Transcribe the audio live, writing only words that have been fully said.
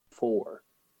4,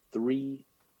 3,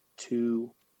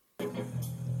 2.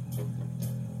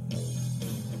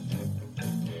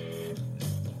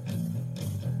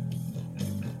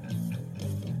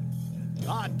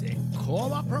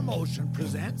 Cola Promotion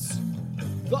presents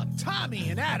the Tommy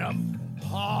and Adam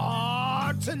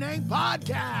Hard to Name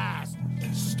Podcast,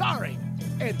 starring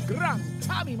El Gran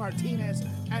Tommy Martinez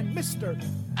and Mr.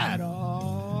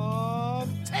 Adam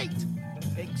Tate,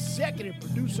 executive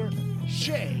producer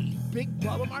Shay Big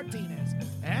Bubba Martinez.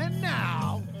 And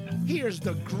now, here's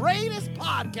the greatest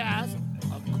podcast,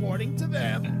 according to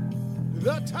them,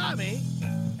 the Tommy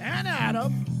and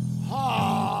Adam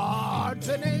Hard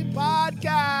to Name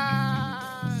Podcast.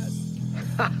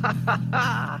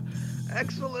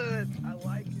 Excellent. I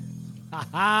like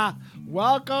it.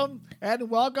 Welcome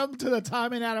to the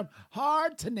Tommy and Adam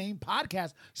Hard to Name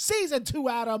Podcast, Season 2,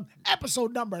 Adam,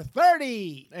 episode number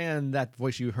 30. And that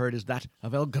voice you heard is that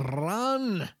of El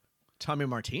Gran Tommy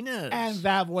Martinez. And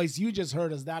that voice you just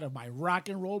heard is that of my rock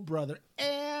and roll brother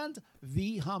and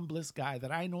the humblest guy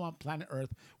that I know on planet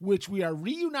Earth, which we are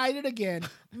reunited again,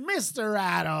 Mr.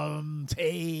 Adam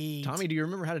Tate. Tommy, do you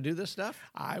remember how to do this stuff?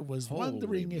 I was Holy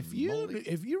wondering if moly.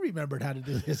 you remembered how to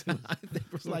do this. I think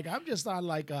It's like I'm just on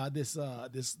like this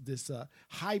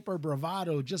hyper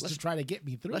bravado just to try to get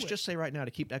me through. Let's it. just say right now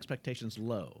to keep expectations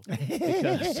low,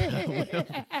 because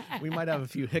we might have a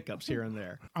few hiccups here and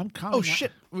there. I'm counting. Oh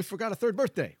shit, we forgot a third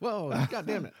birthday. Whoa, god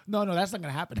damn it. No, that's not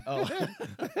gonna happen. Oh.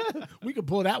 We could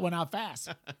pull that one out fast.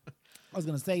 I was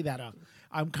gonna say that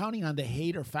I'm counting on the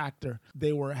hater factor.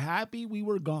 They were happy we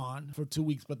were gone for 2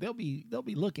 weeks, but they'll be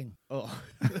looking. Oh.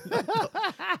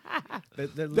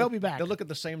 They'll be back. They'll look at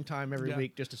the same time every Yeah.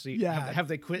 week just to see, Yeah. have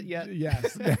they quit yet?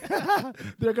 Yes,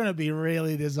 they're gonna be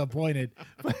really disappointed.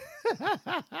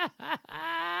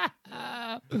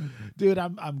 Dude,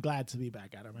 I'm glad to be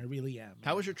back, Adam. I really am.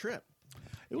 How was your trip?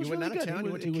 It was you went really out of good. town.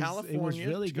 You went to It was California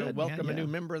really to go good, welcome man, a new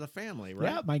yeah. member of the family,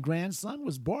 right? Yeah, my grandson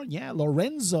was born. Yeah,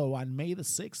 Lorenzo on May the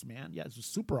 6th, man. Yeah, it was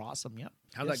super awesome. Yeah.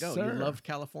 How'd Yes, that go? sir. You loved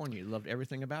California. You loved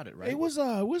everything about it, right? It was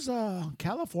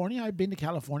California. I've been to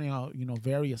California,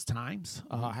 various times.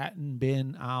 I hadn't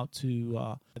been out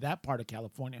to that part of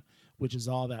California, which is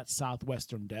all that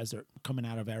southwestern desert coming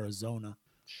out of Arizona.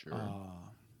 Sure.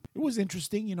 It was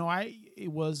interesting, I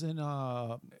was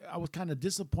kind of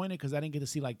disappointed because I didn't get to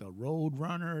see like the road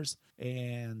runners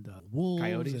and wolves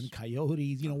Coyotes? and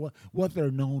coyotes. What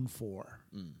they're known for.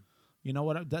 You know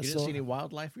what? you didn't see any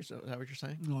wildlife? Is that what you're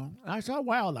saying? No, I saw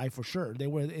wildlife for sure. They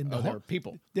were in the Oh, there were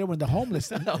people. They were in the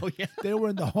homeless. Oh, yeah. They were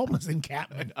in the homeless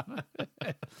encampment.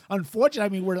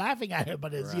 Unfortunately, we're laughing at it,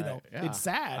 but it's Right, yeah. it's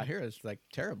sad. I hear it's like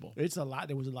terrible. It's a lot.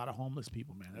 There was a lot of homeless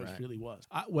people, man. There Right. really was.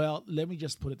 Well, let me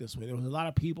just put it this way: there was a lot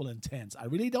of people in tents. I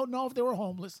really don't know if they were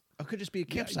homeless. Oh, it could just be a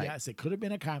campsite. Yes, it could have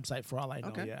been a campsite for all I know.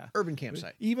 Okay. Yeah, Urban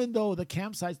campsite. even though the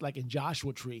campsites like in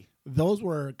Joshua Tree, those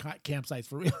were campsites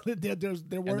for real. There's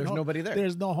nobody there.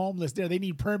 There's no homeless there. They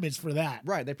need permits for that.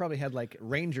 Right. They probably had like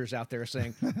rangers out there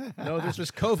saying, no, this is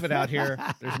COVID out here.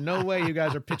 There's no way you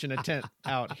guys are pitching a tent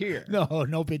out here.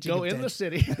 No pitching. Go of in the tents.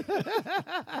 city.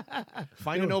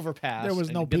 Find an overpass. There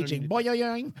was no and get pitching.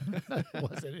 underneath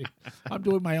Boing. I'm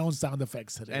doing my own sound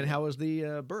effects today. And how was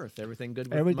the birth? Everything good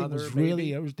with Everything mother, was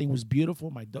baby? everything was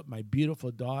beautiful. My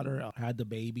beautiful daughter had the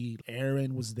baby.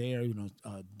 Aaron was there,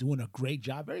 doing a great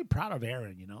job. Very proud of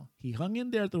Aaron. He hung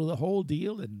in there through the whole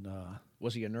deal, and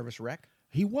Was he a nervous wreck?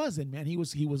 he wasn't, man. He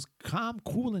was calm,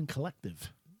 cool, and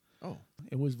collective. Oh,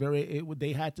 It was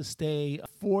they had to stay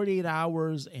 48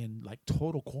 hours in like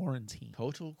total quarantine.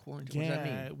 total quarantine. What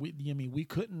does that mean? we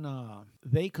couldn't.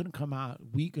 They couldn't come out.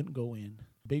 We couldn't go in.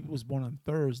 Baby was born on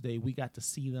Thursday. We got to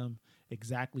see them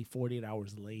exactly 48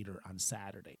 hours later on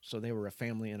Saturday. So they were a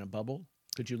family in a bubble?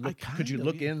 Could you I look? kind Could you of,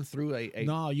 look yeah. in through a?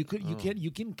 No, you could. You Oh. can. You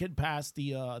can get past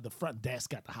the front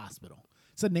desk at the hospital.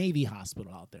 It's a Navy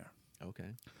hospital out there. Okay.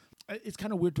 It's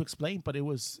kind of weird to explain, but it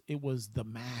was the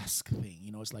mask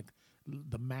thing. It's like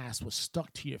the mask was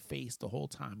stuck to your face the whole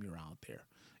time you're out there.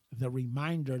 The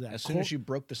reminder that As soon as you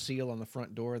broke the seal on the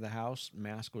front door of the house,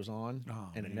 mask was on, Oh,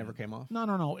 and it man. never came off.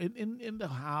 No. In the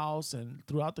house and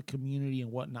throughout the community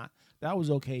and whatnot, that was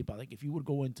okay. But like if you would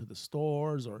go into the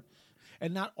stores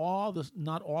and not all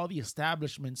the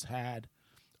establishments had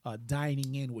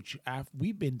dining in, which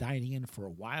we've been dining in for a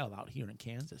while out here in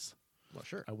Kansas. Well,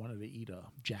 sure. I wanted to eat a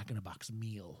Jack in the Box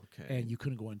meal, Okay. and you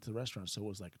couldn't go into the restaurant, so it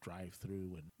was like a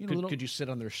drive-through, and Could you sit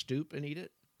on their stoop and eat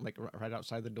it, like right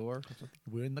outside the door? Or something?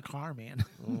 we're in the car, man.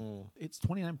 Oh, It's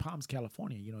 29 Palms,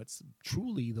 California. It's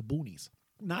truly the boonies.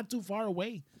 Not too far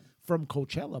away from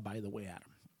Coachella, by the way, Adam.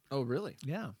 oh, really?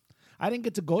 Yeah. I didn't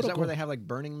get to go Is to that where they have like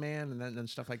Burning Man and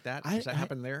stuff like that? Does that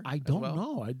happen there? I as don't well?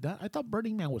 know. I thought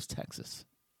Burning Man was Texas.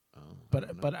 Oh.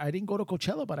 But I didn't go to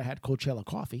Coachella, but I had Coachella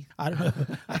coffee. I don't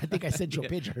know. I think I sent you a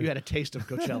picture. You had a taste of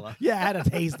Coachella. Yeah, I had a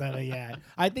taste of it. Yeah,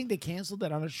 I think they canceled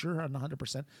it. I'm not sure on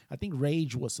 100%. I think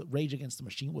Rage Against the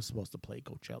Machine was supposed to play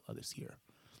Coachella this year.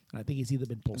 And I think it's either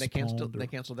been postponed. They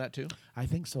canceled that too? I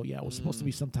think so. Yeah, it was supposed to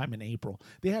be sometime in April.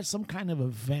 They had some kind of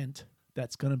event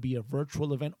that's going to be a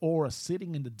virtual event or a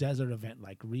sitting in the desert event,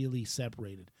 like really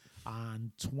separated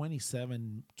on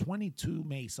 22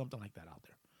 May, something like that out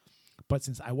there. But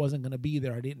since I wasn't going to be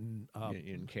there, I didn't. You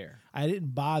didn't care. I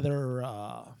didn't bother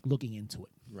looking into it.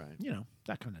 Right. You know,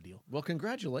 that kind of deal. Well,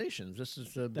 congratulations. This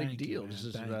is a big Thank you, deal. man. This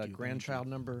is Thank you, grandchild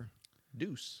number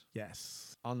Deuce.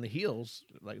 Yes. On the heels,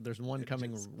 like there's one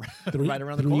coming Right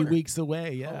around the corner. 3 weeks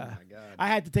away, yeah. Oh, my God. I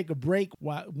had to take a break.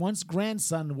 Once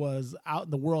grandson was out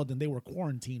in the world and they were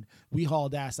quarantined, we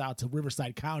hauled ass out to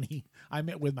Riverside County. I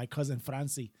met with my cousin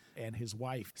Francie and his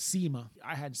wife, Seema.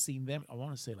 I had seen them, I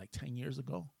want to say like 10 years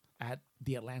ago, at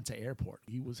the Atlanta airport.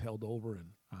 He was held over and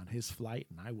on his flight,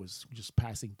 and I was just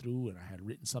passing through, and I had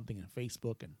written something on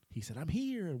Facebook, and he said, I'm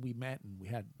here, and we met, and we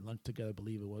had lunch together, I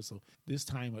believe it was. So this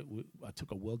time, I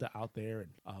took a Wilda out there and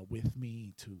with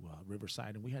me to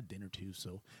Riverside, and we had dinner too.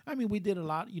 So, I mean, we did a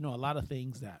lot of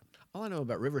things that... All I know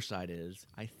about Riverside is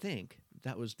I think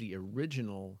that was the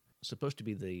original, supposed to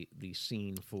be the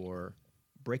scene for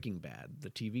Breaking Bad,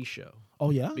 the TV show.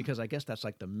 Oh, yeah? Because I guess that's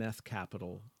like the meth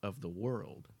capital of the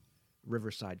world,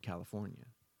 Riverside, California.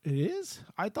 It is?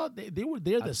 I thought they were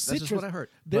there. The citrus. That's what I heard.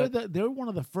 They're one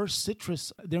of the first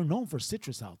citrus. They're known for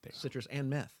citrus out there. Citrus and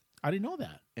meth. I didn't know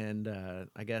that. And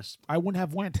I guess I wouldn't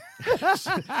have went.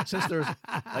 since there's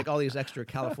like all these extra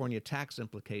California tax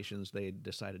implications, they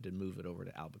decided to move it over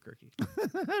to Albuquerque.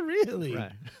 Really?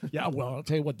 Right. Yeah. Well, I'll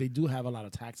tell you what. They do have a lot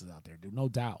of taxes out there, dude. No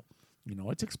doubt. You know,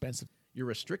 it's expensive. You're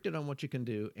restricted on what you can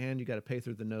do, and you got to pay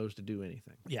through the nose to do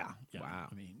anything. Yeah. Wow.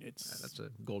 I mean, That's a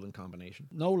golden combination.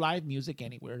 no live music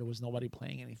anywhere. There was nobody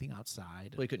playing anything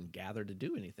outside. Well, you couldn't gather to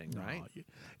do anything, right?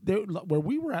 There, where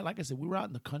we were at, like I said, we were out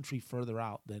in the country further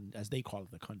out than, as they call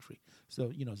it, the country. So,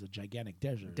 you know, it's a gigantic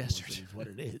desert. Is what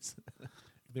it is.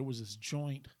 There was this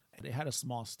joint, and it had a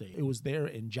small stage. It was there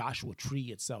in Joshua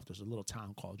Tree itself. There's a little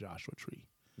town called Joshua Tree.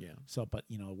 Yeah. So, but,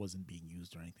 you know, it wasn't being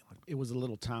used or anything like that. It was a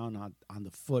little town on the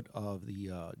foot of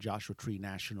the Joshua Tree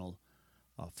National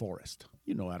Forest.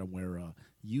 You know, Adam, where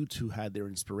U2 had their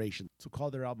inspiration to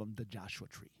call their album The Joshua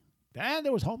Tree. And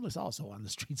there was homeless also on the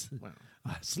streets,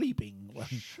 sleeping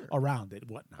around it,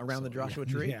 whatnot. Around the Joshua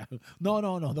Tree? Yeah.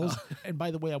 No. Those. And by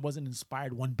the way, I wasn't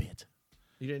inspired one bit.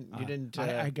 You didn't.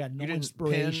 I got no you didn't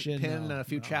inspiration. Pen a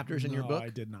few chapters in your book.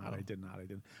 I did not. I didn't.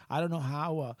 I don't know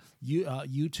how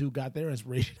you two got their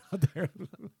inspiration out there.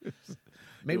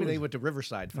 Maybe they went to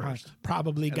Riverside first.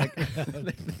 Probably got.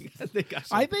 They got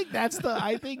I think that's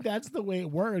the way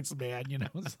it works, man. You know,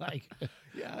 it's like.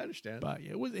 Yeah, I understand. But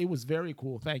it was very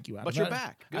cool. Thank you, Adam. But you're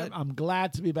back. Good. I'm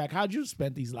glad to be back. How'd you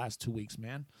spend these last 2 weeks,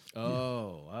 man?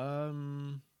 I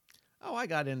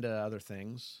got into other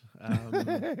things.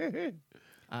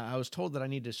 I was told that I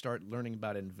need to start learning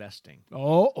about investing.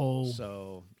 Oh.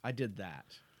 So I did that.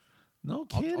 No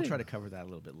kidding. I'll try to cover that a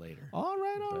little bit later. All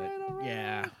right.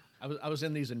 Yeah, I was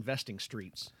in these investing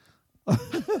streets.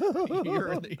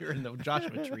 you're in the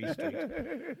Joshua Tree street.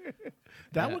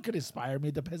 That one could inspire me.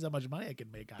 It depends how much money I can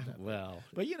make out of it. Well,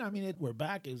 but you know, I mean, we're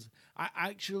back.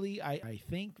 I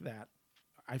think that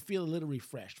I feel a little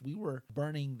refreshed. We were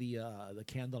burning the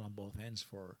candle on both ends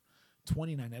for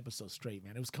 29 episodes straight,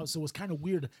 man. It was kind of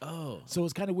weird. Oh, so it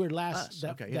was kind of weird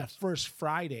that first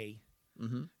Friday.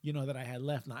 Mm-hmm. You know, that I had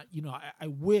left. Not, you know, I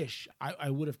wish I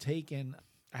would have taken.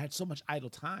 I had so much idle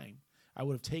time. I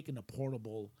would have taken a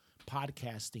portable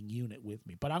podcasting unit with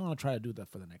me, but I'm going to try to do that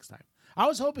for the next time. I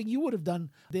was hoping you would have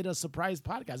did a surprise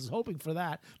podcast. I was hoping for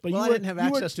that, but I didn't have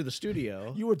access to the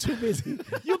studio. You were too busy.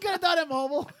 You could have done it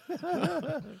mobile.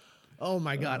 Oh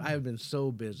my God, I have been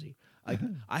so busy.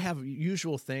 I have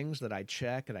usual things that I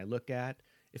check and I look at.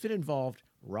 If it involved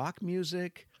rock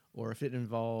music or if it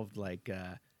involved like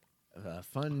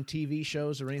fun TV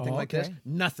shows or anything like this,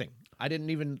 nothing. I didn't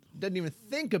even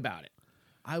think about it.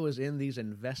 I was in these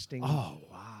investing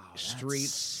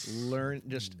streets,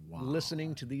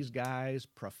 listening to these guys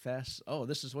profess. Oh,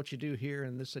 this is what you do here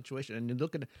in this situation. And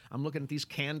I'm looking at these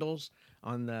candles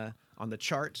on the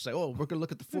chart. Say, oh, we're going to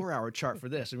look at the 4-hour chart for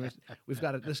this. And we've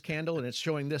got this candle, and it's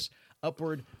showing this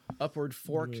upward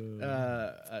forked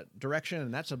direction,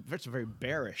 and that's a very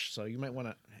bearish. So you might want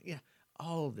to,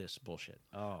 all this bullshit.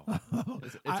 Oh,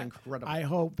 it's incredible. I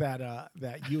hope that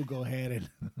you go ahead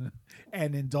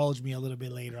and indulge me a little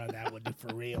bit later on that one,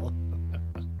 for real.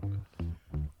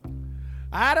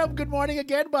 Adam, good morning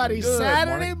again, buddy. Good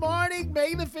Saturday morning,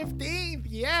 May the 15th.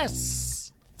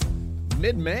 Yes.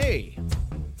 mid-May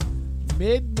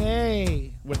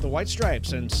Mid-May. with the White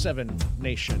Stripes and Seven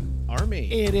Nation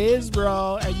Army. It is,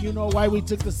 bro. And you know why we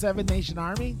took the Seven Nation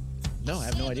Army? No, I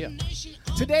have no idea.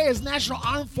 Today is National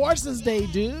Armed Forces Day,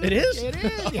 dude. It is? It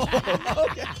is.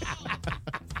 Okay.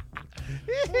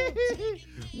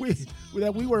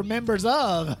 That we were members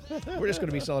of. We're just going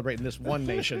to be celebrating this one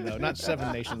nation, though, not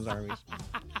Seven Nations armies.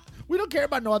 We don't care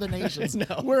about no other nations.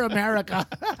 No. We're America.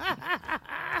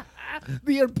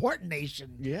 The important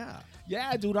nation. Yeah.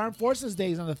 Yeah, dude, Armed Forces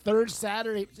Day is on the third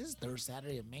Saturday. This is third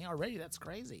Saturday of May already. That's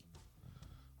crazy.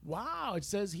 Wow, it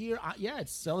says here,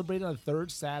 it's celebrated on the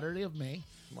third Saturday of May.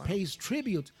 Wow. Pays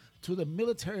tribute to the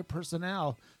military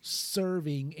personnel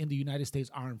serving in the United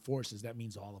States Armed Forces. That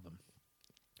means all of them.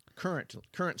 Current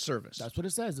service. That's what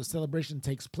it says. The celebration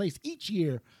takes place each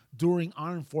year during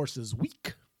Armed Forces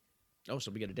Week. Oh,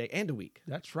 so we get a day and a week.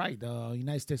 That's right. The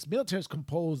United States military is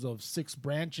composed of 6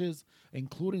 branches,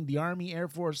 including the Army, Air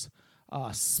Force,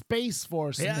 Space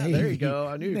Force. Yeah, Navy, there you go.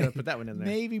 I knew you were going to put that one in there.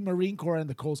 Navy, Marine Corps, and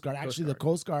the Coast Guard. Actually, Guard. the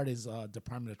Coast Guard is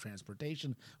Department of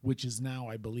Transportation, which is now,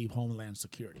 I believe, Homeland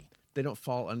Security. They don't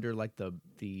fall under like the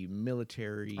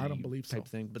military I don't believe type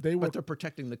so. thing, but But they're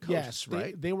protecting the coasts, Yes,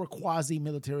 right? they were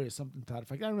quasi-military or something to that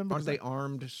effect. I don't remember. Aren't they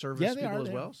armed service Yeah, they people are. as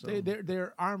well? So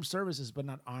They're armed services, but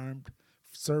not armed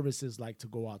services like to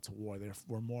go out to war.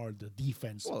 We're more the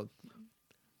defense. well,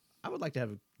 I would like to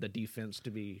have the defense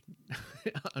to be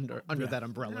under that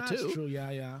umbrella Yeah, too. That's true. Yeah,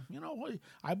 yeah. You know,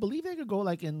 I believe they could go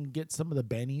like and get some of the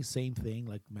bennies, same thing,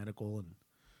 like medical and.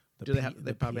 Do they have?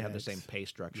 They probably have the PX. same pay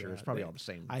structure. Yeah, It's probably they- all the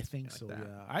same. I think like so. that.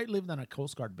 Yeah, I lived on a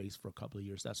Coast Guard base for a couple of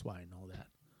years. That's why I know that.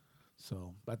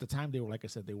 So, but at the time they were, like I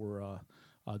said, they were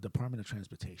Department of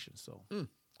Transportation. So,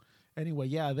 anyway,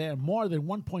 yeah, there are more than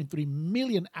 1.3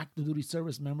 million active duty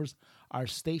service members are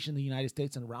stationed in the United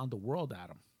States and around the world,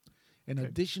 Adam. An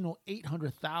additional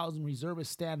 800,000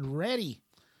 reservists stand ready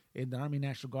in the Army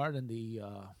National Guard and the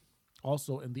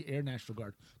also in the Air National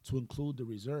Guard, to include the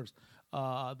reserves.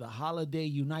 The holiday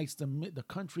unites the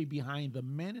country behind the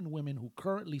men and women who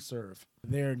currently serve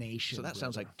their nation. So that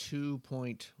sounds like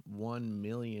 2.1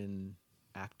 million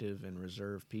active and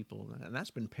reserve people, and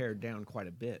that's been pared down quite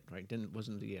a bit, right?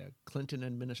 Wasn't the Clinton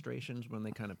administrations when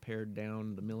they kind of pared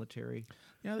down the military?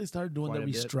 Yeah, they started doing the quite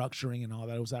a bit. restructuring and all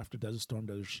that. It was after Desert Storm,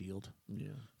 Desert Shield. Yeah.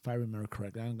 If I remember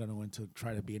correctly, I'm going to go into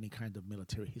try to be any kind of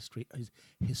military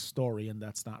historian.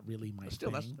 That's not really my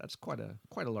Still, thing. that's quite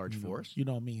a large force. You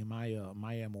know me,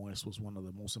 my MOS was one of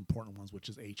the most important ones, which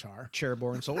is HR.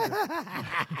 Chairborne soldier.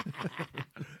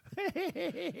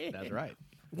 That's right.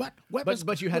 What? Weapons,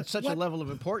 But you had such what? a level of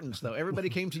importance, though. Everybody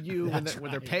came to you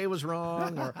when their pay was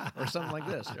wrong or something like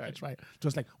this. Right? That's right.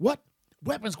 Just like, what?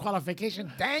 Weapons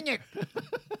qualification? Dang it.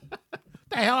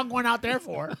 The hell I'm going out there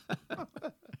for?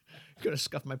 Could have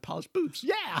scuffed my polished boots.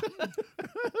 Yeah.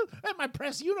 And my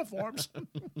press uniforms.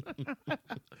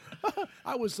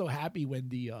 I was so happy when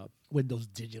when those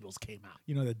digitals came out.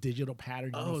 You know, the digital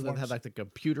pattern Oh, uniforms. that had like the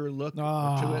computer look to it.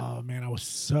 Oh, man, I was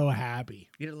so happy.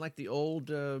 You didn't like the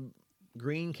old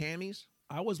green camis?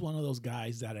 I was one of those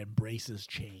guys that embraces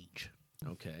change.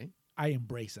 Okay. I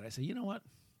embrace it. I say, you know what?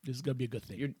 This is going to be a good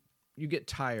thing. You get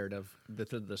tired of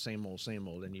the same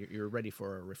old, and you're ready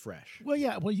for a refresh. Well,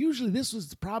 yeah. Well, usually this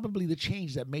was probably the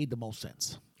change that made the most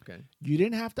sense. Okay. You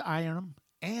didn't have to iron them,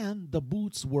 and the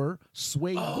boots were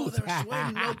suede boots. they're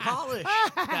suede, no polish.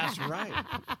 That's right.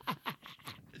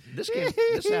 This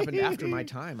happened after my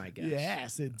time, I guess.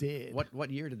 Yes, it did. What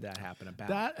year did that happen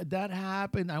about? That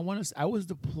happened. I was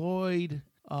deployed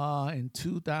in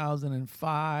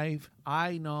 2005.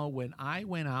 I know when I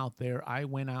went out there, I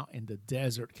went out in the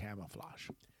desert camouflage.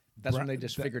 That's when they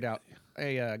just figured out,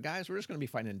 hey, guys, we're just going to be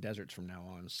fighting in deserts from now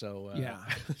on. So Yeah.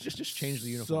 just change the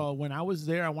uniform. So when I was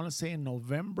there, I want to say in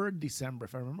November, December,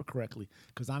 if I remember correctly,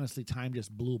 because honestly, time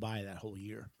just blew by that whole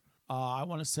year. I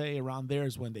want to say around there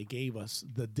is when they gave us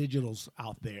the digitals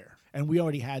out there. And we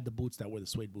already had the boots that were the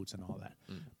suede boots and all that.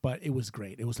 But it was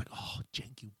great. It was like, oh,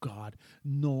 thank you, God.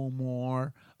 No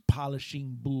more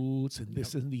polishing boots and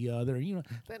this and the other. You know,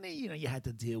 then you had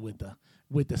to deal with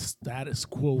the status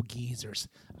quo geezers.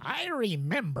 I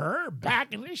remember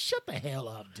back in shut the hell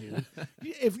up, dude.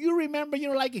 If you remember,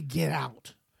 like get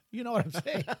out. You know what I'm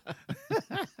saying?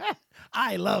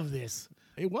 I love this.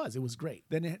 It was great.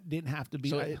 Then it didn't have to be.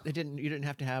 So you didn't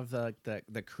have to have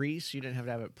the crease. You didn't have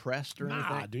to have it pressed or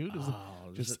Nah, anything.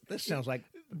 dude. This sounds like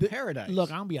The- paradise. Look,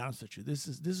 I'm gonna be honest with you. This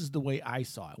is the way I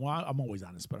saw it. Well, I'm always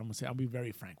honest, but I'll be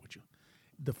very frank with you.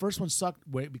 The first one sucked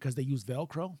because they used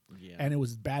Velcro, and it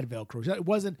was bad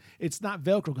Velcro. It's not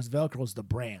Velcro because Velcro is the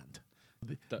brand.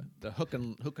 the hook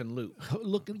and loop.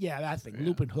 That thing,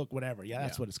 loop and hook, whatever. Yeah,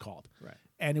 that's what it's called. Right.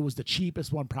 And it was the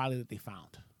cheapest one probably that they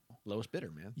found. Lowest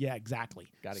bidder, man. Yeah, exactly.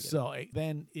 Gotta get so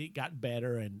then it got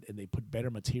better, and they put better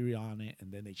material on it,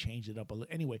 and then they changed it up a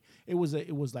little. Anyway, it was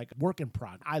like work in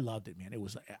progress. I loved it, man. It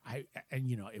was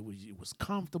it was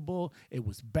comfortable. It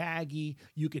was baggy.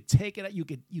 You could take it out. You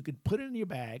could put it in your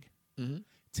bag. Mm-hmm.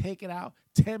 Take it out.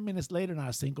 10 minutes later, not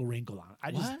a single wrinkle on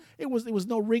it. It was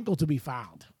no wrinkle to be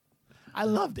found. I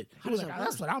loved it. I was like,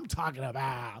 that's what I'm talking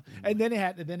about. And then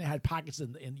it had pockets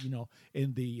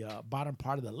in the bottom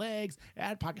part of the legs. It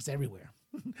had pockets everywhere.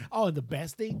 Oh, and the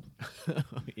best thing,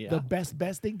 the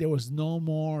best thing, there was no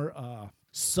more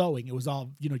sewing. It was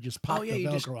all just pop the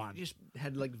Velcro on. You just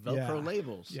had like Velcro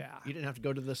labels. Yeah, you didn't have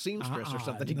to to the seamstress or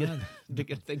something to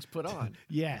get things put on.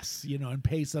 Yes, and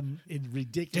pay some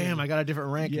ridiculous. Damn, I got a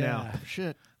different rank now.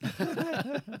 Shit.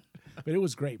 But it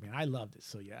was great, man. I loved it.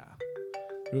 So yeah.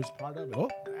 It was part of it. Oh,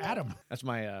 Adam. That's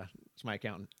my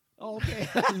accountant. Oh, okay.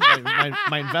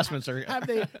 my investments are.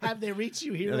 Have they reached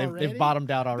you here already? They've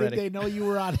bottomed out already. Did they know you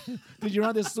were on? Did you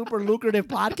run this super lucrative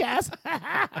podcast?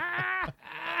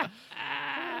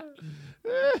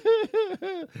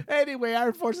 Anyway,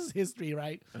 Armed Forces history,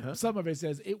 right? Uh-huh. Some of it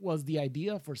says it was the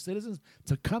idea for citizens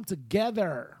to come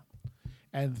together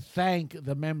and thank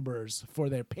the members for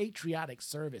their patriotic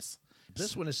service.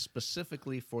 This one is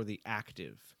specifically for the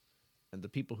active. And the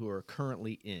people who are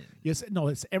currently in. Yes, no,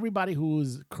 it's everybody who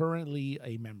is currently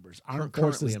a member. Armed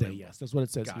Forces Day, yes, that's what it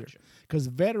says here. Because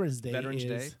Veterans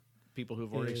Day, people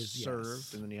who've already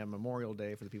served, and then you have Memorial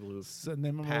Day for the people who've and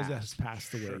then Memorial Day has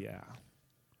passed away. Sure. Yeah.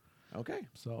 Okay.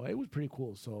 So it was pretty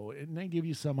cool. So and they give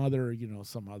you some other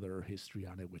history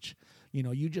on it, which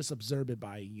you just observe it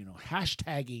by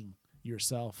hashtagging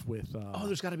yourself with.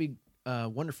 There's got to be.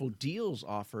 Wonderful deals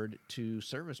offered to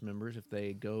service members if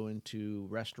they go into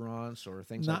restaurants or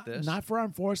things like this. Not for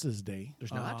Armed Forces Day.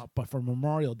 There's not? But for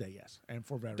Memorial Day, yes. And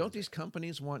for Veterans Don't these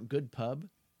companies want good pub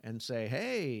and say,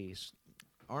 hey,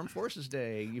 Armed Forces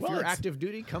Day, if you're active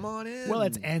duty, come on in? Well,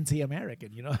 it's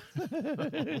anti-American,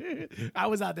 I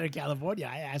was out there in California.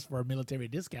 I asked for a military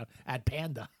discount at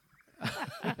Panda.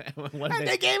 And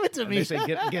they gave it to me. They say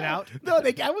get out. No,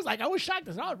 I was shocked.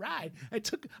 I said, all right. I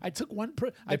took one.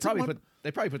 They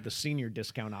probably put the senior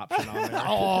discount option on there.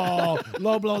 Oh,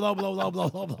 low blow.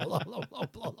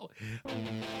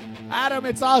 Adam,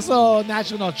 it's also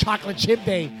National Chocolate Chip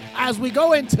Day as we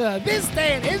go into this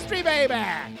day in history, baby.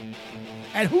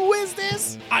 And who is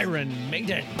this? Iron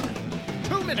Maiden.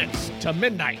 2 minutes to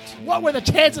midnight. What were the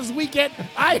chances we get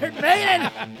Iron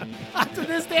Maiden onto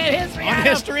this day in history? On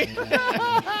history.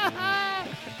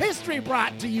 History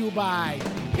brought to you by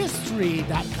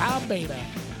History.com, baby.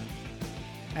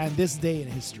 And this day in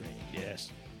history.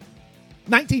 Yes.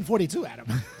 1942, Adam.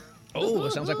 Oh,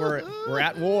 it sounds like we're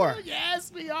at war.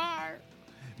 Yes, we are.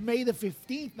 May the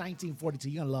 15th, 1942.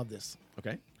 You're going to love this.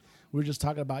 Okay. We were just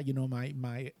talking about,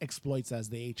 my exploits as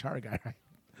the HR guy, right?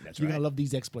 That's You're right. going to love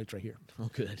these exploits right here. Oh,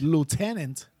 good.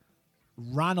 Lieutenant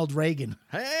Ronald Reagan.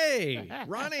 Hey,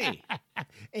 Ronnie.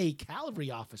 A cavalry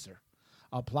officer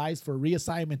applies for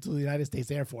reassignment to the United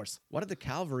States Air Force. What did the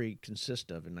cavalry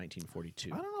consist of in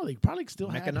 1942? I don't know. They probably still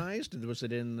mechanized? Was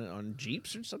it on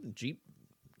Jeeps or something? Jeep?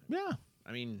 Yeah.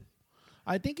 I mean...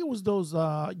 I think it was those.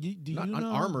 Not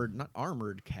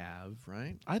armored cav,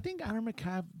 right? I think armored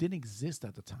cav didn't exist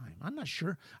at the time. I'm not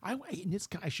sure. I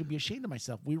should be ashamed of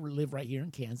myself. We live right here in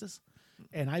Kansas,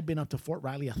 and I've been up to Fort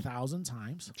Riley 1,000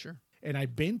 times. Sure. And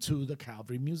I've been to the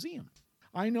Cavalry Museum.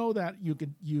 I know that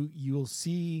you'll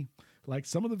see like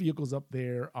some of the vehicles up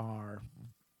there are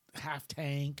half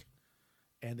tank,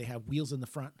 and they have wheels in the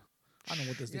front. I don't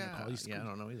know what this thing is called. I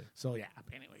don't know either. So,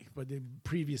 anyway. But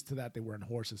previous to that, they were on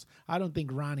horses. I don't think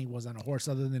Ronnie was on a horse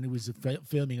other than he was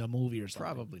filming a movie or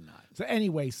something. Probably not. So,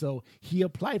 anyway, he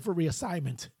applied for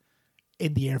reassignment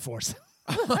in the Air Force.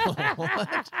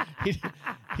 What?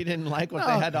 He didn't like what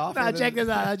they had to offer? No, check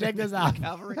this out.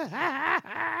 Cavalry?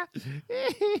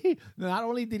 Not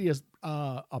only did he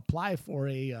apply for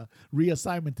a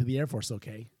reassignment to the Air Force,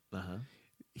 Uh-huh.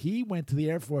 He went to the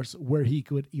Air Force where he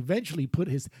could eventually put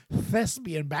his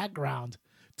thespian background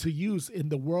to use in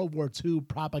the World War II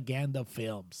propaganda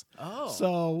films. Oh.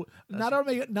 So not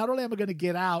only am I going to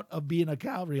get out of being a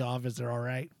cavalry officer, all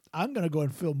right, I'm going to go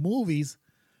and film movies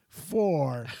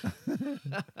for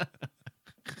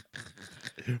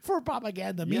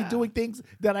propaganda. Me doing things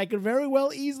that I could very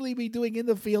well easily be doing in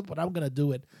the field, but I'm going to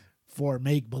do it for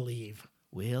make-believe.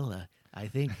 Well, I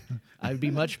think I'd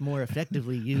be much more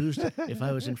effectively used if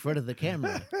I was in front of the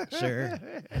camera, sir.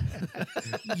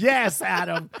 Yes,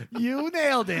 Adam, you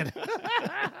nailed it.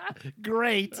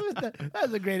 Great.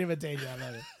 That's a great invitation. I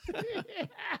love it.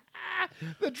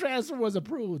 The transfer was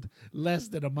approved less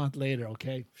than a month later,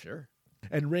 okay? Sure.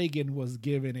 and Reagan was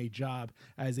given a job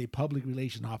as a public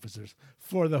relation officer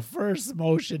for the first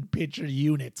motion picture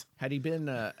unit. Had he been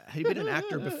an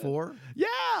actor before? Yeah,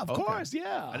 of Okay. course,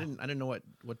 yeah. I didn't know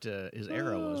what his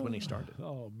era was when he started.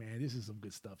 Oh man, this is some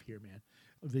good stuff here, man.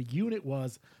 The unit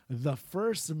was the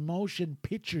first motion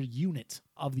picture unit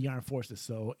of the armed forces.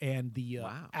 So, and the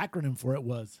Wow. acronym for it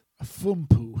was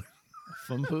FUMPU.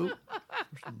 FUMPU?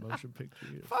 Motion picture.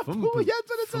 FUMPU. Yeah, that's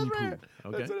what it says FUMPU. right.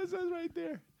 Okay. That's what it says right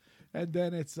there. And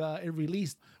then it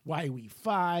released Why We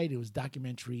Fight. It was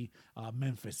documentary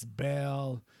Memphis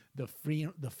Belle. The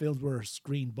films were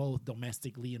screened both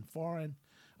domestically and foreign.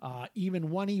 Even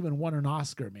won an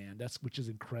Oscar, man. Which is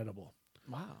incredible.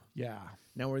 Wow. Yeah.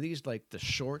 Now, were these like the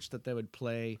shorts that they would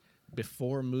play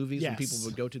before movies when people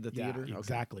would go to the theater? Yeah, Okay.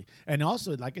 exactly. And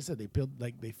also, like I said,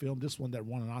 they filmed this one that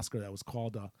won an Oscar that was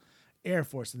called Air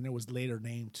Force, and it was later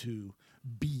named to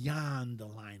Beyond the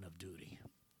Line of Duty.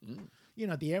 You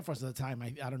know, the Air Force at the time,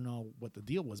 I don't know what the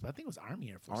deal was, but I think it was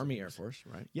Army Air Force. Army Air Force,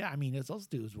 right? Yeah, I mean, those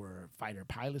dudes were fighter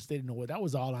pilots. They didn't know what that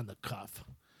was all on the cuff.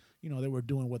 You know, they were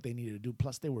doing what they needed to do.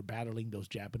 Plus, they were battling those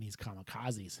Japanese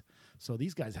kamikazes. So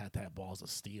these guys had to have balls of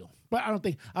steel. But I don't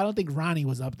think Ronnie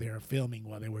was up there filming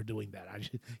while they were doing that.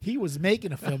 He was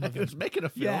making a film of He it. was making a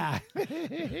film. Yeah.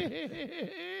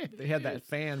 They had that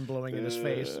fan blowing in his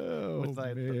face with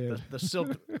like man. the silk,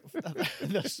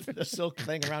 the silk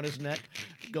thing around his neck,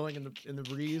 going in the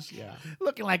breeze. Yeah.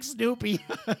 Looking like Snoopy.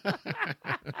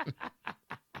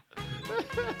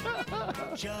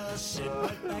 Just sit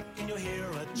right back and you'll hear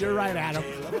a You're right, Adam.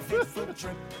 tale of a fateful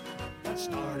trip that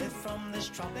started from this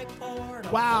tropic port.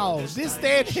 Wow. This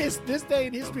day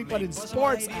in history, but in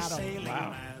sports, Adam.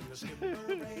 Wow.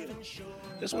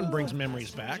 This one brings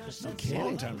memories back. A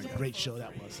long time ago. Great show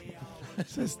that was.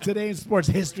 Says Today in Sports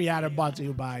History, Adam, brought to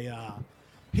you by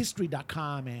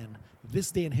History.com and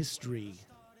This Day in History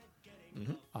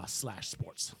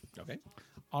 /sports. Okay.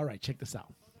 All right, check this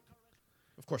out.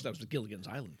 Of course, that was the Gilligan's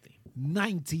Island theme.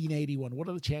 1981. What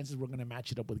are the chances we're going to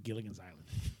match it up with Gilligan's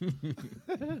Island?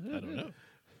 I don't know.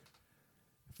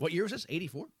 What year was this?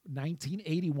 84?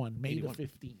 1981, May 81. the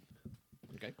 15th.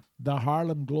 Okay. The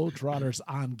Harlem Globetrotters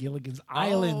on Gilligan's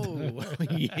Island Oh,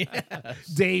 yes.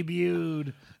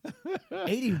 debuted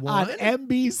 81? on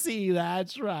NBC.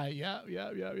 That's right. Yeah.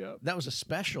 That was a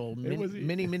special was-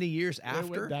 many years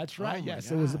after? That's right. Oh, my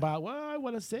Yes, it was God. about, I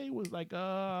want to say it was like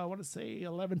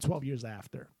 11, 12 years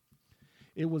after.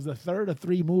 It was the third of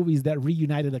three movies that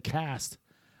reunited a cast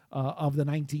of the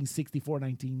 1964,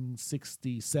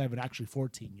 1967, actually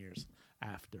 14 years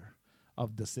after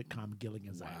of the sitcom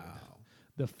Gilligan's Island.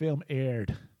 The film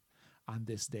aired on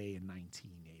this day in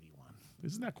 1981.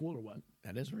 Isn't that cool or what?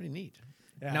 That is really neat.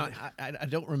 Yeah. Now, I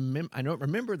don't remember. I don't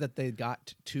remember that they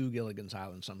got to Gilligan's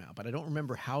Island somehow, but I don't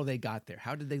remember how they got there.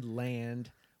 How did they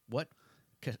land? What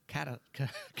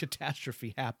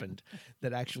catastrophe happened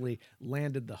that actually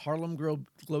landed the Harlem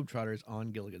Globetrotters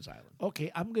on Gilligan's Island?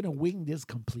 Okay, I'm going to wing this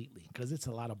completely because it's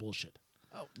a lot of bullshit.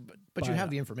 Oh, but you have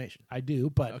the information. I do,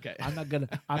 but Okay. I'm not gonna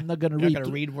You're not read. gonna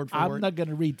read word for I'm word? not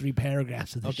gonna read 3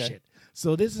 paragraphs of this Okay. shit.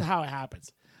 So this is how it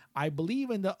happens. I believe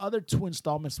in the other 2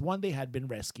 installments. One, they had been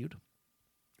rescued,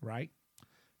 right?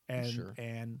 And Sure.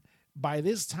 and by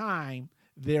this time,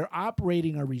 they're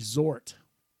operating a resort.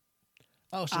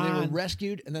 Oh, so they were on-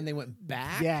 rescued and then they went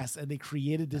back? Yes, and they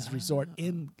created this resort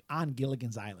on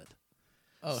Gilligan's Island.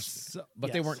 Oh,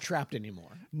 but they yes. weren't trapped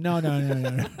anymore. No.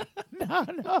 No.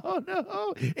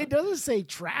 It doesn't say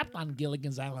trapped on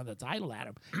Gilligan's Island on the title,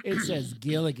 Adam. It says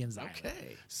Gilligan's Island.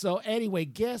 Okay. So anyway,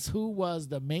 guess who was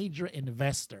the major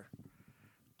investor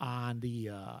on the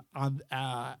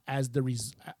as the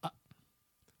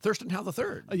Thurston Howell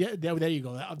III. yeah, there you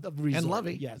go. The resort.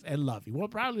 Lovey. Yes, and Lovey. Well,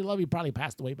 probably Lovey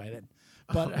passed away by then.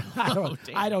 But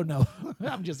damn. I don't know.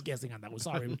 I'm just guessing on that one.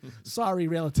 Sorry,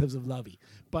 relatives of Lovey.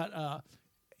 But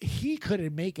he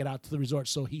couldn't make it out to the resort,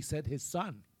 so he sent his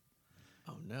son.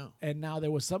 Oh, no. And now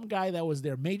there was some guy that was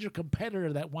their major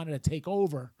competitor that wanted to take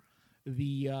over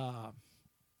the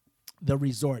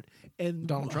resort. And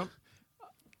Donald Trump?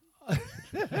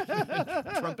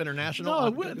 Trump International? No,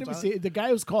 on let me Gilligan's see. The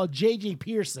guy was called J.J.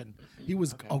 Pearson. He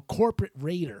was a corporate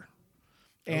raider.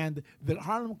 And the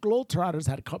Harlem Globetrotters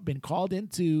had been called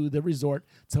into the resort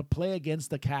to play against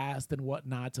the cast and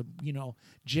whatnot to,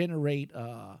 generate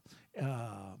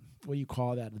what do you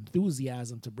call that,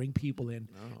 enthusiasm to bring people in.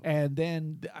 And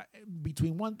then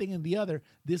between one thing and the other,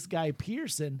 this guy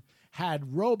Pearson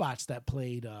had robots that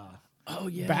played Oh,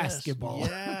 yes. basketball.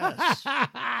 Yes.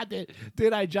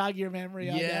 Did I jog your memory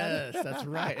on that? Yes, that's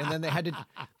right. And then they had to,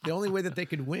 the only way that they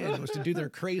could win was to do their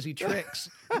crazy tricks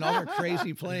and all their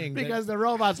crazy playing. Because the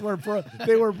robots were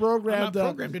they were programmed,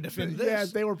 programmed to defend this.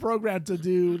 Yes, they were programmed to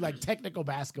do like technical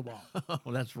basketball.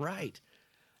 Oh, that's right.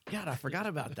 God, I forgot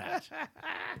about that.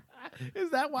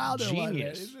 Is that wild? Or what, man?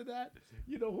 Genius. Isn't that?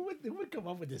 Who would come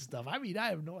up with this stuff? I mean, I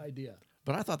have no idea.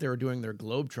 But I thought they were doing their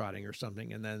globetrotting or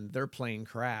something, and then their plane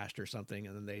crashed or something,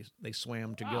 and then they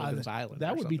swam to Gilligan's Island.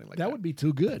 That or would be something like that would be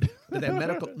too good. Did they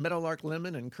have Meadowlark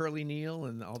Lemon and Curly Neal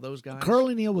and all those guys?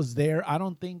 Curly Neal was there. I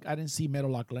didn't see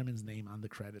Meadowlark Lemon's name on the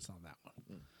credits on that one.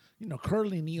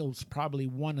 Curly Neal's probably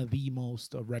one of the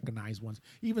most recognized ones,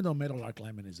 even though Meadowlark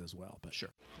Lemon is as well. But Sure.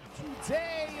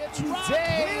 Today,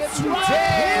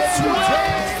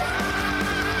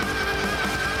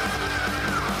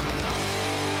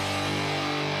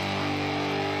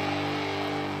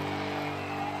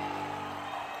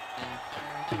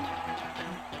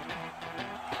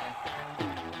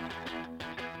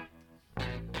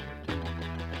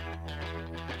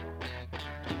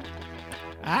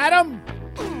 Adam,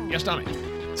 Yes, Tommy.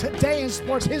 today in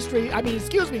sports history,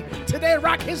 today in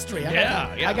rock history.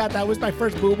 I got that. Was my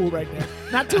first boo-boo right there.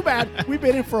 Not too bad. We've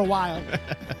been in for a while.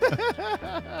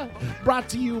 Brought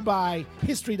to you by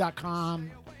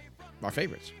History.com, Our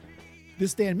favorites.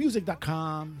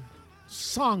 ThisDayInMusic.com,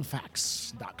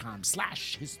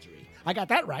 Songfacts.com/history. I got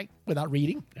that right without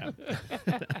reading.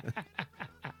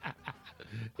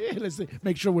 Yeah. Let's see.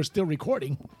 Make sure we're still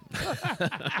recording.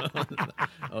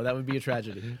 Oh, that would be a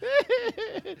tragedy.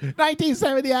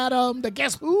 1970, Adam, the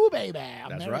Guess Who, baby.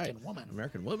 That's American right. Woman.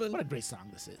 American Woman. What a great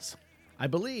song this is. I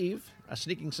believe a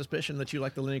sneaking suspicion that you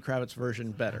like the Lenny Kravitz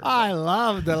version better. I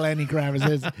love the Lenny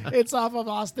Kravitz. It's off of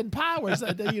Austin Powers.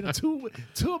 Two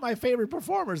of my favorite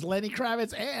performers, Lenny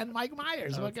Kravitz and Mike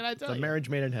Myers. What can I tell The you? Marriage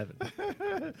Made in Heaven.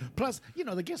 Plus,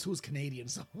 the Guess Who's Canadian,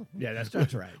 so Yeah, that's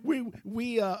right.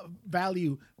 we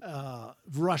value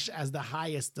Rush as the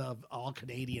highest of all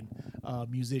Canadian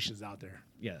musicians out there.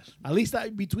 Yes. At least I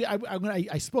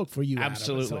spoke for you, Adam,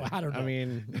 Absolutely. so I don't know. I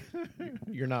mean,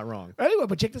 you're not wrong. Anyway,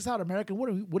 but check this out, American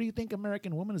Woman. What do you think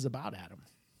American Woman is about, Adam?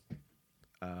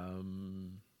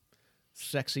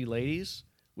 Sexy ladies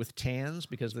with tans,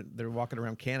 because they're walking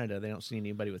around Canada. They don't see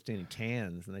anybody with any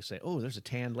tans, and they say, "Oh, there's a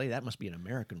tan lady. That must be an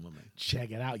American woman."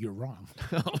 Check it out. You're wrong.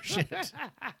 Oh shit!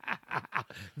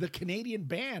 The Canadian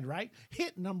band, right?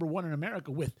 Hit number 1 in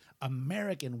America with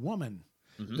American Woman.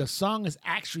 Mm-hmm. The song is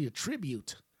actually a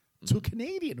tribute to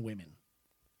Canadian women.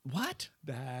 What?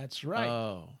 That's right.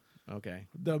 Oh, okay.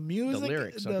 The music,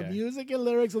 lyrics, the okay. music and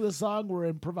lyrics of the song were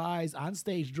improvised on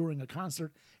stage during a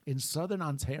concert in Southern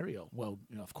Ontario. Well,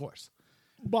 of course.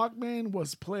 Bachman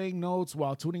was playing notes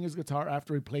while tuning his guitar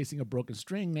after replacing a broken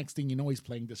string. Next thing you know, he's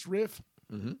playing this riff.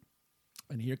 Mm-hmm.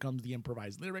 And here comes the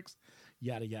improvised lyrics.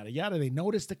 Yada, yada, yada. They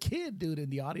noticed a kid, dude, in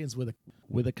the audience with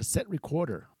a cassette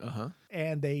recorder. Uh-huh.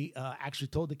 And they actually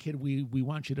told the kid, we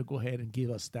want you to go ahead and give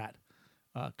us that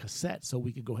cassette so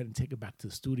we could go ahead and take it back to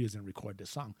the studios and record the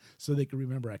song so they could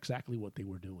remember exactly what they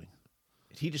were doing.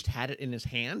 He just had it in his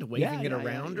hand, waving it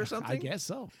around or something? I guess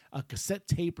so. A cassette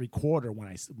tape recorder when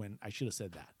I should have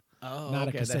said that. Oh, Not a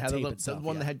okay. cassette That had tape the itself,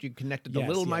 one yeah. that had you connected the Yes,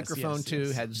 little yes, microphone yes, to,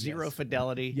 yes, had zero yes.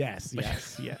 fidelity. Yes,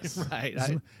 yes. Right.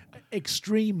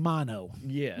 Extreme mono.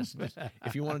 Yes.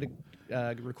 If you wanted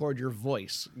to record your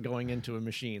voice going into a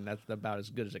machine, that's about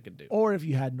as good as it could do. Or if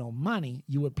you had no money,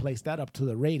 you would place that up to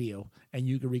the radio and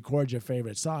you could record your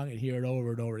favorite song and hear it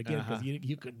over and over again because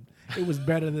you could. It was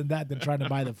better than that than trying to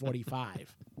buy the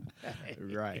 45.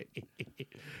 Right.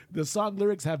 The song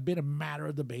lyrics have been a matter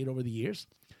of debate over the years,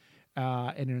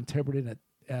 and they're interpreted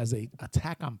as a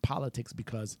attack on politics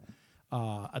because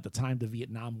at the time the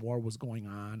Vietnam War was going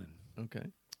on, and Okay.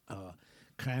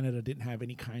 Canada didn't have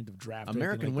any kind of draft. or anything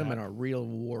American like women that. are real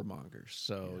warmongers.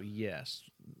 So, yes.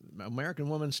 American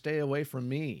women, stay away from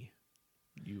me.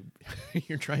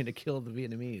 You're trying to kill the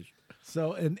Vietnamese.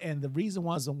 So, and the reason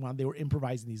was when they were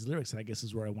improvising these lyrics, and I guess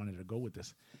is where I wanted to go with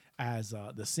this, as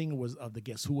the singer was of the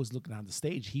Guess Who was looking on the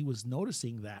stage, he was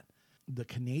noticing that the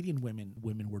Canadian women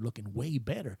were looking way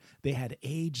better. They had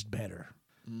aged better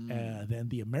than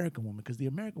the American woman because the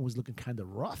American was looking kind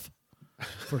of rough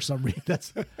for some reason.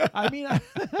 I'm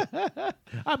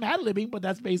ad-libbing, but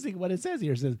that's basically what it says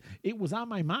here. It says, it was on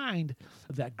my mind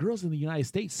that girls in the United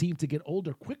States seem to get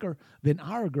older quicker than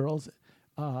our girls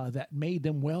that made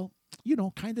them,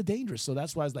 kind of dangerous. So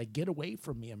that's why I was like, get away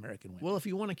from me, American women. Well, if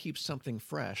you want to keep something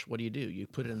fresh, what do? You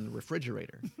put it in the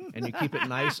refrigerator and you keep it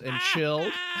nice and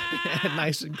chilled and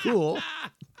nice and cool.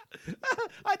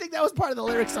 I think that was part of the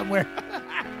lyrics somewhere.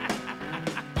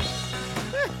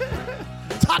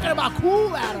 talking about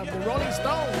cool, Adam, the Rolling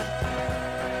Stones.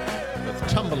 With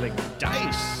Tumbling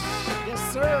Dice.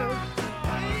 Yes, sir.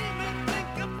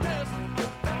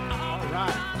 All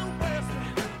right.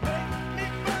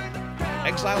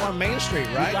 Exile on Main Street,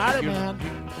 right? You got it,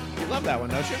 man. You love that one,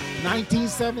 don't you?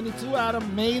 1972,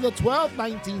 Adam. May the 12th,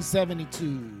 1972.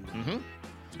 Mm-hmm.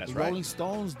 That's The right. Rolling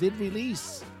Stones did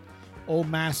release "Oh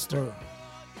Master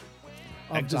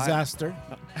of Exile. Disaster."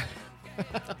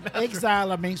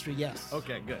 Exile on Main Street, yes.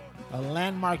 Okay, good. A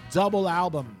landmark double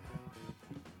album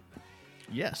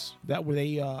Yes.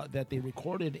 that they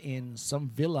recorded in some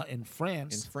villa in In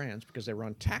France. France, because they were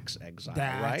on tax exile,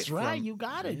 That's right? right. From- You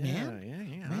got it, yeah, man.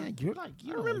 Yeah. Man, you're like,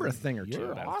 I remember a thing or two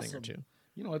you're about awesome. a thing or two.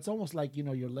 You know, it's almost like,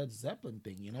 your Led Zeppelin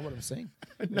thing. You know what I'm saying?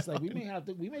 It's like we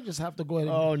may just have to go ahead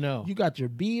and Oh, no. You got your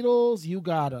Beatles, you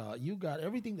got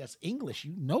everything that's English,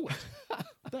 you know it.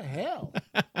 What the hell?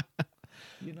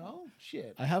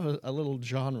 Shit. I have a little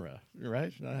genre,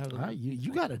 right? I have All right,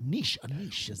 you got a niche,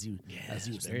 as you there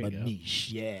say, you a go.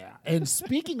 niche, yeah. And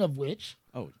speaking of which,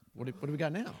 Oh, what do we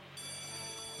got now?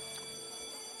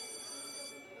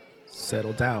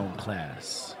 settle down,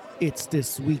 class. It's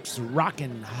this week's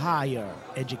Rockin' Higher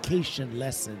education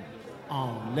lesson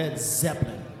on Led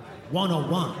Zeppelin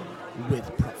 101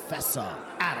 with Professor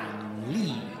Adam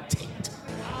Lee Tate.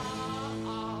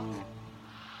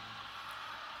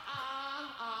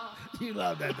 You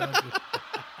love that, don't you?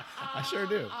 I sure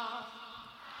do.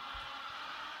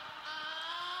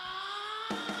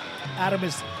 Adam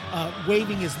is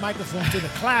waving his microphone to the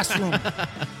classroom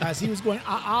as he was going,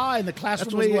 and the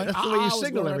classroom was going, That's the way you was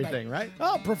signal going everything, right?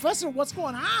 Oh, Professor, what's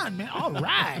going on, man? All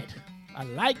right. I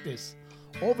like this.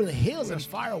 Over the hills and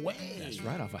far away. That's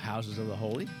right, off of Houses of the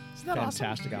Holy. Isn't that awesome?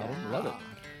 Fantastic album. Yeah. Love it.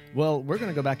 Well, we're going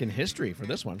to go back in history for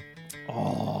this one.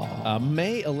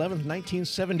 May 11th,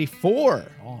 1974.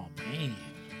 Oh, man.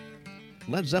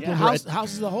 Led Yeah, Zeppelin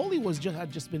Houses of the Holy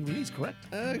had just been released, correct?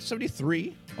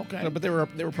 73. Okay. But they were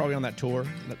probably on that tour,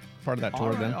 part of that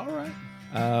tour then. All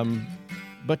right.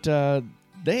 But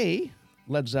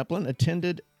Led Zeppelin,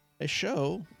 attended a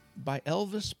show by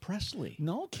Elvis Presley,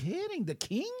 No kidding. The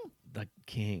King? the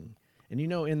King. And in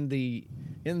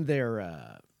their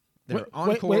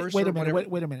encores, Wait a or minute. whatever-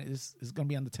 Wait a minute. This is going to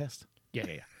be on the test. Yeah.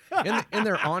 In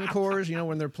their encores,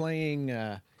 when they're playing,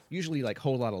 usually like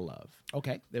Whole Lotta Love.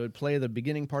 Okay. They would play the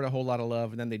beginning part of Whole Lotta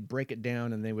Love, and then they'd break it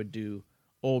down, and they would do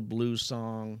old blues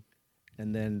song,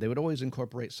 and then they would always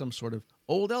incorporate some sort of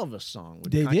old Elvis song.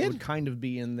 They did? Would kind of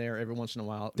be in there every once in a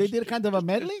while. They did kind of a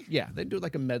medley? Yeah, they'd do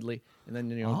like a medley, and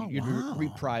then Oh, you'd wow.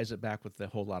 reprise it back with the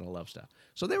Whole Lotta Love stuff.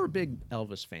 So they were big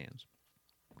Elvis fans,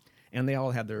 and they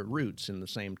all had their roots in the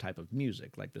same type of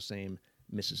music, like the same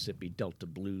Mississippi Delta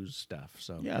blues stuff.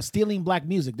 So Yeah, stealing black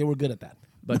music. They were good at that.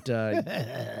 but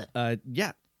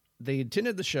yeah, they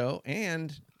attended the show,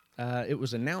 and it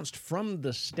was announced from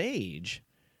the stage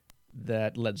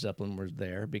that Led Zeppelin was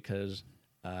there because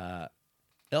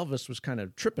Elvis was kind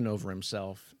of tripping over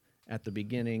himself at the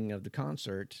beginning of the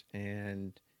concert,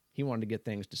 and he wanted to get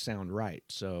things to sound right.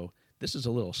 So this is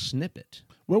a little snippet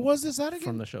Where was this at again?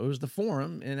 from the show. It was the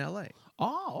Forum in L.A.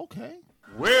 Oh, okay.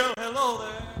 Well, hello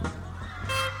there.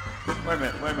 Wait a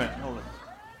minute, hold it.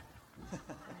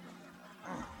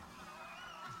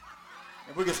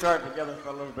 If we could start together,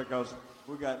 fellas, because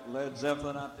we got Led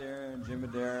Zeppelin out there and Jimmy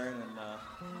Darren and a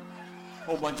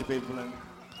whole bunch of people, and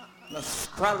let's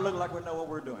try to look like we know what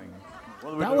we're doing.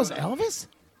 What are we That doing was now? Elvis?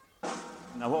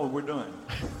 Now, what we're doing?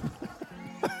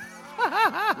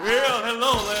 Well,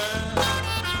 hello there.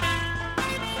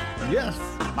 Yes.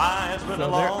 My, it's been So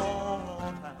a there- long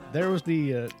time. There was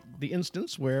the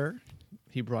instance where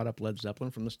he brought up Led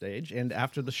Zeppelin from the stage, and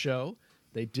after the show,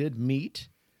 they did meet,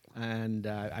 and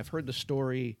I've heard the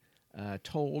story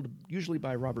told usually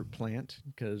by Robert Plant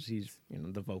because he's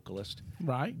the vocalist,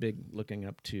 Right. big looking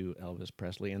up to Elvis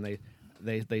Presley, and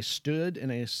they stood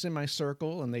in a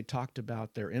semicircle and they talked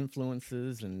about their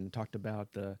influences and talked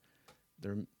about their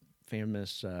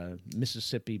famous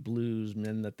Mississippi blues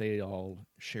men that they all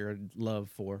shared love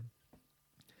for.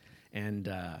 And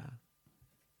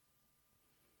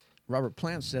Robert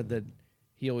Plant said that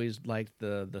he always liked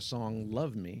the song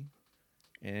Love Me,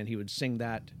 and he would sing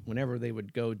that whenever they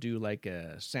would go do like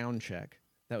a sound check.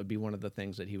 That would be one of the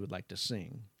things that he would like to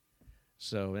sing.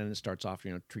 So, and it starts off,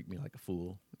 treat me like a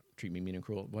fool, treat me mean and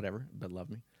cruel, whatever, but love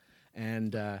me.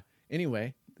 And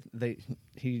anyway,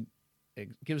 he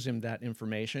gives him that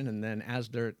information, and then as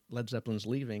Led Zeppelin's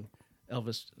leaving,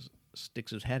 Elvis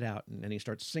sticks his head out, and then he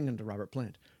starts singing to Robert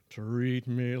Plant, treat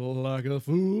me like a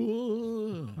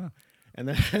fool. And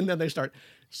then they start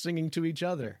singing to each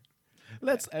other.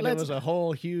 And it was a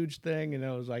whole huge thing, and it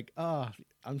was like,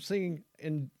 I'm singing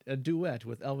in a duet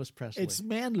with Elvis Presley. It's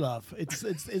man love. It's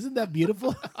isn't that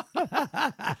beautiful?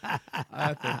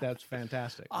 I think that's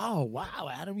fantastic. Oh wow,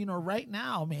 Adam! You know, right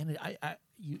now, man,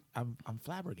 I'm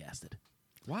flabbergasted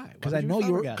Why? because I know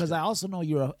you're because I also know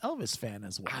you're an Elvis fan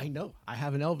as well. I know. I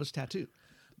have an Elvis tattoo.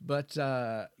 But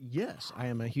yes, I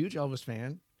am a huge Elvis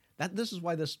fan. This is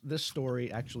why this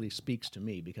story actually speaks to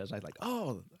me, because I like,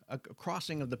 a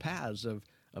crossing of the paths of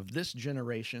this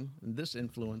generation and this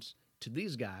influence to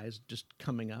these guys just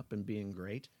coming up and being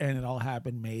great. And it all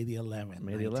happened May the 11th,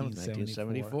 May the 11th,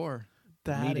 1974.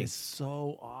 That is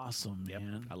so awesome, Yep,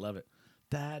 man. I love it.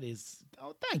 That is.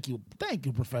 Oh, thank you,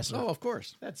 Professor. Oh, of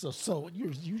course. That's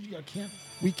you can't.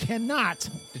 We cannot.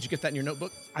 Did you get that in your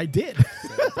notebook? I did.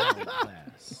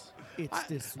 It's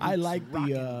this. I week's like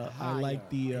Rockin' the Higher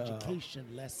education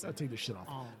lesson. I'll take this shit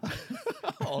off.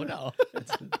 Oh no.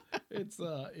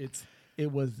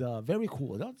 It was very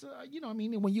cool. That's I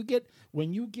mean, when you get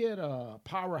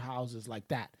powerhouses like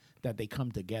that they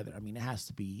come together. I mean, it has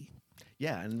to be.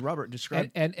 Yeah, and Robert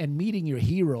described And meeting your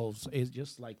heroes is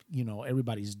just like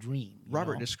everybody's dream.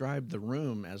 Robert described the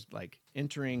room as like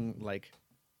entering like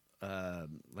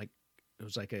it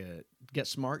was like a Get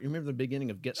Smart. You remember the beginning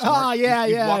of Get Smart? Oh, yeah,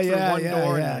 You'd yeah, walk through yeah, one yeah,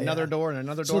 door yeah, and another yeah. door and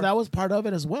another door. So that was part of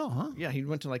it as well, huh? Yeah, he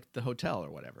went to like the hotel or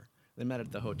whatever. They met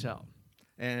at the hotel,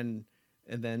 and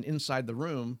then inside the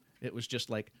room, it was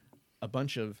just like a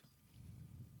bunch of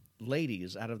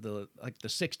ladies out of the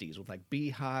 60s with like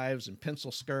beehives and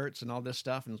pencil skirts and all this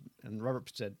stuff. And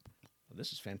Robert said, well,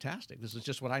 "This is fantastic. This is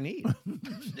just what I need."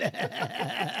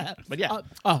 But yeah,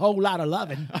 A whole lot of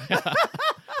loving.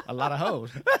 a lot of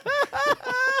hoes.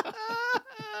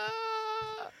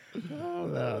 Oh,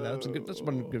 no, that's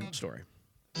one good story.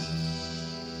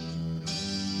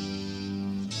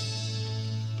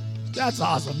 That's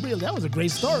awesome. Really, that was a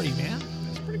great story, man.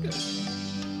 That's pretty good.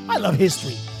 I love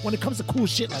history when it comes to cool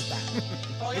shit like that.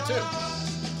 Oh, you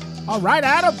too. All right,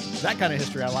 Adam. That kind of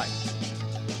history I like.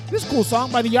 This cool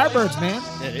song by the Yardbirds, man.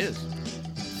 It is.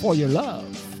 For Your Love.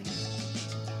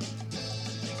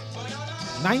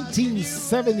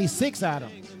 1976,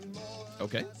 Adam.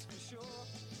 Okay.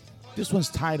 This one's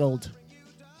titled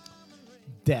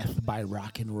Death by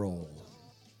Rock and Roll.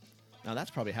 Now that's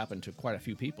probably happened to quite a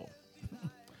few people.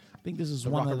 I think this is The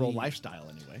one rock of and roll the lifestyle,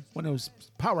 anyway. when it was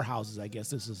powerhouses. I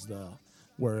guess this is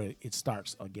where it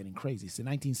starts getting crazy. So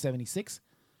 1976,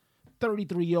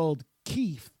 33-year-old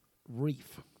Keith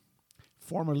Reef,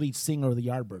 former lead singer of the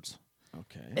Yardbirds,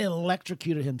 Okay.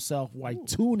 electrocuted himself while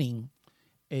tuning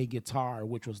a guitar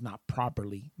which was not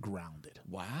properly grounded.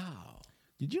 Wow.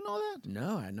 Did you know that?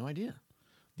 No, I had no idea.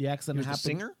 The accident He was the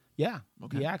happened. singer? Yeah.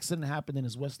 Okay. The accident happened in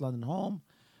his West London home,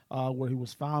 where he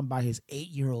was found by his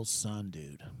 8-year-old son,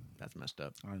 dude. That's messed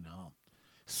up. I know.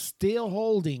 Still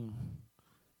holding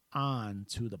on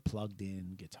to the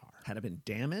plugged-in guitar. Had it been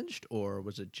damaged, or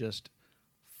was it just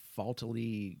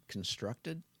faultily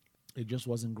constructed? It just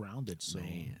wasn't grounded. So,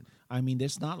 Man. I mean,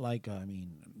 it's not like I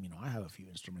have a few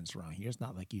instruments around here. It's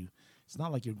not like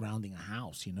you're grounding a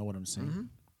house. You know what I'm saying? Mm-hmm.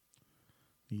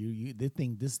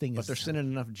 This thing But is. they're sending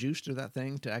enough juice to that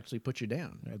thing to actually put you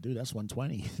down. Yeah, dude, that's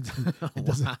 120.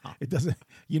 It doesn't.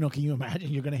 Can you imagine?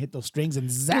 You're gonna hit those strings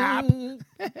and zap.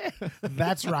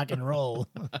 That's rock and roll.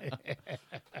 Oh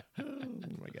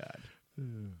my God.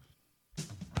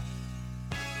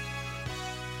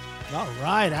 All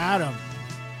right, Adam.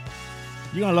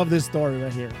 You're gonna love this story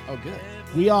right here. Oh, good.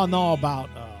 We all know about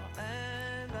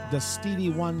the Stevie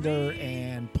Wonder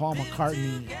and Paul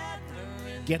McCartney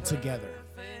get together.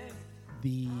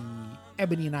 The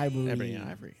Ebony and Ivory. Ebony and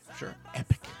Ivory, sure.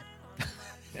 Epic.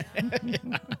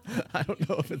 I don't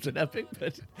know if it's an epic,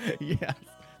 but yeah,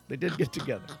 they did get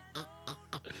together.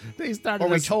 They started.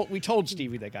 Or we told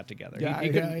Stevie they got together. He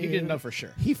didn't know for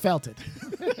sure. He felt it.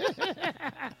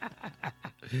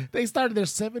 They started their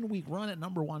 7-week run at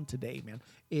 #1 today, man,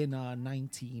 in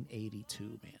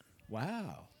 1982, man.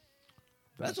 Wow,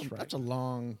 That's right. that's a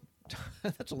long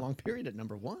that's a long period at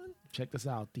 #1. Check this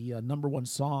out. The #1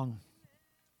 song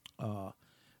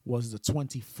was the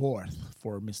 24th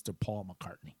for Mr. Paul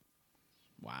McCartney.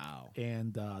 Wow.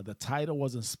 And the title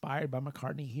was inspired by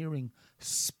McCartney hearing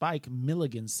Spike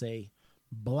Milligan say,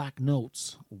 "Black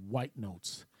notes, white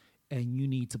notes, and you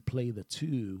need to play the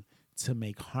two to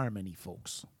make harmony,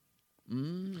 folks."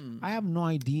 I have no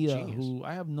idea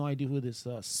who this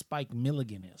Spike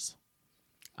Milligan is.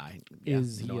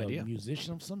 Is he no a idea.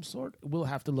 musician of some sort? We'll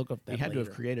have to look up that. He had to later.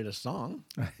 have created a song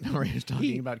where he was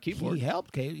talking about keyboard. He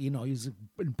helped. He's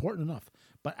important enough.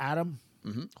 But Adam,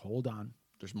 hold on.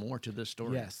 There's more to this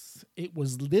story. Yes, it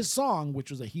was this song, which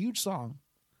was a huge song,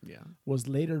 Yeah. was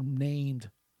later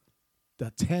named the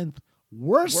 10th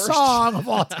worst Worst. song of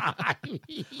all time.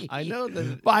 I know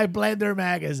that by Blender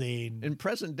Magazine. in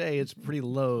present day, it's pretty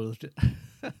loathed.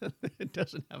 It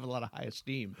doesn't have a lot of high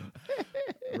esteem.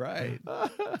 Right.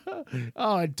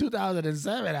 Oh, in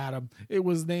 2007, Adam, it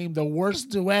was named the worst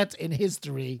duet in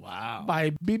history. Wow.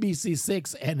 By BBC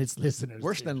Six and its listeners.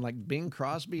 Worse than like Bing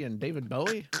Crosby and David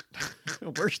Bowie?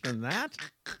 Worse than that?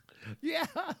 Yeah.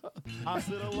 I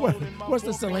sit alone in my What's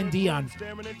the book Celine on the Dion? floor,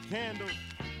 staring at candles.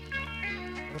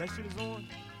 Oh, that shit is on.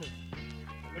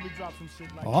 Let me drop some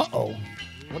shit like Uh-oh.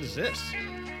 What is this?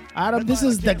 Adam, this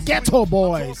is the Ghetto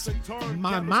Boys.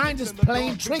 My mind is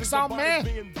playing tricks on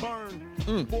me.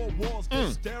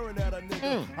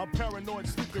 I'm paranoid,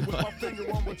 sleeping with my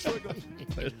finger on the trigger.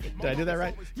 Did I do that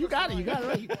right? You got it. You got it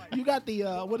right. You got the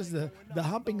what is the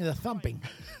humping and the thumping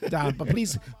down. But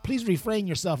please refrain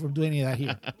yourself from doing any of that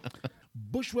here.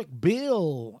 Bushwick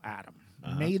Bill, Adam,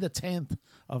 May the 10th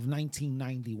of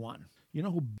 1991. You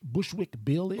know who Bushwick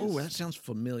Bill is? Oh, that sounds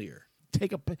familiar.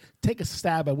 Take a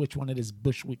stab at which one it is.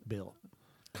 Bushwick Bill.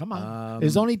 Come on.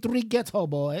 There's only 3 Ghetto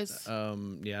Boys.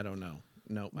 Yeah, I don't know.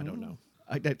 No, I don't know.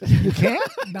 You can't?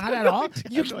 Not at all.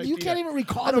 You no you idea. can't even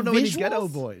recall I don't the know visuals? any Ghetto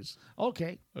Boys.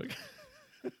 Okay.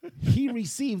 He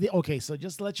received it. Okay, so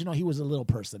just to let you know, he was a little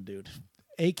person, dude.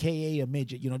 AKA a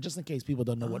midget, just in case people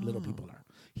don't know what little people are.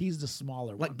 He's the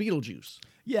smaller Like one. Beetlejuice.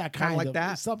 Yeah, kind like of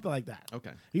that? something like that.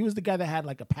 Okay. He was the guy that had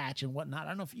like a patch and whatnot. I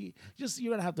don't know if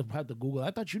you're gonna have to Google.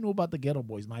 I thought you knew about the Ghetto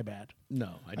Boys. My bad.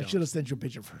 No, I I don't. should have sent you a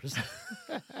picture first.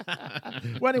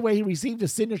 Well, anyway, he received a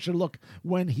signature look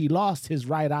when he lost his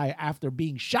right eye after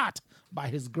being shot by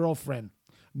his girlfriend.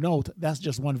 Note, that's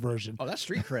just one version. Oh, that's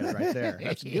street cred right there.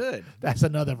 That's good. That's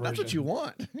another version. That's what you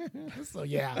want. So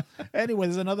yeah. Anyway,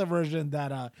 there's another version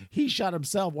that he shot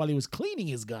himself while he was cleaning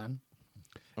his gun,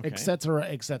 Okay. etc.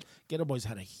 Ghetto Boys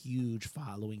had a huge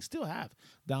following, still have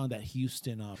down at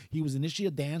Houston. He was initially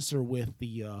a dancer with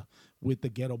the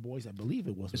Ghetto Boys, I believe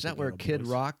it was. Is with that the where Ghetto Kid Boys.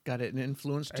 Rock got an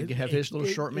influence to have his little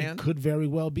short man? It could very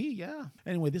well be, yeah.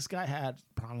 Anyway, this guy had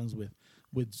problems with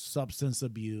substance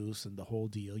abuse and the whole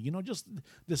deal. Just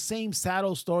the same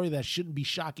saddle story that shouldn't be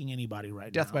shocking anybody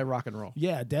right now. Death by rock and roll.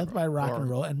 Yeah, death by rock and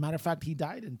roll. And matter of fact, he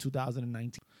died in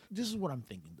 2019. This is what I'm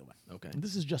thinking, though. Okay. And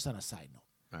this is just on a side note.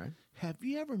 All right. Have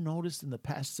you ever noticed in the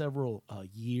past several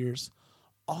years,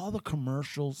 all the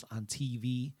commercials on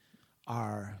TV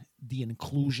are the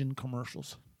inclusion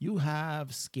commercials? You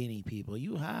have skinny people.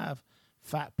 You have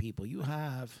fat people. You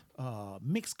have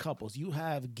mixed couples. You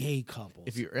have gay couples.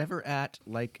 If you're ever at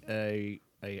like a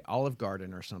Olive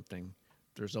Garden or something,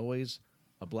 there's always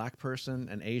a black person,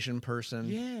 an Asian person,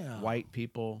 Yeah. white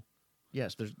people.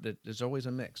 Yes, there's always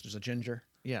a mix. There's a ginger.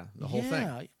 Yeah, the whole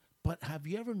thing. But have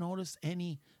you ever noticed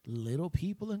any little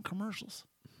people in commercials?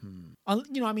 Did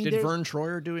they're- Vern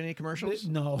Troyer do any commercials?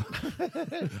 No,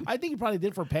 I think he probably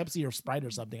did for Pepsi or Sprite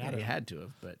or something. I Yeah, don't he know. had to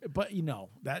have, but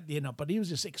But but he was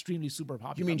just extremely super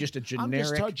popular. you mean just a I'm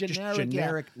just generic, talking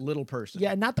generic, little person?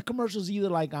 yeah, not the commercials either.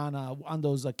 Like on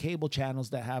those cable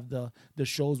channels that have the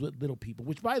shows with little people.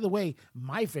 Which, by the way,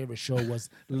 my favorite show was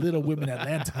Little Women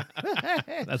Atlanta.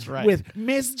 That's right. With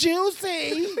Miss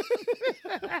Juicy.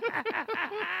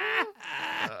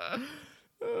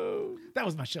 That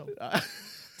was my show.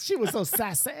 She was so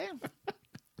sassy.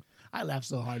 I laughed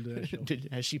so hard at that show.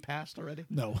 Has she passed already?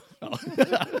 No.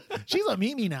 She's a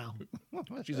Mimi now.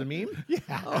 She's a meme? Yeah.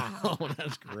 Oh,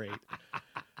 that's great.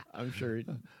 I'm sure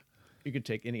you could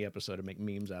take any episode and make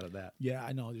memes out of that. Yeah,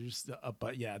 I know. There's,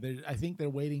 but yeah, I think they're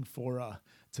waiting for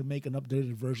to make an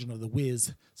updated version of the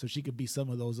Wiz, so she could be some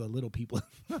of those little people.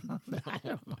 I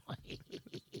don't know.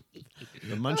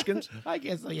 The Munchkins? I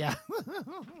guess so. Yeah,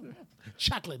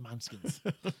 chocolate munchkins.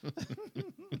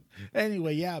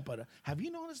 Anyway, yeah, but have you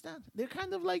noticed that they're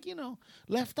kind of like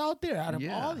left out there out of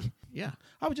all? Yeah.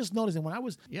 I was just noticing when I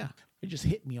was. Yeah. It just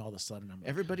hit me all of a sudden. I'm like,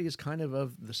 Everybody is kind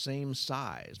of the same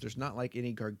size. There's not like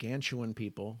any gargantuan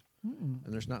people, and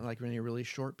there's not like any really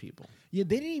short people. yeah,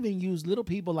 they didn't even use little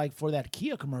people like for that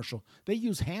Kia commercial. They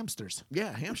use hamsters.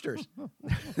 Yeah, hamsters.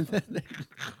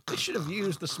 They should have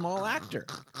used the small actor.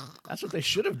 That's what they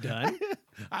should have done.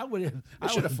 I would. They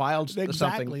should have filed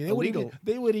something They would illegal.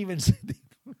 They would even.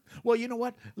 Well, you know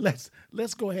what? Let's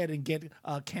go ahead and get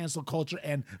cancel culture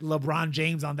and LeBron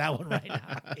James on that one right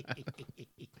now.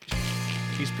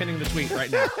 He's pinning the tweet right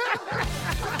now.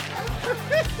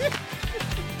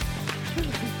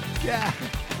 Yeah,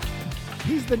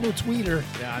 he's the new tweeter.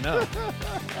 Yeah, I know.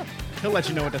 He'll let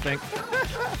you know what to think.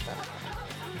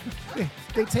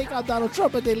 They take out Donald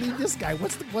Trump and they leave this guy.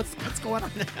 What's going on?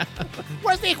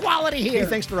 Where's the equality He here?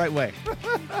 thinks the right way.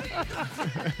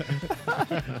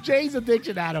 James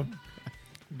Addiction, Adam.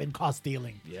 been caught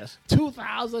stealing. Yes.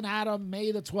 2000, Adam,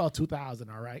 May the 12th, 2000,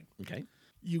 all right? Okay.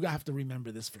 You have to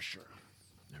remember this for sure.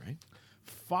 All right.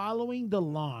 Following the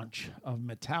launch of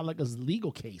Metallica's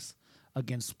legal case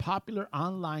against popular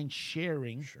online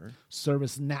sharing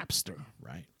service Napster,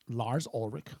 Right. Lars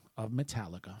Ulrich of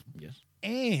Metallica Yes.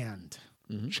 and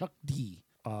Chuck D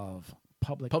of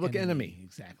Public Enemy.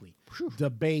 Exactly.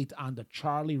 Debate on the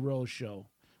Charlie Rose show,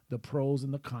 the pros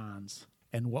and the cons,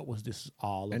 and what was this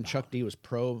all about. And Chuck D was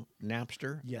pro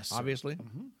Napster. Yes, sir. obviously.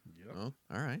 Oh,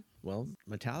 all right. Well,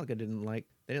 Metallica didn't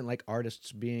like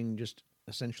artists being just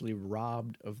essentially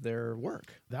robbed of their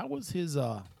work. That was his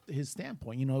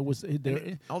standpoint. You know, it was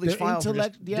All these files were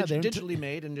just they're digitally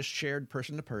made and just shared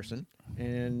person to person,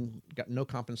 and got no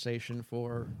compensation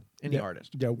for any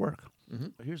artist. their work.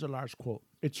 Here's a large quote.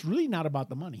 It's really not about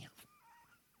the money.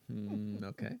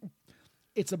 Okay.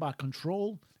 It's about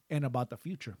control and about the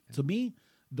future. To me,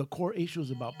 the core issue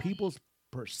is about people's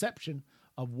perception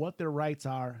of what their rights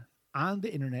are on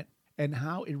the internet and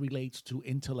how it relates to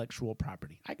intellectual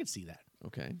property. I could see that.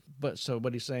 Okay. But so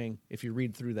what he's saying, if you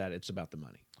read through that, it's about the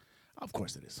money. Of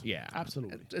course it is. Yeah.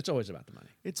 Absolutely. It's always about the money.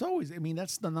 It's always, I mean,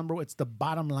 that's the number, it's the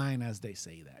bottom line as they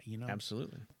say that, you know?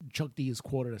 Absolutely. Chuck D is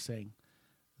quoted as saying,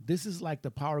 "This is like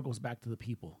the power goes back to the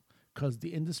people because the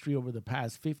industry over the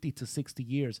past 50 to 60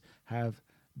 years have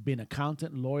been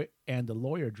accountant, lawyer, and the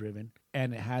lawyer driven,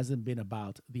 and it hasn't been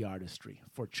about the artistry."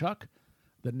 For Chuck,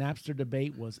 the Napster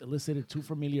debate was elicited too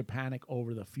familiar panic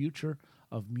over the future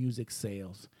of music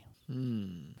sales.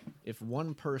 If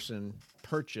one person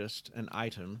purchased an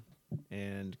item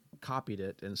and copied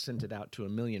it and sent it out to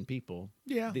 1 million people,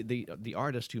 Yeah. the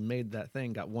artist who made that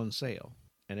thing got one sale,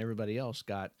 and everybody else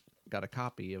got a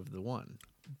copy of the one.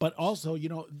 But also, you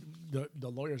know, the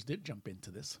lawyers did jump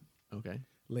into this Okay.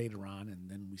 later on, and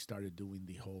then we started doing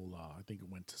the whole, I think it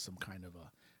went to some kind of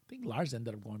I think Lars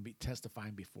ended up going to be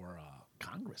testifying before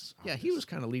Congress. on Yeah, he this. was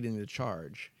kind of leading the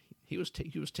charge. He was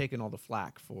taking all the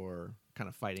flack for kind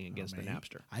of fighting against the Man,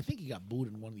 Napster, I think he got booed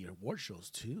in one of the award shows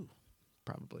too.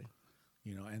 probably.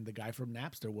 You know, and the guy from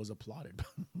Napster was applauded.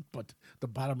 But the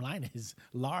bottom line is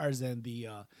Lars and the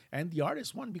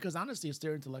artist won because honestly, it's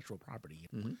their intellectual property.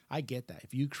 I get that.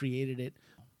 If you created it,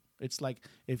 it's like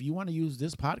if you want to use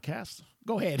this podcast,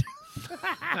 go ahead.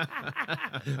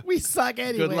 We suck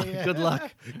anyway. Good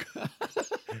luck.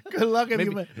 Good luck if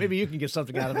you. Maybe you can get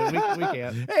something out of it. We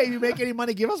can't. Hey, if you make any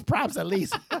money, give us props at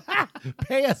least.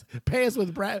 pay us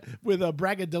with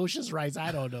braggadocious rights.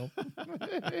 I don't know.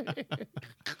 It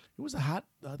was a hot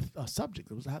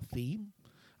subject. It was a hot theme.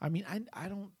 I mean, I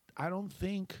don't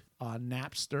think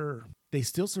Napster. They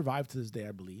still survive to this day,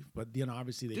 I believe. But you know,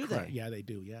 obviously they Do cry. they? Yeah, they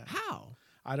do. Yeah. How?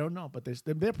 I don't know, but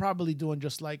they're probably doing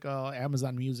just like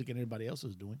Amazon Music and everybody else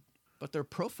is doing. But their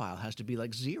profile has to be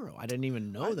like 0. I didn't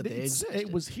even know that they It's- existed.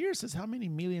 It was here. It says how many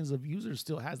millions of users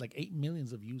still has, like 8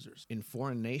 millions of users. in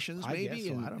foreign nations, I maybe. guess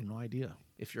so. And I have no idea.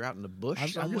 if you're out in the bush I'm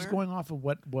somewhere. just going off of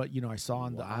what you know I saw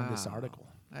on this Wow. article.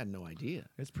 I had no idea.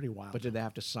 It's pretty wild. But did they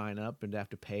have to sign up and have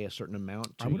to pay a certain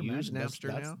amount I to would use imagine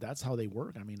Napster now? that's how they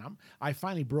work. I mean, I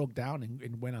finally broke down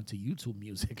and went onto YouTube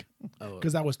Music Oh.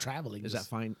 because I was traveling. Is that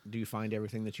fine? Do you find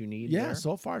everything that you need? Yeah, there?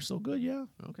 so far so good. Yeah,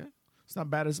 Okay. it's not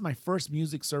bad. This is my first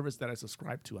music service that I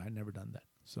subscribe to. I had never done that.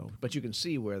 So But you can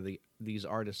see where these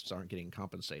artists aren't getting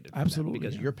compensated for that, Absolutely,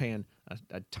 because yeah. you're paying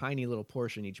a tiny little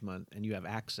portion each month, and you have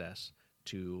access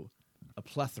to a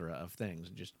plethora of things.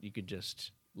 You could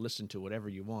just listen to whatever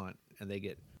you want, and they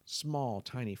get small,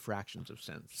 tiny fractions of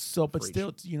cents. So, but for each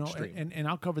still, you know, stream. and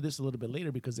I'll cover this a little bit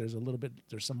later because there's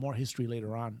some more history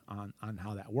later on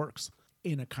how that works.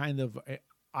 In a kind of,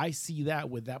 I see that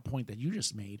with that point that you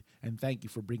just made, and thank you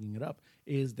for bringing it up,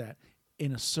 is that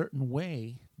in a certain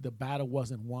way, the battle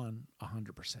wasn't won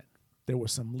 100%. There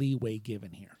was some leeway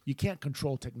given here. You can't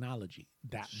control technology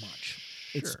that much.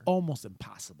 It's Sure. almost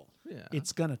impossible. Yeah.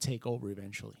 It's gonna take over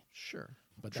eventually. Sure.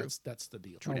 But True. that's the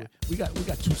deal. True Oh, dat. we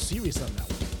got too serious on that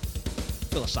one.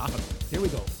 Philosophical. Here we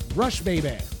go. Rush, baby.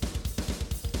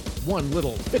 One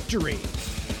little victory.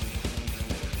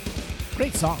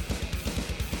 Great song.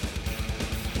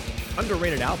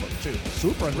 Underrated album too.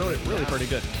 Super Really, underrated. really Yeah. pretty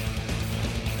good.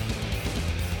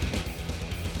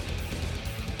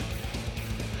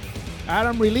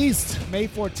 Adam released May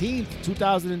 14th,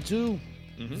 2002.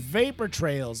 Vapor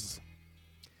Trails.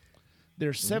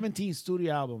 Their 17th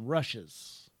studio album,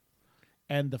 Rushes.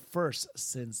 And the first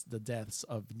since the deaths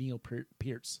of Neil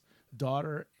Peart's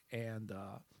daughter and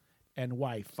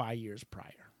wife 5 years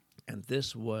prior. And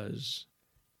this was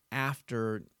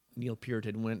after Neil Peart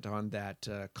had went on that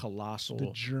colossal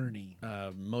The journey.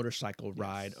 motorcycle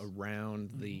ride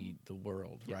around the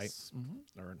world, Yes.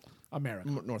 right? Or America.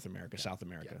 North America, South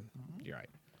America. You're right.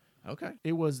 Okay.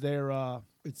 It was their,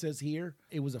 it says here,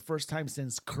 it was the first time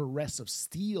since Caress of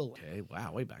Steel. Okay.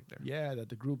 Wow. Way back there. Yeah, that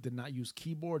the group did not use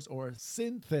keyboards or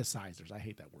synthesizers. I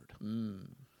hate that word.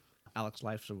 Alex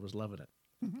Lifeson was loving it.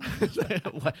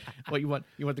 what you want?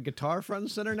 You want the guitar front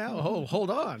and center now? Oh,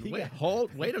 hold on.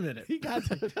 Wait a minute. He got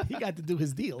to do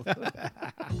his deal.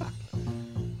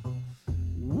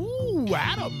 Ooh,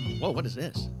 Adam. Whoa, what is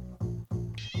this?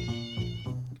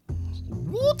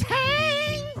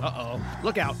 Wu-Tang. Uh-oh.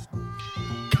 Look out.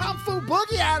 Kung Fu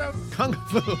Boogie, Adam. Kung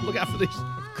Fu. Look out for these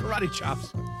karate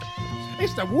chops.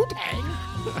 It's the Wu-Tang.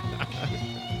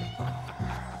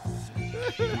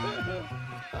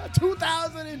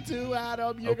 2002,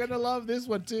 Adam. You're going to love this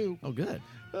one, too. Oh, good.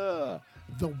 The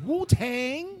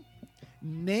Wu-Tang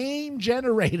name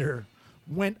generator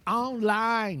went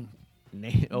online.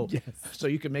 Name. Oh, Yes. So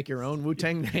you can make your own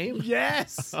Wu-Tang name?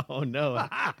 Yes. Oh, no.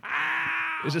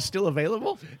 Is it still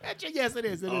available? Yes, it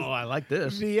is. It is. Oh, I like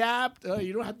this. The app,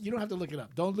 you don't have to look it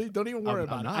up. Don't even worry I'm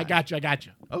about it. not. I got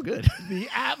you. Oh, good. The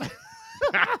app,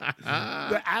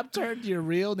 the app turned your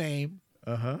real name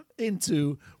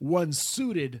into one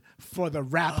suited for the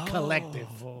rap collective.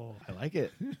 Oh, I like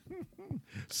it.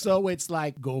 So it's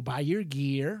like, go buy your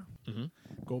gear,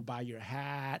 go buy your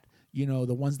hat. You know,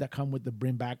 the ones that come with the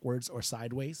brim backwards or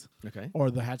sideways. Okay. Or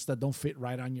the hats that don't fit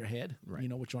right on your head. Right. You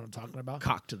know which one I'm talking about?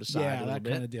 Cock to the side Yeah, a little that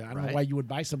bit. kind of deal. I don't Right. know why you would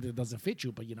buy something that doesn't fit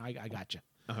you, but you know, I got you.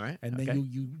 All right. And okay. then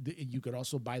you could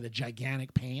also buy the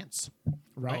gigantic pants,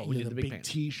 right? Oh, we You know, did the the big big pants.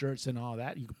 T-shirts and all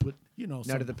that. You could put, you know, Now,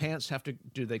 some, do the pants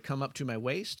do they come up to my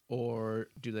waist or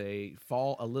do they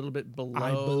fall a little bit below?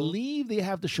 I believe they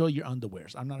have to show your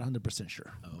underwears. I'm not 100%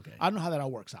 sure. Okay. I don't know how that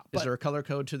all works out. Is there a color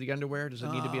code to the underwear? Does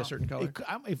it need to be a certain color?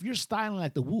 If you're styling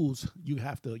like the Woos, you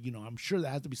have to, you know, I'm sure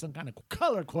there has to be some kind of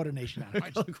color coordination.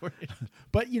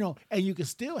 But, you know, and you can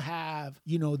still have,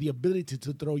 you know, the ability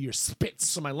to throw your spits.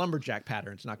 So my lumberjack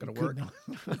pattern's not going to work.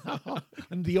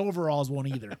 And the overalls won't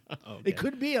either. Okay. It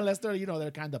could be, unless they're, you know, they're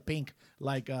kind of pink,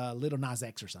 like Little Nas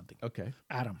X or something. Okay.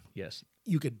 Adam, Yes.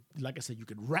 you could, like I said, you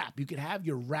could rap. You could have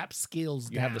your rap skills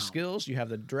You down. have the skills, you have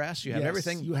the dress, you have Yes,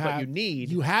 everything. You but have, you need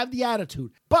You have the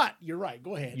attitude. But you're right.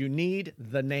 Go ahead. you need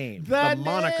the name, the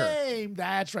moniker. name.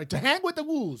 That's right. To hang with the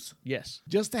Woos. Yes.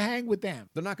 Just to hang with them.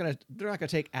 They're not gonna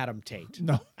take Adam Tate.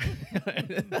 No.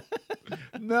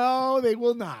 No, they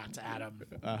will not, Adam.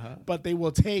 But they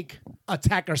will take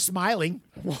Attacker Smiling.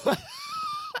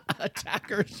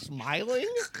 Attacker Smiling?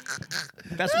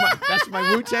 That's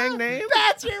my Wu-Tang name?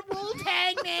 That's your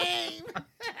Wu-Tang name.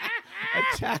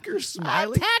 Attacker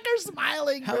Smiling? Attacker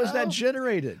Smiling. How is that bro.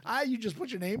 generated? You just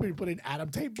put your name and you put in Adam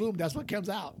Tate. Boom. That's what comes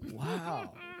out.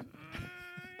 Wow.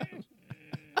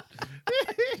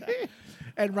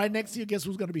 And right next to you, guess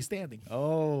who's going to be standing?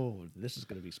 Oh, this is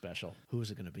gonna be special. Who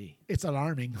is it gonna be? It's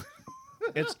alarming.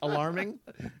 It's alarming?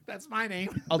 That's my name.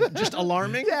 Just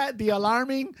alarming? Yeah, the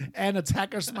Alarming and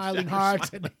Attacker Smiling Hearts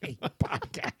and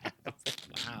podcast.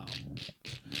 Wow.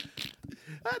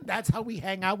 That's how we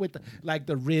hang out with the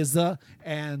RZA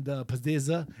and the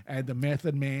Pazizza and the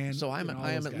Method Man. So I am all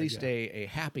at those guys, least yeah. a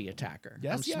happy attacker.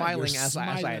 Yes, I'm yeah, smiling you're as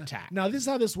I smiling. attack. Now this is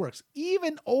how this works.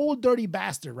 Even Old Dirty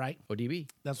Bastard, right? ODB.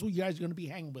 That's who you guys are going to be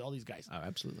hanging with, all these guys. Oh,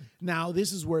 absolutely. Now,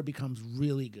 this is where it becomes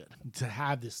really good to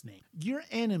have this name. Your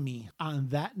enemy on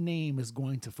that name is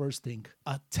going to first think,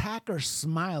 Attacker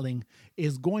Smiling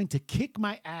is going to kick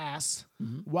my ass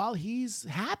while he's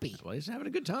happy. Well, he's having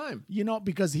a good time. You know,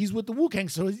 because he's with the Wu-Tang,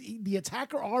 so the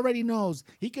attacker already knows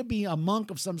he could be a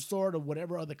monk of some sort of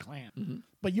whatever other clan.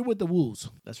 But you're with the Woos.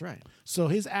 That's right. So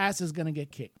his ass is going to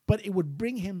get kicked. But it would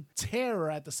bring him terror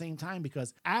at the same time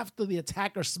because after the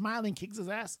attacker Smiling kicks his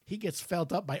ass, he gets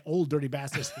felt up by Old Dirty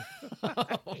Bastards.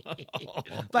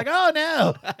 Like, oh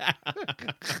no.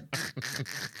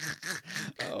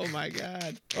 Oh, my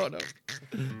God. Oh, no.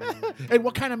 And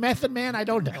what kind of Method Man? I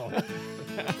don't know.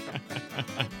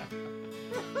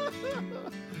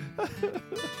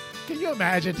 Can you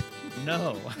imagine?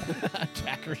 No.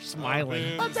 Attacker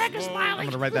Smiling. Attacker I'm Smiling.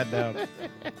 going to write that down.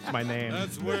 It's my name.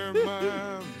 That's where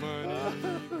my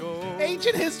money goes.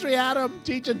 Ancient history, Adam.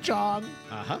 Cheech and Chong.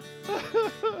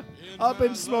 Uh-huh. Up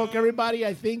in Smoke. Everybody,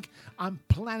 I think, on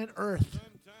planet Earth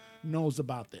knows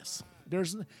about this.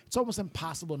 It's almost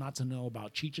impossible not to know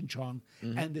about Cheech and Chong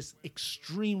and this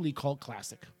extremely cult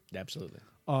classic Absolutely.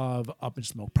 of Up in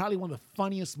Smoke. Probably one of the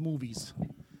funniest movies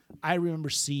I remember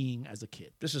seeing as a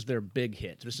kid. This is their big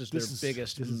hit. This is their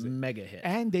biggest this is it. mega hit.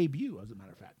 And debut, as a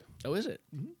matter of fact. Oh, is it?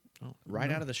 Oh,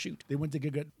 right out of the chute. They went to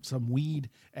get some weed,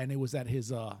 and it was at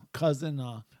his cousin.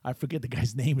 I forget the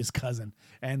guy's name, his cousin.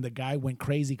 And the guy went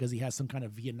crazy because he had some kind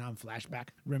of Vietnam flashback.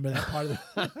 Remember that part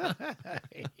of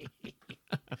it?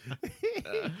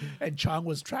 And Chong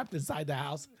was trapped inside the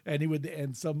house,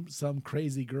 and some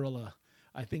crazy girl.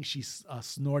 I think she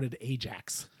snorted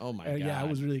Ajax. Oh my Yeah, it God.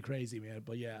 was really crazy, man.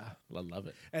 But yeah. I love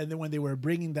it. And then when they were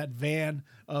bringing that van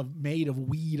made of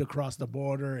weed across the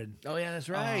border, and Oh yeah, that's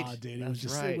right. dude, it was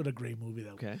just right. what a great movie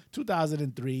though. Okay.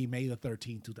 2003, May the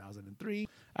 13th, 2003.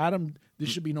 Adam, this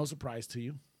should be no surprise to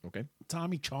you. Okay.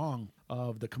 Tommy Chong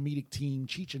of the comedic team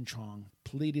Cheech and Chong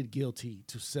pleaded guilty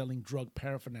to selling drug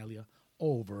paraphernalia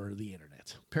over the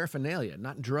internet. Paraphernalia,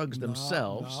 not drugs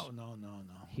themselves. No.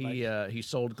 He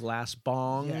sold glass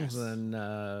bongs Yes.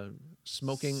 and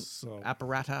smoking So-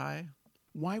 apparati.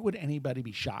 Why would anybody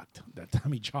be shocked that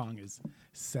Tommy Chong is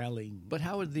selling? But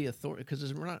how would the authority?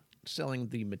 Because we're not selling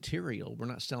the material, we're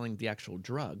not selling the actual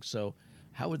drug. So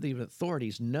how would the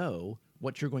authorities know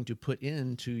what you're going to put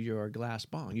into your glass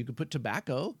bong? You could put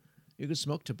tobacco. You could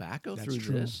smoke tobacco That's through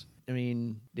true. this. I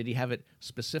mean, did he have it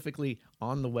specifically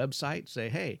on the website? Say,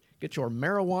 hey, get your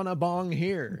marijuana bong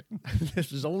here.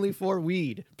 This is only for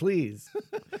weed, please.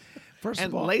 First And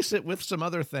of all, lace it with some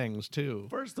other things too.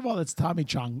 it's Tommy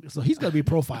Chong, so he's going to be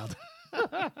profiled.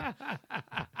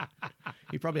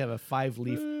 He probably have a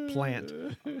 5-leaf plant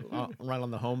right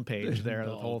on the homepage there,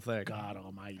 the whole thing. God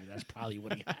almighty, that's probably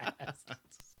what he has.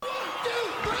 1, 2,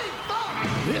 3,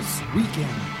 4. This weekend.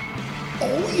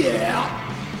 Oh,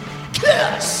 yeah.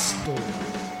 Kiss.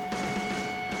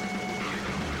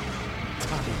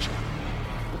 Tommy Chong.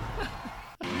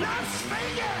 Las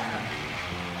Vegas!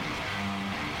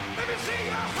 Let me see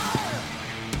your heart!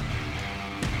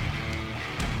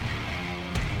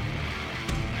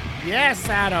 Yes,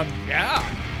 Adam. Yeah.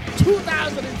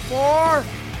 2004.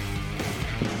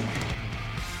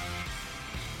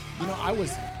 You know,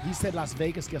 he said Las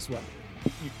Vegas. Guess what?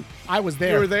 I was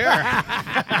there. You were there.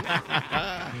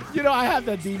 You know, I have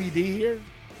that DVD here.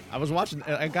 I was watching.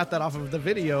 I got that off of the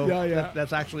video. Yeah.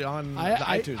 That's actually on the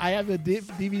I iTunes. I have the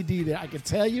DVD there. I can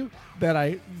tell you that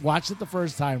I watched it the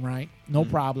first time, right? No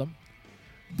problem.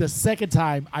 The second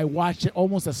time, I watched it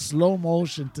almost a slow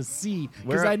motion to see. 'cause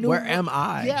Where- I knew where am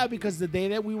I? Yeah, because the day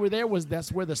that we were there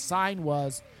that's where the sign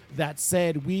was that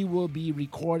said we will be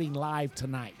recording live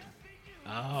tonight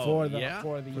oh, for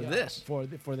this. for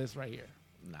this right here.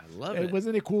 I love It it.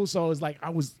 wasn't it cool? So it was like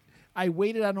I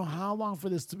waited. I don't know how long for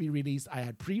this to be released. I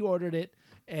had pre-ordered it,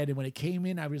 and then when it came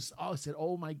in, I said,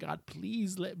 "Oh my God,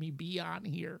 please let me be on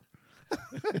here."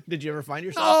 Did you ever find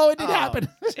yourself? Oh, it didn't happen.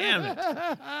 Damn it.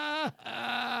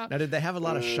 Now, did they have a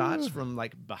lot of shots from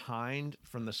like behind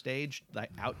from the stage, like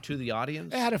out to the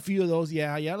audience? I had a few of those,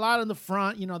 yeah. A lot in the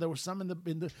front. You know, there were some in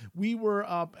the. We were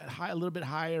up high, a little bit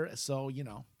higher, so you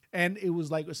know. And it was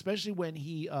like, especially when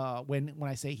he, when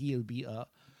I say he would be,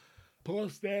 Paul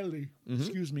Stanley,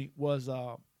 excuse me, was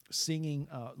singing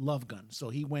Love Gun. So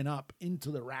he went up into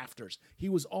the rafters. He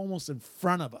was almost in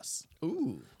front of us.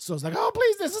 Ooh. So it's like, oh,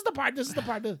 please, this is the part.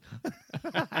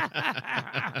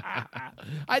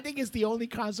 I think it's the only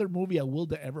concert movie I will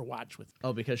to ever watch with.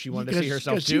 Oh, because she wanted to see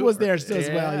herself too? She was there as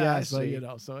well, yeah. I So, see. you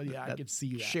know, I That could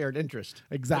see that. shared interest.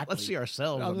 Exactly. Let's see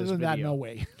ourselves on Other this than that, video. no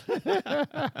way.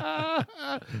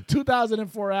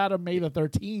 2004, Adam, May the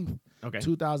 13th. Okay.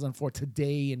 2004,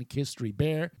 today in history.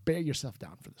 Bear yourself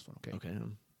down for this one, okay? Okay.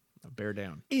 I'll bear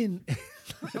down. I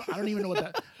don't even know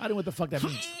what the fuck that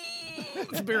means.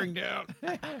 It's bearing down.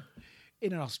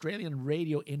 In an Australian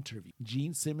radio interview,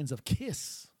 Gene Simmons of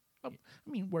Kiss. I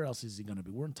mean, where else is he going to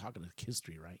be? We're talking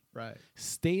history, right? Right.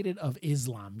 Stated of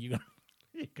Islam. You're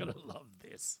gonna love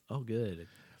this. Oh, good.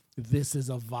 This is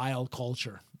a vile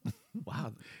culture.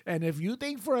 Wow. And if you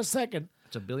think for a second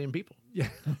It's 1 billion people. yeah,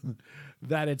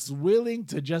 that it's willing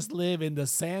to just live in the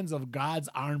sands of God's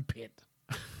armpit,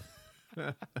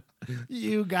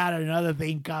 you got another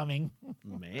thing coming.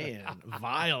 Man,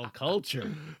 vile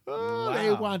culture. Oh,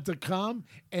 they Wow. want to come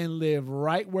and live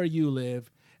right where you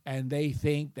live, and they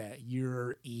think that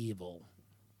you're evil.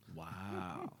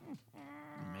 Wow.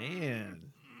 Man.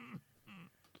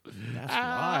 That's Oh,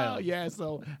 wild. yeah.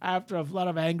 So after a lot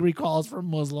of angry calls from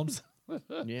Muslims,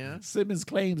 Yeah. Simmons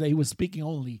claims that he was speaking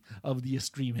only of the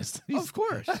extremists. Of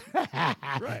course.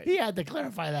 Right. He had to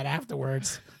clarify that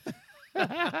afterwards.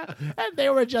 And they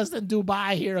were just in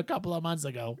Dubai here a couple of months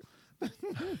ago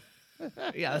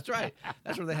Yeah, that's right.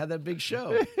 That's where they had that big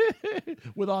show.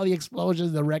 with all the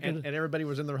explosions, the record. And everybody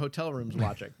was in their hotel rooms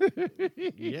watching.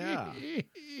 Yeah.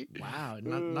 Wow.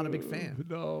 Not a big fan.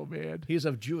 No, man. He's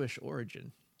of Jewish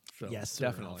origin. So Yes, sir.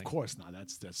 definitely. Of course not.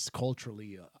 That's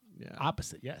culturally Yeah.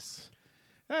 opposite. Yes.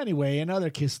 Anyway, another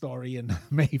Kiss story in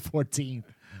May 14th,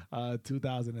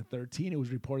 2013. It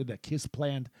was reported that Kiss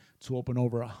planned to open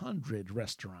over 100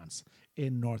 restaurants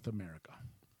in North America.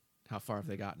 How far have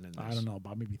they gotten in this? I don't know,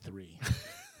 about maybe 3.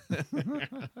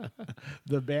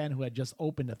 The band, who had just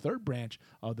opened a third branch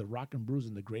of the Rock and Brews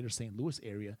in the greater St. Louis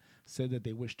area, said that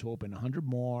they wish to open 100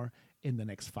 more in the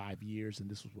next 5 years. And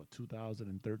this was,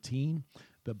 2013.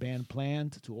 The band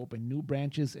planned to open new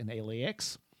branches in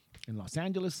LAX, in Los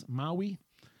Angeles, Maui,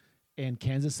 and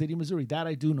Kansas City, Missouri. That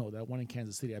I do know. That one in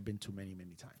Kansas City I've been to many,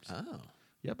 many times. Oh.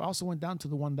 Yep. I also went down to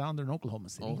the one down there in Oklahoma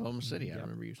City. Oklahoma City. I Yep.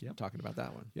 remember you talking about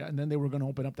that one. Yeah, and then they were going to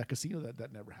open up that casino.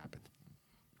 That never happened.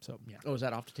 So, yeah. Oh, is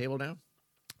that off the table now?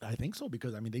 I think so,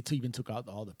 because, I mean, they even took out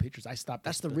all the pictures. I stopped.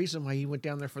 That's the reason why he went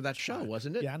down there for that show,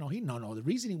 wasn't it? Yeah, no. The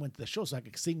reason he went to the show so I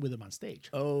could sing with him on stage.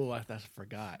 Oh, I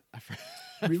forgot.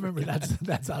 Remember,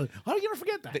 that's how are you gonna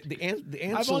forget that? The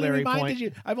ancillary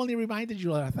point. I've only reminded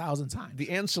you 1,000 times. The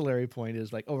ancillary point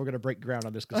is like, oh, we're going to break ground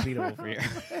on this casino over here.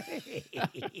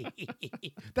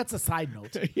 That's a side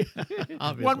note.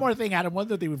 Obviously. One more thing, Adam. One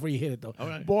other thing before you hit it, though. All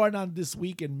right. Born on this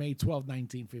week in May 12,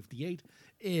 1958,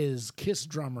 is Kiss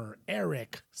drummer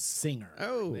Eric Singer.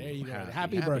 Oh, there you go.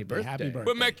 happy Happy birthday. birthday.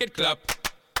 We make it clap.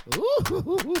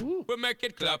 Ooh. We make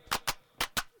it clap.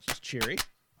 It's cheery.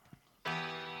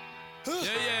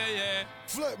 Yeah.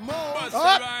 Flip mode. Bust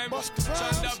Up. the rhyme. Bust the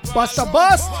rhymes. Bust a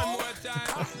bust. One more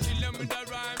time. Kill 'em with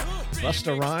the rhyme.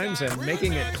 Busta Rhymes and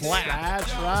making it clap.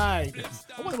 That's right.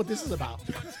 I wonder what this is about.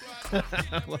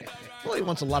 Well, he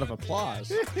wants a lot of applause.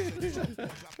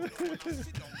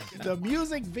 The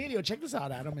music video, check this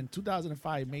out, Adam. In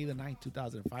 2005, May the 9th,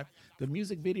 2005, the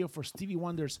music video for Stevie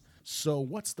Wonder's So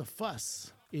What's the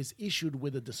Fuss is issued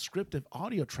with a descriptive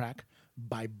audio track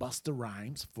by Busta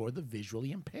Rhymes for the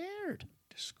visually impaired.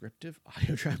 Descriptive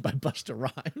audio track by Busta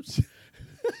Rhymes.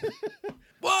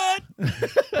 What?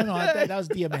 No, that was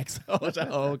DMX.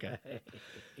 Oh, okay.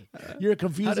 You're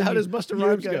confusing. How me. does Busta You're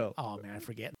Rhymes co- go? Oh man, I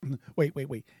forget. Wait.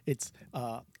 It's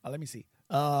let me see.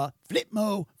 Flip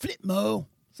mo,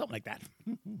 something like that.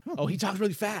 Oh, he talks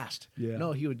really fast. Yeah.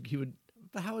 No, he would.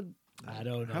 But how would? I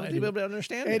don't know. How would he be able to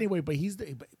understand it? Anyway, but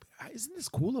isn't this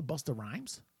cool of Busta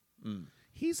Rhymes?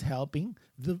 He's helping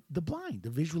the blind, the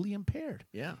visually impaired.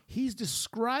 Yeah. He's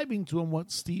describing to him what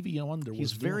Stevie Wonder He's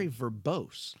was very doing.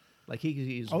 verbose. Like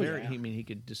he's Oh, very. yeah. I mean, he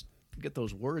could just get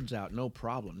those words out, no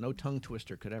problem. No tongue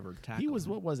twister could ever tackle. He was,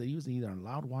 him. what was it? He was either on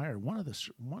Loudwire or one of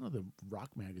the rock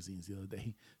magazines the other day.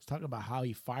 He was talking about how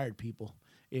he fired people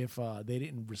if they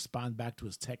didn't respond back to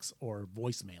his texts or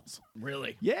voicemails.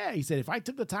 Really? Yeah, he said, if I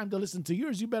took the time to listen to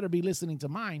yours, you better be listening to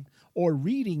mine. Or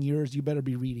reading yours, you better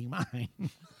be reading mine.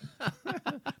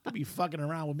 Don't be fucking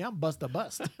around with me. I'm bust.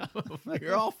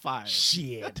 You're all fired.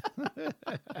 Shit.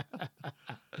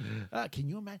 Can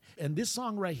you imagine? And this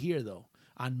song right here, though,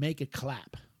 on Make It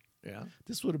Clap, Yeah.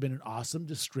 this would have been an awesome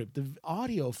descriptive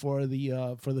audio for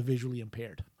the visually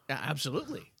impaired. Yeah,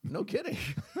 absolutely. No kidding.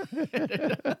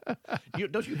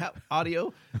 Don't you have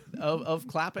audio of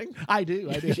clapping? I do.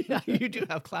 You do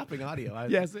have clapping audio.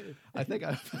 Yes. I think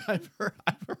I've heard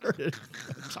it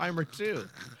a time or two.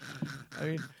 I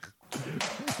mean,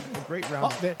 a great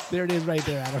round. Oh, there it is right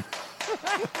there, Adam.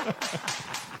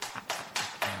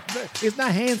 It's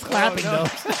not hands clapping, no. though.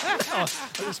 I'm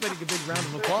just making a big round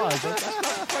of applause. That's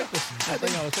not quite the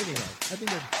thing I was thinking of. I think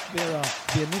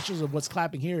that the initials of what's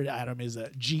clapping here, Adam, is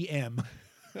GM.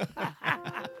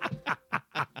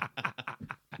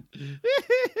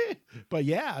 But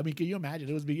yeah, I mean, can you imagine?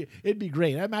 It'd be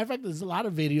great. As a matter of fact, there's a lot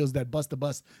of videos that Bust a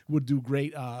Bus would do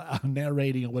great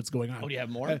narrating of what's going on. Oh, do you have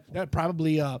more?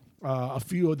 Probably a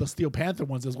few of the Steel Panther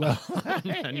ones as well.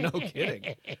 No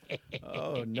kidding.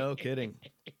 Oh, no kidding.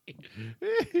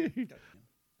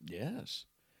 Yes.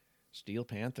 Steel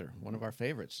Panther, one of our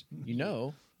favorites. You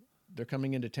know, they're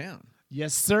coming into town.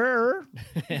 Yes, sir.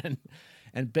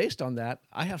 And based on that,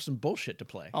 I have some bullshit to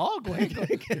play. Oh, go ahead.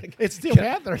 It's Steel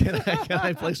Panther. Can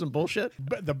I play some bullshit?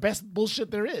 The best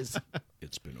bullshit there is.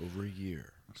 It's been over a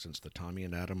year since the Tommy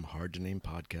and Adam Hard to Name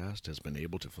podcast has been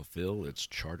able to fulfill its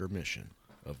charter mission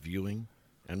of viewing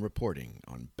and reporting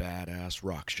on badass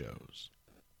rock shows.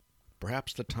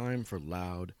 Perhaps the time for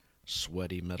loud,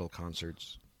 sweaty metal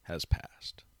concerts has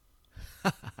passed.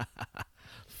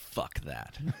 Fuck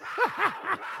that.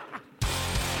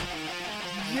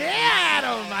 Yeah,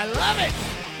 Adam, I love it.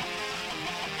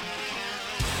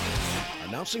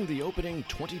 Announcing the opening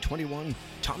 2021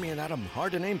 Tommy and Adam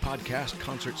Hard to Name podcast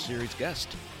concert series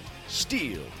guest,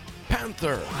 Steel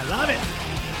Panther. I love it.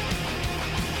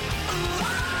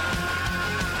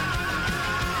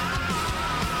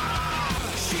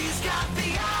 She's got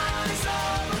the eyes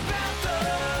of a panther.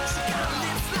 She got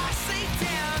lips like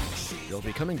Satan. They'll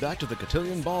be coming back to the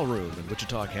Cotillion Ballroom in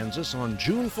Wichita, Kansas on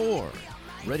June 4,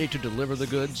 ready to deliver the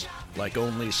goods like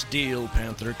only Steel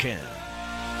Panther can.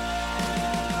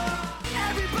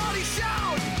 Everybody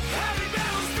shout! Heavy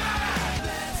metal's back!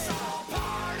 Let's all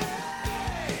party!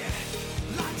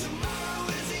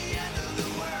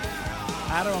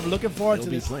 Adam, I'm looking forward They'll to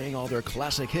be this. playing all their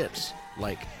classic hits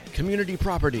like Community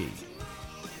Property,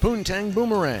 Poontang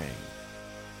Boomerang,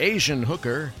 Asian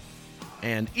Hooker,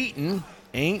 and Eatin'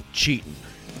 Ain't Cheatin'.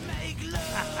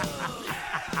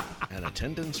 And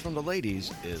attendance from the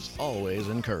ladies is always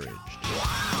encouraged.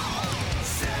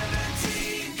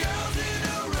 17 girls in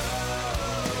a row.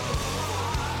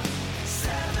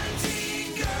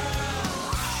 17 girls.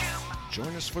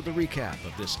 Join us for the recap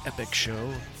of this epic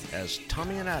show as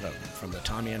Tommy and Adam from the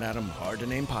Tommy and Adam Hard to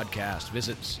Name podcast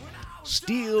visits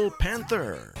Steel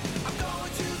Panther. I'm going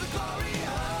to the glory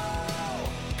hole.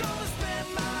 Gonna spend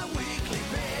my weekly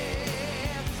pay.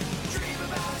 Dream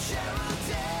about Cheryl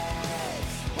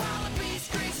Days while the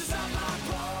beast greases on my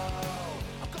pole.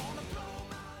 I'm gonna blow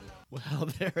my Well,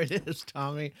 there it is,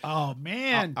 Tommy. Oh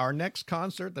man, Our next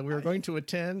concert that we were going to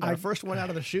attend, our first one out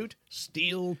of the chute,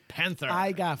 Steel Panther.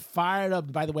 I got fired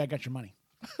up. By the way, I got your money.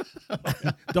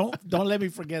 don't let me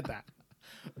forget that.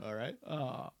 All right.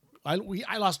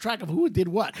 I lost track of who did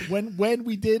what, when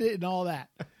we did it, and all that.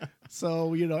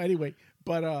 So anyway.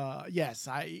 But yes,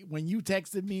 when you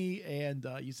texted me and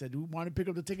you said you want to pick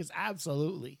up the tickets,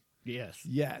 absolutely.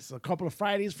 Yes. A couple of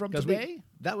Fridays from today.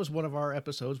 That was one of our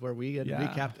episodes where we had Yeah.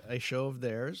 recapped a show of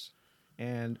theirs.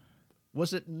 And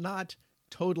was it not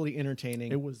totally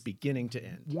entertaining? It was beginning to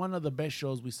end. One of the best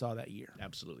shows we saw that year.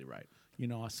 Absolutely right.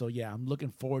 So yeah, I'm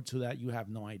looking forward to that. You have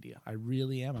no idea. I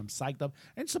really am. I'm psyched up.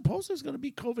 And suppose it's going to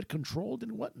be COVID controlled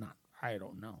and whatnot. I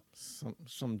don't know.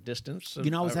 Some distance of,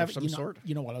 I was of having some sort.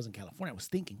 While I was in California, I was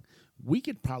thinking we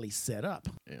could probably set up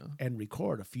and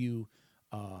record a few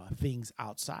things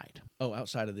outside. Oh,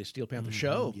 outside of the Steel Panther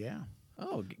show. Yeah.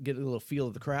 Oh, get a little feel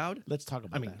of the crowd. Let's talk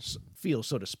about that. Feel,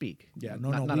 so to speak. Yeah,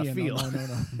 not a feel.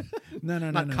 No.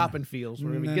 Not copping feels.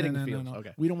 We're gonna be getting feels. No.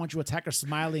 Okay. We don't want you attacker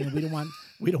smiling, and we don't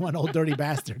want old dirty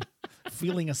bastard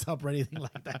feeling us up or anything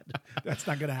like that. That's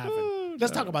not gonna happen.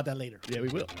 Let's talk about that later. Yeah, we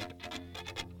will.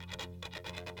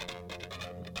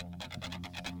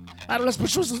 Adam, let's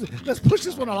push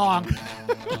this one along.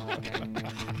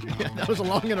 That was a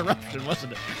long interruption,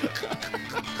 wasn't it?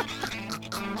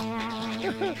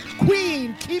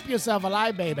 Queen, keep yourself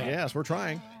alive, baby. Yes, we're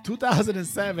trying.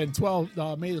 2007, May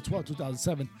the 12th,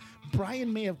 2007.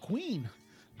 Brian May of Queen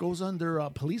goes under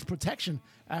police protection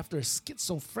after a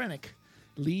schizophrenic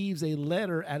leaves a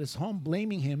letter at his home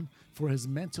blaming him for his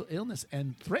mental illness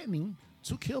and threatening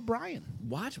to kill Brian.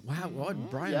 What? Wow, what did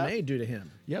Brian Yep. May do to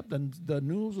him? Yep, the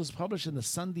news was published in the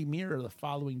Sunday Mirror the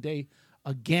following day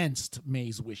against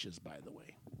May's wishes, by the way.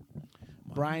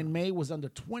 Brian May was under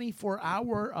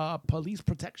 24-hour police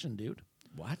protection, dude.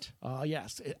 What?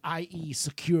 Yes, i.e.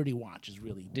 security watch is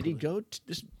really. Did he go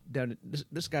to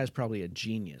this guy's probably a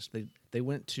genius. They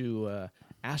went to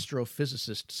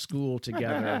astrophysicist school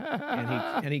together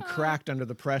and he cracked under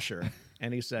the pressure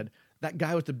and he said, "That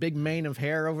guy with the big mane of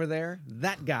hair over there,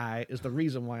 that guy is the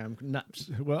reason why I'm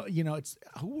nuts." Well, it's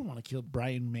who would want to kill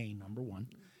Brian May, number one,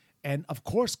 and of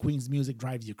course Queen's music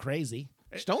drives you crazy.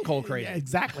 Stone cold crazy. Yeah,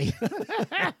 exactly.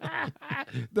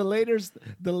 The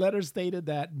letter stated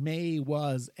that May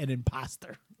was an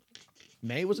imposter.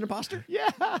 May was an imposter? Yeah,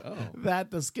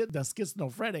 that the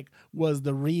schizophrenic was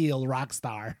the real rock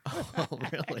star. Oh,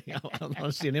 really? I want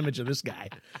to see an image of this guy.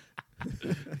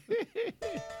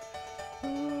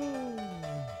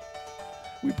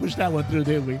 We pushed that one through,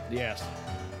 didn't we? Yes.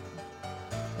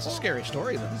 It's a scary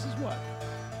story, though. This is what?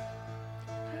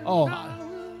 Oh,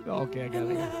 okay, I got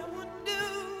it.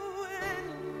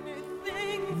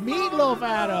 Meatloaf,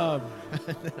 Adam.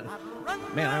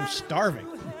 Man, I'm starving.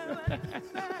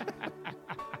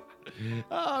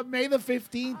 May the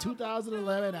 15th,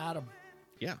 2011, Adam.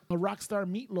 Yeah. A rock star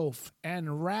Meatloaf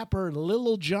and rapper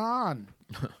Lil Jon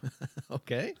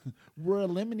Okay. were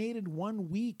eliminated 1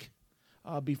 week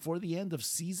before the end of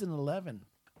season 11.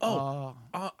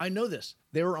 I know this.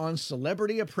 They were on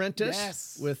Celebrity Apprentice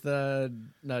Yes. with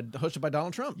hosted by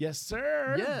Donald Trump. Yes,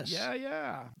 sir. Yes.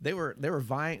 Yeah. They were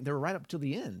vying. They were right up to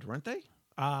the end, weren't they?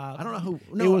 I don't know who.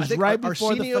 It No, was I think right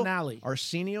before the finale.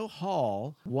 Arsenio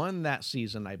Hall won that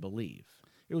season, I believe.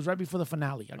 It was right before the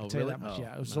finale. I can tell really? you that much. Oh,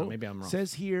 Yeah. It was no, maybe I'm wrong.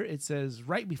 It says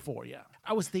right before. Yeah.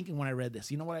 I was thinking when I read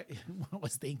this. You know what I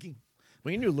was thinking?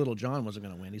 Well, you knew Little John wasn't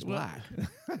going to win. He's black.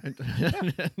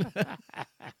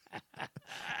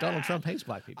 Donald Trump hates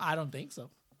black people. I don't think so.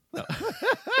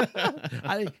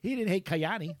 He didn't hate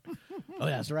Kayani. Oh,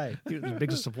 that's right. He was the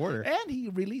biggest supporter. And he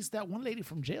released that one lady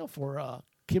from jail for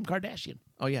Kim Kardashian.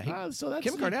 Oh, yeah. So that's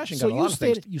Kim Kardashian so got a lot of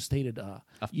things. You stated, A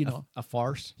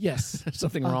farce? yes,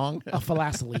 Something wrong? a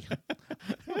phylacely.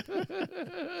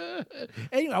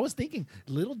 Anyway, I was thinking,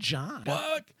 Little John.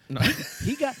 What? No.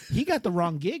 He got the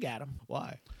wrong gig, Adam,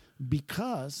 Why?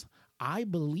 because I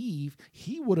believe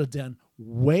he would have done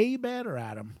way better,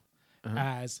 Adam,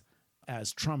 as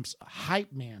Trump's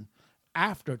hype man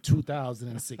after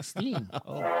 2016.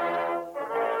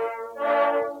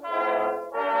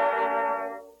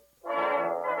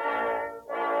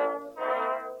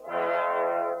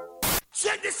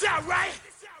 Check this out, right?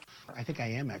 I think I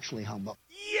am actually humble.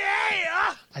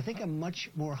 Yeah! I think I'm much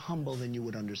more humble than you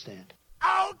would understand.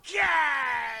 Okay!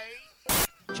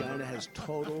 China has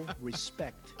total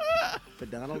respect for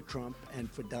Donald Trump and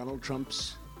for Donald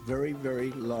Trump's very,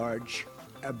 very large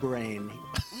brain.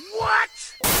 What?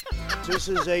 This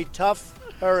is a tough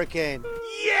hurricane.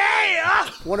 Yeah!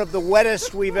 One of the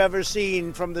wettest we've ever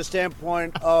seen from the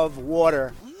standpoint of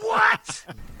water. What?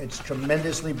 It's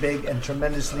tremendously big and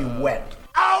tremendously wet.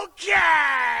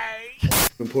 Okay!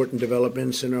 Important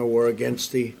developments in our war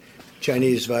against the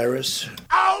Chinese virus.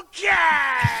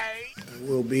 Okay!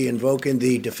 We'll be invoking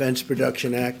the Defense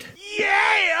Production Act.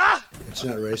 Yeah! It's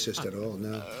not racist at all.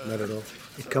 No, not at all.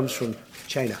 It comes from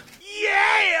China.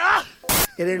 Yeah!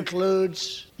 It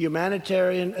includes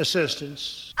humanitarian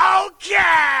assistance,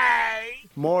 Okay!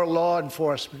 more law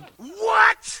enforcement,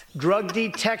 What? drug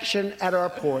detection at our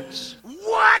ports,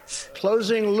 What?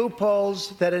 closing loopholes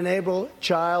that enable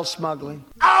child smuggling,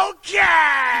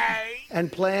 Okay!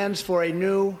 and plans for a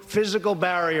new physical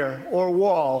barrier or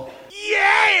wall.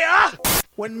 Yeah!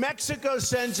 When Mexico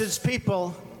sends its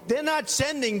people, they're not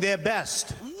sending their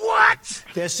best. What?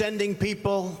 They're sending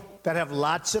people that have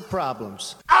lots of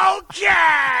problems.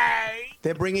 Okay!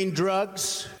 They're bringing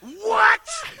drugs. What?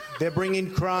 They're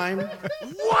bringing crime.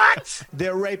 What?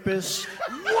 They're rapists.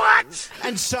 What?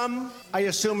 And some, I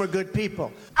assume, are good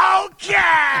people.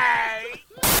 Okay!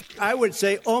 I would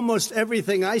say almost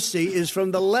everything I see is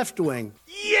from the left wing,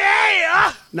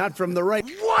 Yeah! not from the right.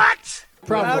 What?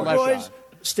 Proud Boys,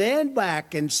 stand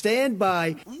back and stand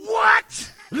by.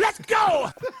 What? Let's go!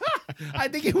 I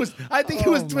think he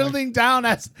was dwindling down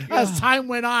as time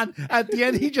went on. At the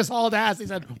end, he just hauled ass. He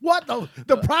said, "What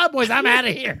the Proud Boys? I'm out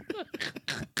of here."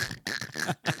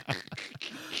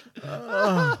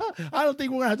 I don't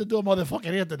think we're gonna have to do a motherfucking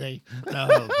hit today.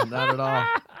 No, not at all.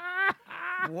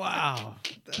 Wow.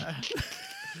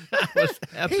 That was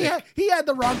epic. He had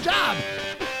the wrong job.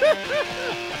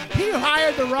 He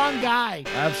hired the wrong guy.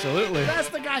 Absolutely. That's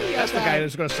the guy. That's the guy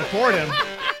who's going to support him.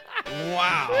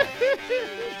 Wow.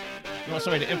 You want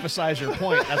somebody to emphasize your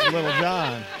point? That's Little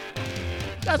John.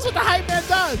 That's what the hype man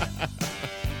does.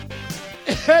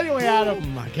 Anyway, Adam. Oh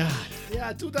my God.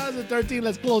 Yeah, 2013.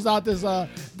 Let's close out this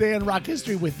day in rock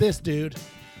history with this, dude.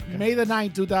 May the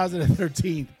 9th,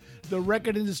 2013. The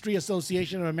Record Industry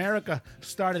Association of America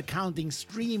started counting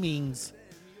streamings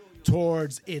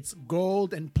towards its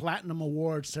gold and platinum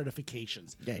award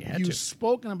certifications. Yeah, you had You've to.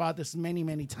 spoken about this many,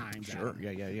 many times. Sure.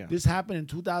 Adam. Yeah. This happened in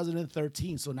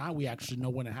 2013, so now we actually know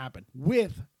when it happened.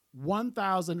 With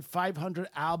 1,500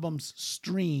 albums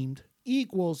streamed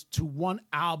equals to one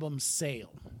album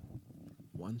sale.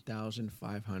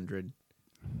 1,500.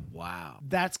 Wow.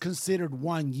 That's considered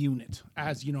one unit,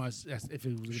 as you know, as if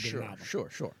it was an album. Sure.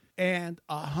 And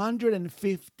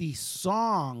 150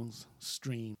 songs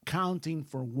streamed, counting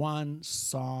for one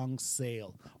song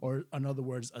sale, or in other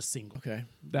words, a single. Okay.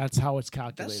 That's how it's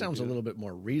calculated. That sounds a dude. little bit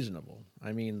more reasonable.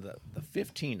 I mean, the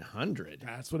 1,500.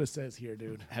 That's what it says here,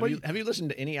 dude. Have you listened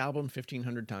to any album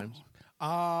 1,500 times?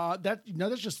 That's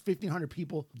just 1,500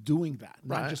 people doing that,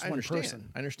 not just I one understand. person.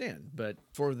 I understand. But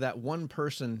for that one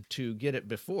person to get it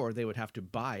before, they would have to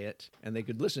buy it, and they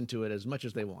could listen to it as much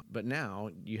as they want. But now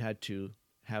you had to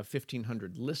have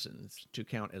 1,500 listens to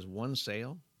count as one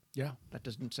sale. Yeah. That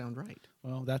doesn't sound right.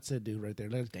 Well, that's it, dude, right there.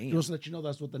 Damn. Just to let you know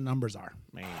that's what the numbers are.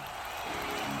 Man.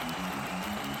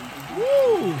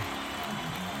 Woo!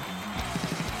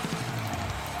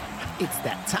 It's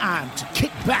that time to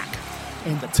kick back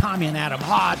in the Tommy and Adam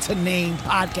Hard to Name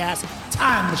podcast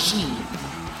time machine.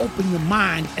 Open your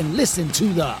mind and listen to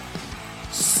the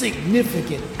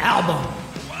significant album.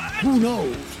 Who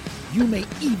knows? You may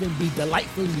even be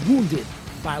delightfully wounded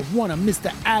by one of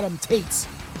Mr. Adam Tate's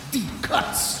deep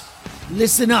cuts.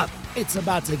 Listen up. It's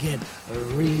about to get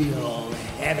real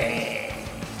heavy.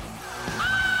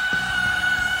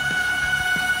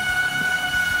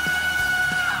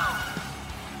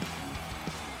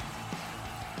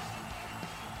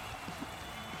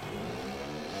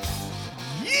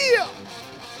 Yeah!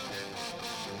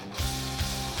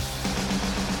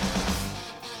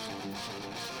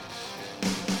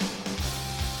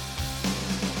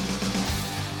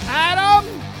 Adam,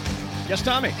 Yes,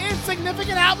 Tommy.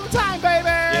 insignificant album time, baby.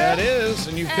 Yeah, it is.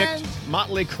 And you And- picked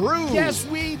Motley Crue. Yes,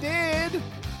 we did.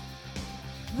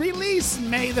 Release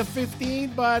May the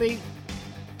 15th, buddy.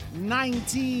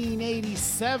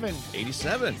 1987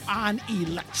 87. on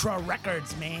Elektra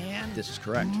Records, man. This is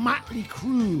correct. Motley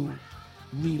Crue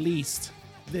released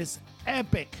this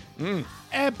epic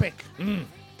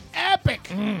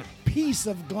piece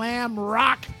of glam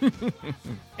rock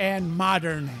and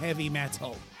modern heavy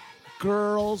metal.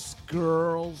 Girls,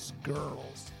 Girls,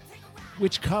 Girls,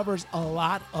 which covers a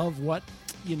lot of what,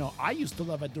 I used to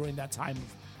love it during that time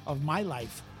of my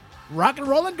life. Rock and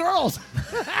rollin' girls.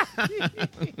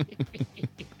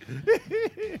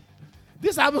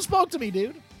 This album spoke to me,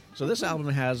 dude. So this album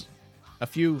has a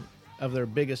few of their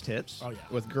biggest hits. Oh, yeah.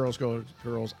 With Girls, Girls,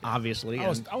 Girls, obviously. I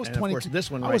was and 22. Of course, this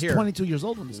one I right was here. 22 years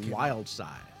old when this came out. Wild Side.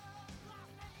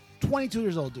 22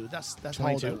 years old, dude. That's how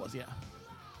old I 22? was, yeah.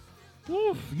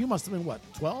 Woo, you must have been, what,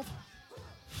 12?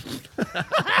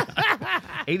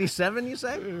 87, you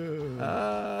say?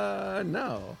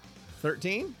 No.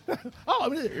 13? Oh, I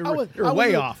mean, You're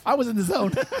way off. I was in the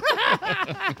zone.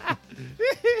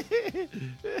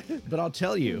 But I'll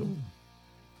tell you,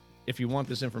 if you want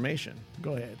this information,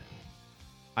 Go ahead.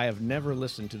 I have never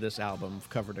listened to this album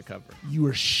cover to cover. You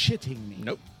were shitting me.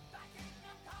 Nope.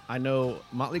 I know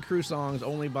Motley Crue songs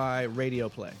only by radio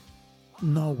play.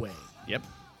 No way. Yep.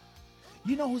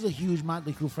 You know who's a huge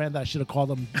Motley Crue fan that I should have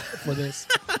called him for this?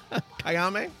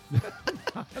 Kayame?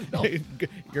 No.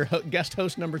 Your guest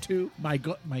host number 2? My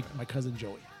cousin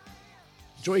Joey.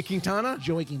 Joey Quintana?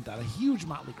 Joey Quintana, huge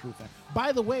Motley Crue fan.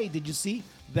 By the way, did you see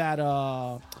that,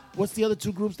 what's the other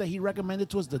two groups that he recommended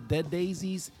to us? The Dead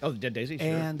Daisies. Oh, the Dead Daisies, sure.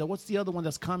 And what's the other one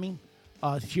that's coming?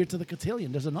 Here to the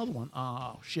Cotillion. There's another one.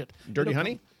 Oh, shit. Dirty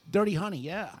Honey? Dirty Honey,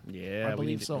 yeah. Yeah, I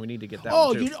believe so. we need to get that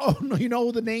Oh, one, too. you know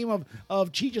who the name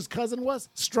of Cheech's cousin was?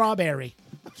 Strawberry.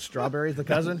 Strawberry's the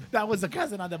cousin? That was the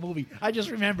cousin on that movie. I just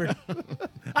remembered.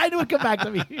 I knew it'd come back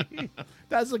to me.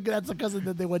 That's the cousin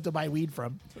that they went to buy weed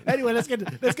from. Anyway, let's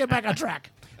get back on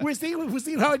track. We see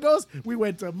how it goes. We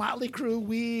went to Motley Crue,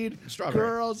 weed, Strawberry.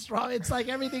 girls, strawberry. It's like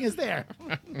everything is there.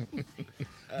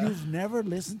 You've never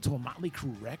listened to a Motley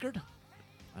Crue record?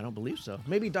 I don't believe so.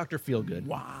 Maybe Dr. Feelgood.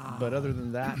 Wow. But other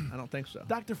than that, I don't think so.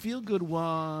 Dr. Feelgood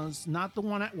was not the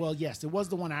one. Well, yes, it was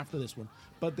the one after this one.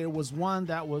 But there was one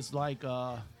that was like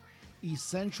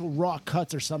Essential Raw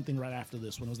Cuts or something right after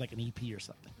this one. It was like an EP or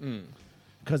something.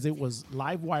 Because it was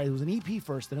Livewire. It was an EP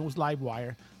first, then it was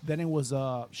Livewire. Then it was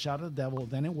Shout of the Devil.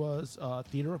 Then it was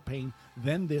Theater of Pain.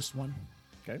 Then this one.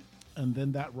 Okay. And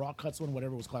then that Raw Cuts one,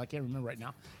 whatever it was called. I can't remember right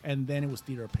now. And then it was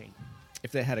Theater of Pain.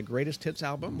 If they had a greatest hits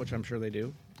album, which I'm sure they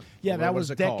do. Yeah, that what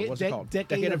was is it called? What's it called?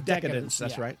 Decade of Decadence. Decadence.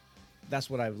 That's Yeah. right. That's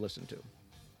what I've listened to.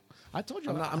 I told you.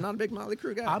 I'm not a big Motley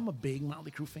Crue guy. I'm a big Motley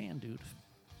Crue fan, dude.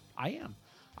 I am.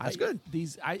 That's good.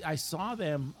 I saw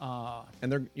them.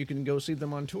 And you can go see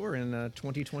them on tour in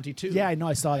 2022. Yeah, I know.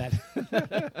 I saw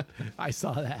that. I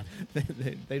saw that.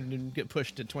 they didn't get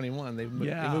pushed to 21. They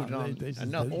moved on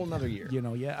a whole another year.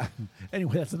 Yeah.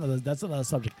 Anyway, that's another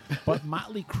subject. But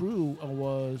Motley Crue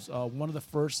was one of the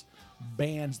first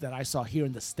bands that I saw here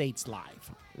in the States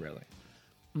live. Really?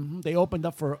 Mm-hmm. They opened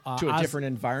up for To a different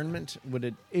environment? Would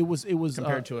it? It was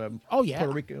compared to a Puerto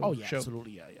Rico Oh yeah, show?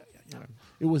 absolutely. Yeah.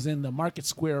 It was in the Market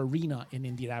Square Arena in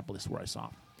Indianapolis where I saw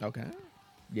them. Okay.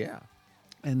 Yeah.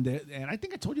 And I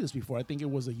think I told you this before. I think it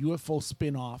was a UFO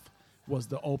spin-off was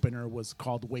the opener, was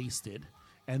called Wasted.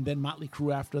 And then Motley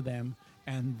Crue after them,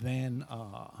 and then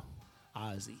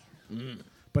Ozzy.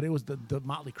 But it was the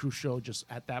Motley Crue show. Just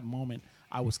at that moment,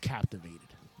 I was captivated.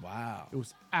 Wow. It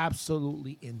was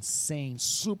absolutely insane.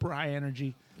 Super high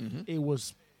energy. It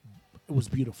was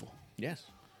beautiful. Yes.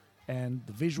 And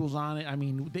the visuals on it, I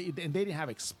mean, they didn't have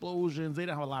explosions. They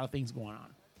didn't have a lot of things going on.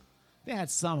 They had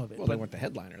some of it. Well, but they weren't the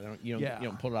headliner. You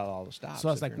don't pull out all the stops. So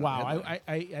I was if like, you're not the wow.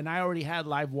 headliner. I already had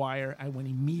Livewire. I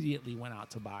immediately went out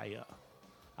to buy.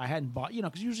 I hadn't bought,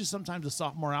 because usually sometimes the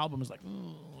sophomore album is like,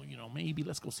 maybe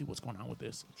let's go see what's going on with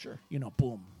this. Sure.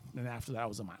 Boom. And after that, I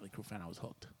was a Motley Crue fan. I was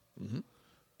hooked.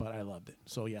 But I loved it.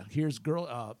 So yeah, here's girls,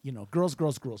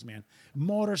 girls, man.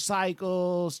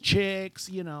 Motorcycles, chicks,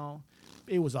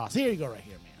 It was awesome. Here you go, right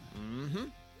here,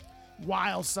 man.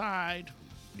 Wild Side.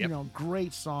 Yep.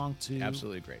 Great song too.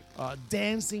 Absolutely great.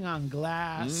 Dancing on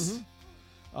Glass.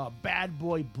 Bad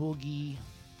Boy Boogie.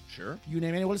 Sure. You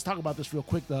name it. Well, let's talk about this real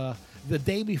quick. The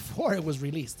day before it was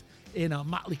released, in a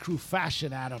Motley Crue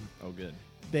fashion, Adam, Oh, good.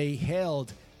 they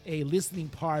held a listening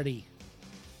party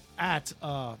at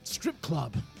a strip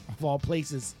club, of all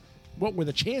places. What were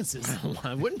the chances?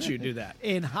 Why wouldn't you do that?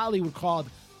 In Hollywood, called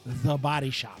The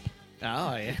Body Shop.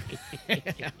 Oh,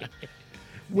 yeah.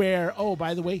 Where,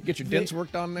 by the way, Get your dents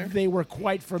worked on there? They were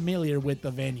quite familiar with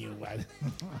the venue.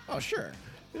 Oh, sure.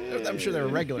 I'm sure they were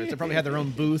regulars. They probably had their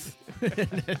own booth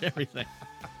and everything.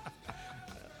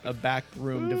 a back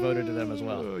room devoted to them as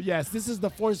well. Yes, this is the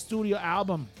fourth studio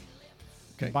album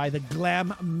Okay. by the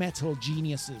glam metal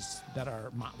geniuses that are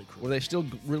Motley Crue. Were they still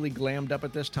really glammed up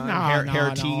at this time? No,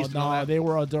 hair teased and all that? They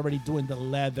were already doing the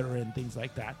leather and things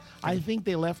like that. I think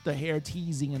they left the hair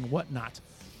teasing and whatnot.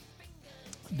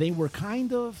 They were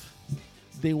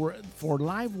for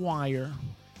Live Wire,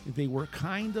 they were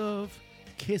kind of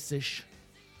Kissish,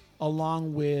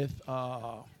 along with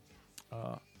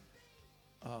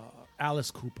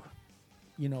Alice Cooper.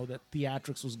 You know, that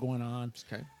theatrics was going on.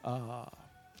 Okay.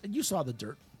 You saw The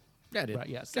Dirt. Yeah, I did. Right,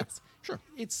 yes. Yeah, sure.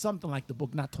 It's something like the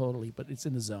book, not totally, but it's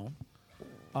in the zone.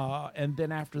 And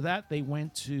then after that, they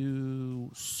went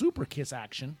to Super Kiss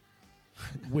action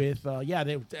with,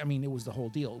 it was the whole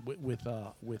deal with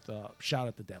Shout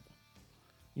at the Devil.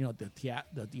 You know, the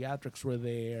theatrics were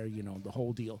there, you know, the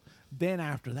whole deal. Then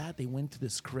after that, they went to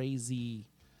this crazy,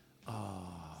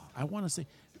 I want to say,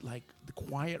 like the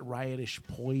Quiet Riot-ish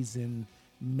Poison,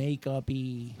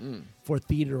 makeup-y for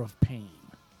Theater of Pain.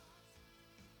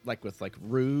 Like with like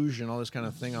rouge and all this kind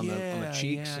of thing on the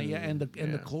cheeks. And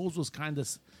the clothes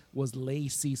was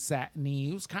lacy,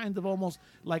 satiny. It was kind of almost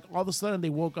like all of a sudden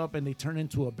they woke up and they turned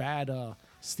into a bad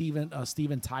Steven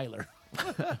Tyler.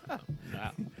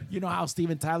 Wow. You know how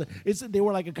Steven Tyler? They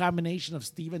were like a combination of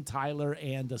Steven Tyler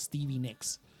and Stevie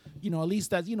Nicks. You know, at least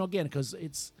that's, you know, again, because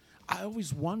I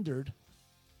always wondered,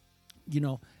 you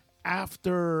know,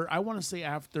 after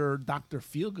Dr.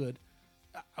 Feelgood,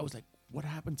 I was like, what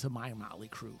happened to my Motley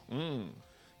Crue?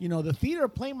 You know, the Theater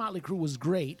of Pain Motley Crue was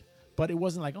great, but it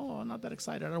wasn't like, oh, I'm not that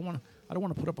excited. I don't want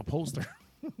to put up a poster.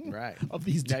 Right. Of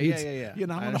these dudes. Yeah. You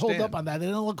know, I'm going to hold up on that. They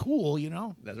don't look cool, you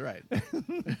know? That's right.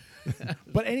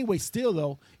 But anyway, still,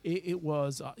 though, it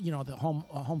was, you know, the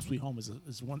Home Sweet Home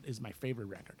is my favorite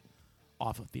record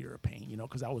off of Theater of Pain, you know,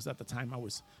 because I was at the time I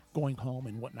was going home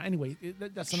and whatnot. Anyway,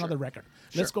 that's another record.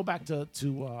 Let's go back to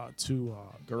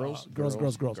Girls.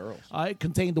 It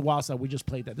contained the Wild Side. We just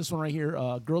played that. This one right here,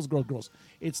 Girls.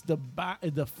 It's the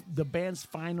band's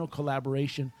final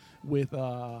collaboration with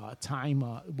Tom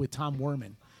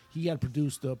Werman. He had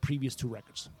produced the previous two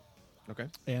records. Okay.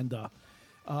 And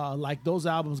like those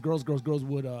albums, Girls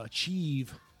would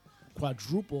achieve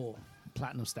quadruple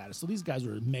platinum status. So these guys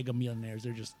were mega millionaires.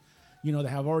 They're just, you know, they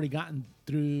have already gotten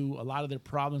through a lot of their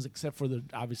problems, except for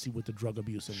obviously with the drug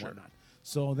abuse and whatnot.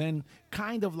 So then,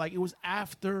 kind of like it was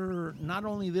after not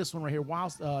only this one right here,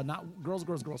 not Girls.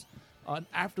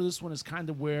 After this one is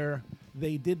kind of where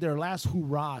they did their last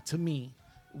hoorah to me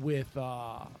with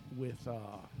Dr.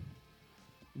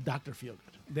 Feelgood.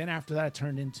 Then after that, it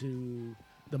turned into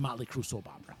the Motley Crue soap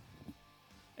opera.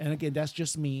 And again, that's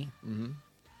just me. Mm-hmm.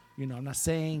 You know, I'm not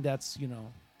saying that's, you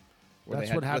know,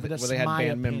 That's what happened. That's where they had my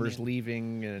band members opinion.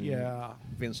 leaving, and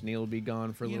Vince Neil be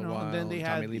gone for a little while. Then they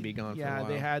had Tommy Lee be gone for a while. Yeah,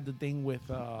 they had the thing with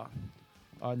Nikki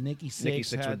Sixx. Nikki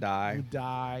Sixx would die.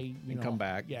 You and know, come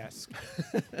back. Yes.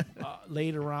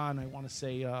 Later on, I want to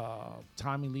say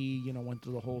Tommy Lee, you know, went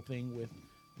through the whole thing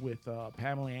with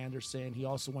Pamela Anderson. He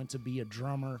also went to be a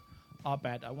drummer up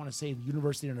at, I want to say, the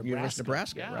University of Nebraska. University of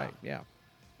Nebraska, right? Yeah.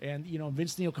 And you know,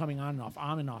 Vince Neil coming on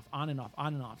and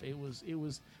off. It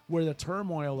was where the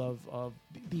turmoil of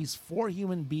these four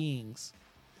human beings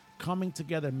coming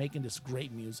together, and making this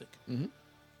great music.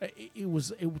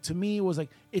 Mm-hmm. To me, it was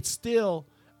like it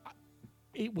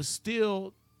was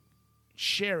still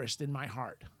cherished in my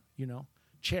heart. You know,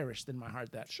 cherished in my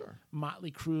heart that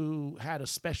Motley Crue had a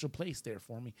special place there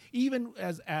for me, even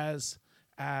as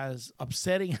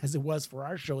upsetting as it was for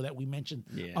our show that we mentioned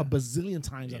a bazillion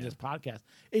times on this podcast.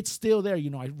 It's still there.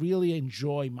 You know, I really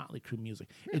enjoy Motley Crue music.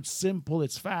 Yeah. It's simple,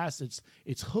 it's fast, it's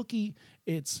hooky,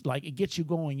 it's like it gets you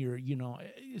going. You know,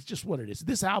 it's just what it is.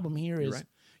 This album here is,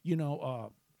 you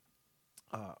know,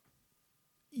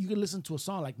 you can listen to a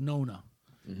song like Nona,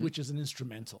 which is an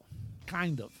instrumental,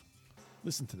 kind of.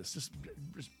 Listen to this. Just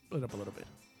put it up a little bit.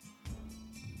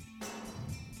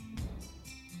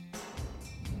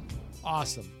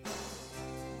 Awesome.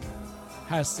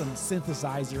 Has some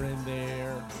synthesizer in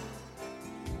there.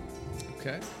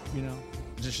 Okay. You know.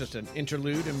 Is this just an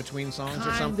interlude in between songs kind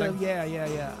or something? Of,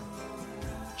 yeah.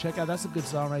 Check out, that's a good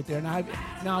song right there. Now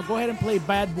go ahead and play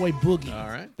Bad Boy Boogie. All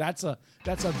right. That's a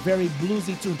very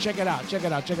bluesy tune. Check it out.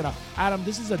 Adam,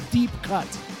 this is a deep cut.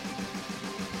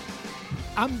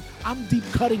 I'm deep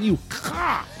cutting you.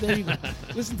 There you go.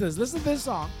 Listen to this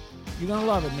song. You're gonna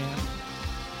love it, man.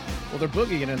 Well, they're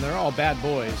boogieing and they're all bad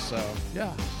boys, so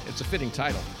yeah, it's a fitting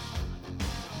title.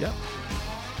 Yep.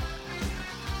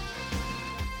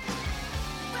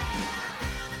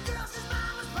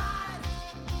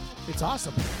 It's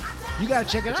awesome. You gotta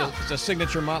check it out. It's a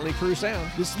signature Motley Crue sound.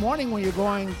 This morning when you're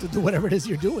going to do whatever it is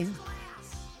you're doing,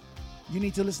 You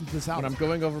need to listen to this When album. I'm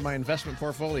going over my investment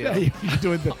portfolio. Yeah, you're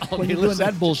doing I'll when be you're doing listening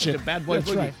that bullshit. to Bad Boy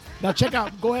That's Boogie. right. Now check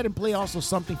out. Go ahead and play also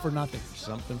Something for Nothing.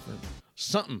 Something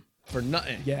for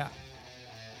nothing. Yeah.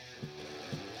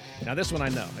 Now this one I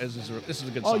know. This is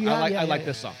a good Oh, song. you have- I like yeah.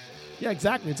 this song. Yeah,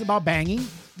 exactly. It's about banging.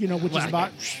 You know, which Well,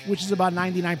 is about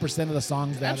 99% of the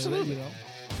songs that Absolutely. you know.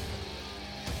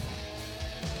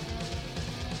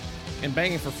 And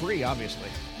banging for free, obviously.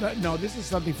 No, this is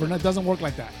Something for Nothing. It doesn't work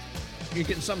like that. You're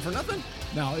getting something for nothing?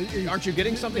 No, Aren't you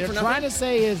getting something they're for trying nothing? to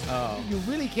say is Oh. you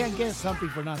really can't get something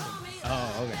for nothing.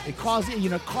 Oh, okay. It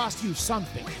costs you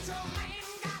something.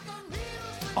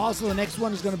 Also, the next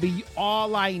one is going to be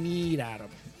All I Need, Adam.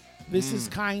 This is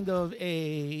kind of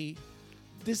a.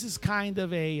 Here's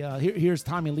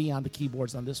Tommy Lee on the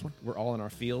keyboards on this one. We're all in our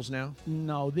feels now.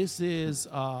 No, this is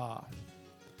the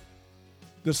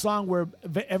song where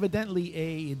evidently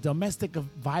a domestic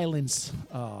violence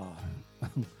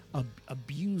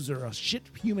abuser, a shit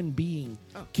human being,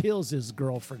 kills his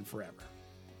girlfriend forever.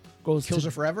 Kills her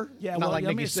forever? Yeah, Not well, like I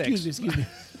mean, Nikki Sixx. excuse me.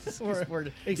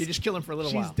 You just kill him for a little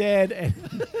She's while. dead, and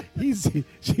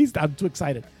she's. I'm too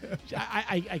excited.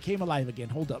 I came alive again.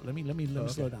 Hold up. Let me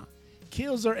slow down.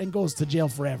 Kills her and goes to jail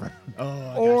forever.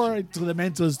 Or to the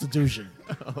mental institution.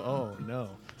 Oh no.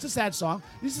 It's a sad song.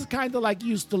 This is kind of like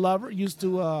Used to Love Her. What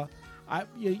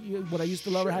I Used to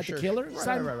Love Her had Sure, to kill her.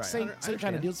 sure. Right. Same I kind of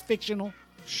understand. deal. It's fictional.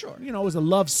 Sure. You know, it was a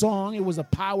love song. It was a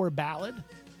power ballad.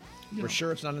 We're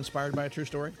sure it's not inspired by a true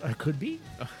story? It could be.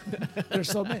 There's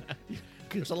so many.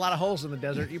 There's a lot of holes in the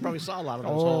desert. You probably saw a lot of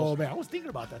those Oh holes. man, I was thinking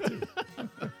about that too.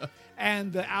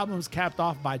 And the album's capped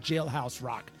off by Jailhouse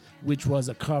Rock, which was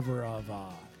a cover of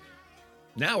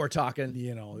Now we're talking.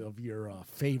 of your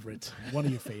favorite, one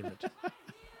of your favorite.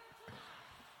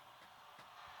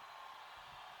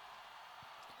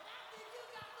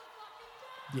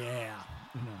 Yeah,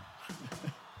 you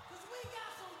know.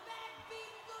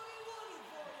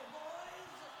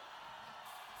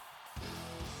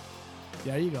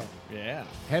 There you go. Yeah.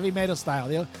 Heavy metal style.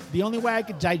 The only way I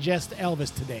could digest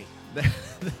Elvis today.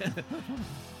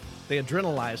 They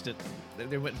adrenalized it.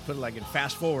 They went and put it like in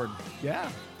fast forward. Yeah,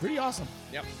 pretty awesome.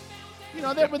 Yep. You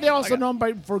know, they're also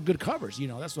known for good covers. You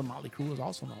know, that's what Motley Crue is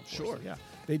also known for. Sure. So, yeah.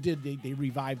 They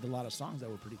revived a lot of songs that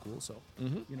were pretty cool. So,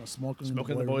 you know, Smoking in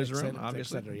Smoking the in the Boys' et Room, cetera, et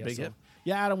obviously, cetera. Yeah, big so- hit.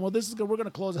 Yeah, Adam. Well, this is good. We're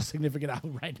gonna close a significant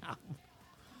album right now.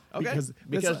 Okay.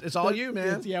 Because it's all you,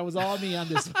 man. Yeah, it was all me on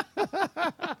this.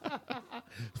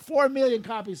 4 million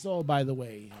copies sold, by the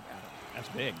way. That's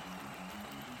big.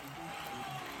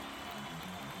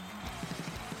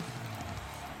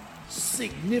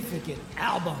 Significant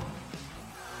album.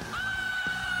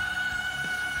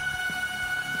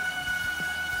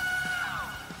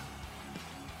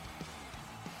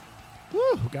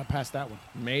 Woo, got past that one.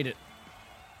 Made it.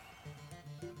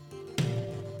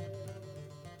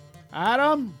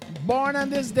 Adam, born on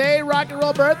this day, rock and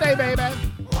roll birthday, baby.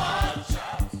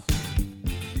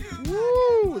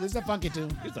 Woo, this is a funky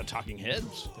tune. It's the Talking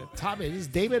Heads. This is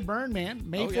David Byrne, man.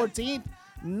 May Oh, yeah. 14th,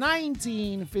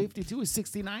 1952. He's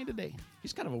 69 today.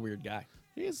 He's kind of a weird guy.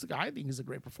 I think he's a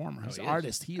great performer. He's he an is.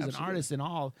 artist. He is an Absolutely. artist in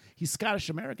all. He's Scottish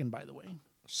American, by the way.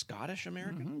 Scottish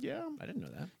American? Yeah. I didn't know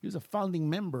that. He was a founding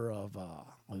member of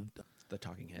The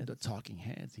Talking Heads. the Talking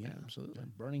Heads. Yeah, absolutely.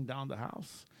 Burning down the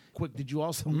house. Quick, did you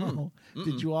also know?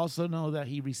 Did you also know that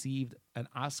he received an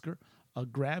Oscar, a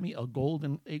Grammy, a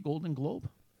Golden Globe,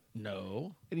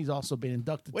 No. and he's also been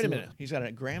inducted. Wait to a minute. He's got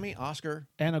a Grammy, Oscar,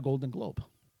 and a Golden Globe.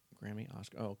 Grammy,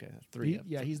 Oscar. Oh, okay. That's three.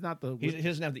 He's not the. He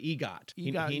doesn't have the EGOT.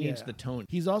 He needs yeah. the tone.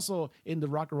 He's also in the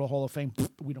Rock and Roll Hall of Fame.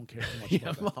 We don't care too much Yeah,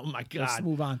 about that. oh my God. Let's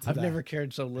move on to I've that. never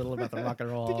cared so little about the Rock and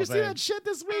Roll Did Hall you of see Fame. that shit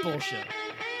this week? Bullshit.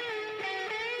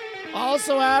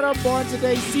 Also, Adam, born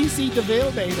today, CC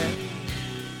DeVille, baby.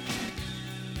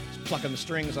 He's plucking the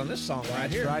strings on this song right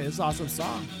That's here. right. It's an awesome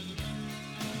song.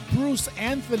 Bruce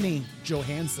Anthony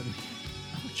Johansson.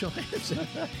 Johansson.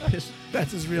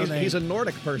 That's his real name. He's a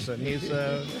Nordic person. He's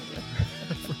from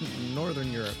Northern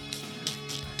Europe.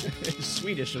 He's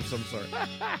Swedish of some sort.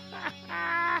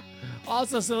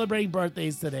 Also celebrating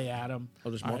birthdays today, Adam. Oh,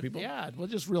 there's more people? Yeah. Well,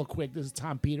 just real quick. This is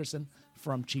Tom Peterson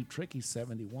from Cheap Trick. He's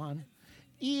 71.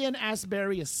 Ian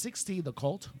Astbury is 60, the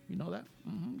Cult. You know that?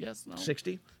 Yes, no.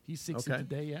 60? He's 60 Okay.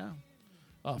 today, yeah.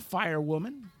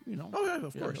 Firewoman, you know. Oh, yeah,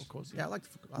 of Yeah, course. of course. Yeah, I like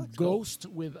the Ghost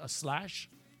with a slash.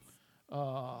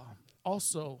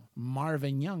 Also,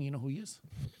 Marvin Young. You know who he is?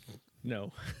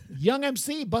 No. Young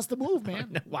MC, Bust a Move,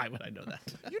 man. Why would I know that?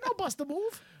 You know Bust a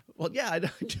Move? Well, yeah, do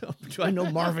I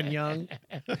know Marvin Young?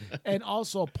 And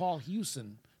also Paul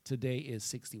Hewson today is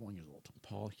 61 years old.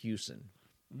 Paul Hewson.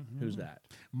 Who's that?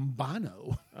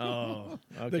 Bono. Oh,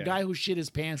 okay. The guy who shit his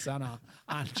pants on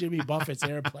Jimmy Buffett's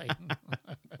airplane.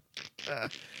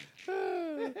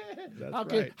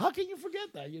 right. How can you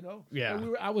forget that? You know. Yeah.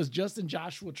 And I was just in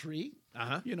Joshua Tree.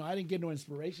 Uh-huh. You know, I didn't get no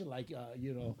inspiration like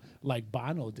like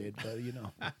Bono did. But you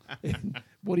know,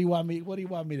 what do you want me? What do you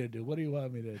want me to do? What do you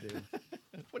want me to do?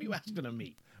 What are you asking of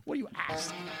me? What do you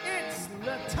ask? It's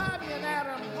the Tommy and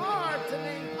Adam Hard to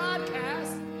Name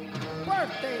podcast,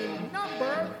 birthday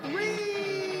number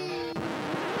 3.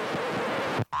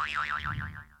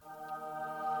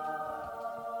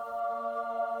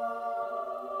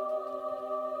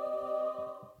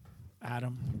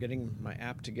 Adam, I'm getting my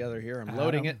app together here. I'm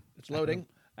loading it. It's loading.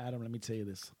 Adam, let me tell you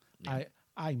this.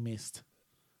 I missed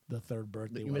the third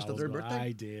birthday. You when missed I the was third going. birthday?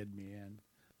 I did, man.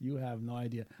 You have no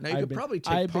idea. Now you could probably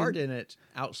take part in it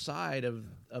outside of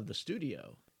the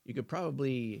studio. You could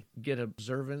probably get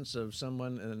observance of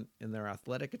someone in their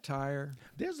athletic attire.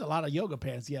 There's a lot of yoga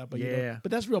pants, yeah, but you know, Yeah.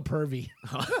 but that's real pervy.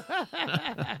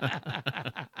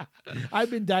 I've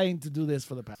been dying to do this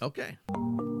for the past. Okay.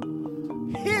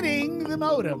 Hitting the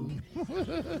modem.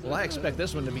 Well, I expect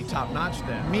this one to be top notch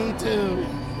then. Me too.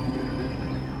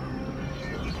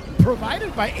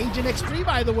 Provided by Agent X3,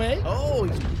 by the way.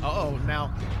 Oh,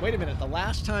 now, wait a minute. The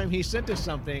last time he sent us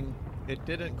something, it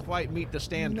didn't quite meet the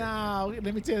standard. Now, let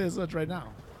me tell you this much right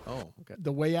now. Oh, okay.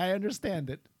 The way I understand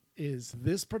it is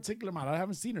this particular model, I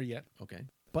haven't seen her yet, Okay.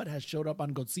 but has showed up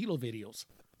on Godzilla videos.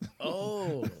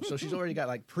 Oh, so she's already got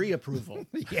like pre-approval.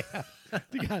 Yeah.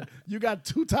 You got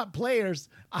 2 top players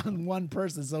on one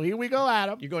person. So here we go,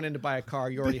 Adam. You're going in to buy a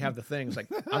car, you already have the things. Like,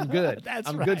 I'm good.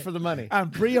 I'm good right. for the money. I'm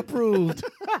pre-approved.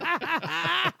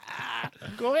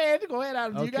 Go ahead,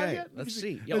 Adam. You got Okay, it? Let me let's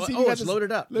see. Yeah, Let's see if oh, you got it's this-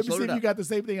 loaded up. Let It's me see loaded if you up. got the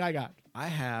same thing I got. I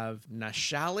have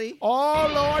Nashali.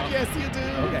 Oh, Lord, yes, you do.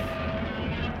 Okay.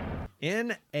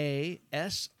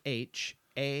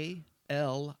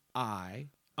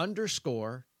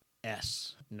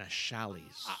 NASHALI_S.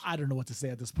 Nashalis. I don't know what to say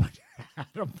at this point.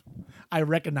 I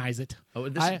recognize it. Oh,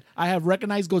 this- I have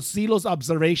recognized Godzilla's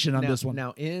observation on this one.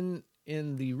 Now, in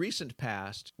the recent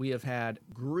past, we have had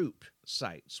group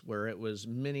sites where it was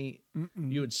many.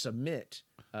 You would submit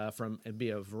from it'd be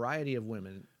a variety of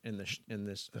women in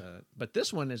this, but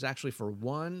this one is actually for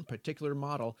one particular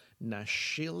model,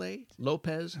 Nashile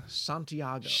Lopez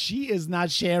Santiago. She is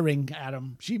not sharing,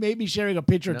 Adam. She may be sharing a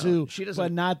picture No, too, she doesn't-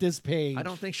 but not this page. I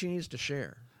don't think she needs to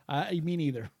share. Me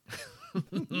neither.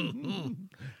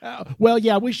 Well,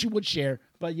 yeah, I wish she would share,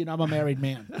 but you know, I'm a married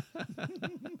man.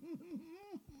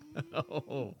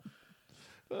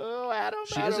 Oh, Adam.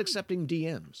 She is accepting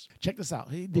DMs. Check this out.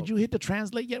 Hey, did you hit the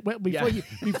translate yet? Well, before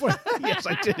Yes,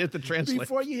 I did hit the translate.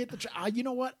 Before you hit the you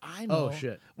know what? I know. Oh,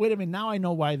 shit. Wait a minute. Now I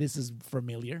know why this is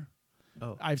familiar.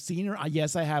 Oh. I've seen her.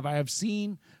 Yes, I have. I have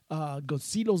seen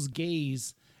Godzilla's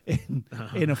gaze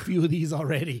in a few of these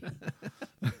already.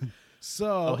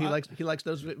 So he likes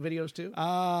those videos too.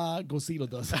 Godzilla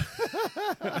does.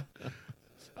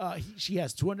 She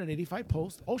has 285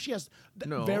 posts. Oh, she has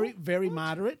No. very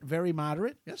moderate.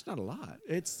 That's not a lot.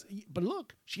 But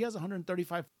look, she has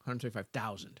 135,000.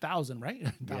 135,000, right?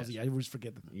 1,000. Yes. I always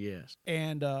forget them. Yes.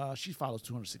 And she follows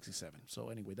 267. So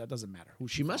anyway, that doesn't matter who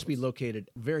She must be follows. located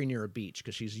very near a beach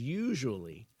because she's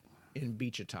usually in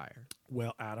beach attire.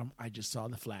 Well, Adam, I just saw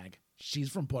the flag. She's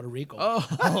from Puerto Rico.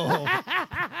 Oh,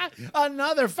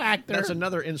 Another factor. that's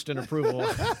another instant approval.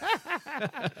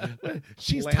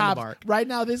 She's top. landmark. Right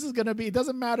now, this is going to be, it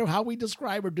doesn't matter how we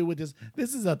describe or do with this.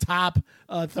 This is a top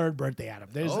third birthday, Adam.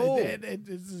 This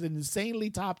is an insanely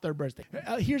top third birthday.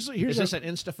 Here's Is this an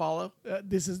Insta follow?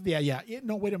 this is, yeah.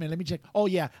 No, wait a minute. Let me check. Oh,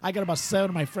 yeah. I got about 7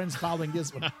 of my friends following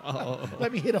this one.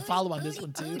 Let me hit a follow on this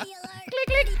one, too.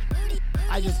 Click.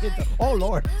 I just hit the, oh,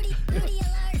 Lord.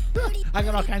 I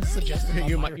got all kinds of suggestions.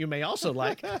 You may also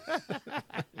like.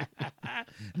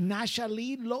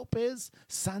 Nashali Lopez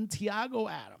Santiago,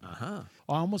 Adam. Uh-huh.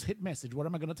 I almost hit message. What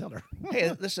am I going to tell her?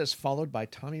 Hey, this says followed by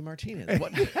Tommy Martinez.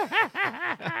 What?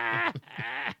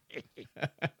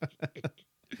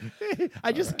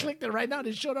 I just clicked it right now.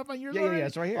 It showed up on yours. Yeah, already?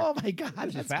 it's right here. Oh my God,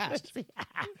 This is that's fast. crazy.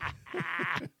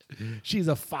 She's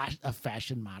a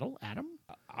fashion model, Adam.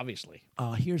 Obviously.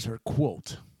 Here's her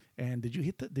quote. And did you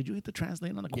hit the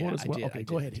translate on the quote Yeah, as well? I did, Okay, I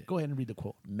go did, I ahead. did. Go ahead and read the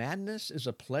quote. Madness is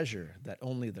a pleasure that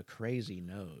only the crazy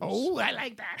knows. Oh, I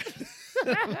like that.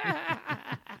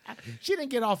 She didn't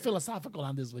get all philosophical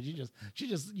on this one. She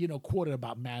just quoted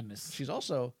about madness. She's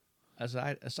also,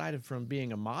 aside from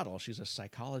being a model, she's a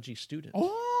psychology student.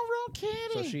 Oh, real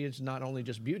kidding. So she is not only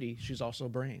just beauty, she's also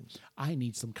brains. I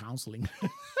need some counseling.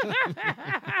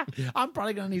 I'm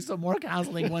probably going to need some more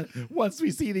counseling once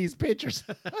we see these pictures.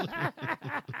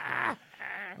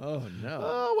 Oh no.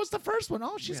 Oh, what's the first one?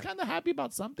 Oh, she's kind of happy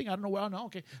about something. I don't know. Well, no,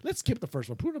 okay. Let's skip the first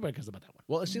one. Nobody cares about that one.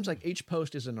 Well, it seems like each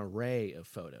post is an array of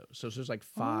photos. So there's like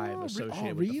 5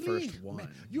 associated with the first one. Man,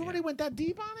 you already went that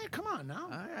deep on it? Come on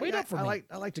now. Wait up for I me.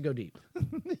 I like to go deep.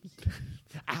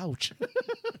 Ouch.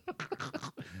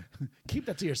 Keep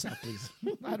that to yourself, please.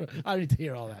 I don't need to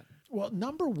hear all that. Well,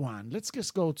 number 1, let's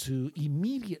just go to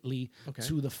immediately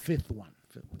to the 5th one.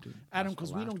 Adam,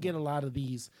 because we don't get a lot of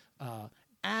these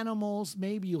animals.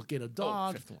 Maybe you'll get a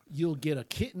dog. You'll get a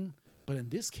kitten. But in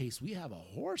this case, we have a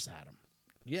horse, Adam.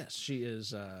 Yes, she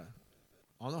is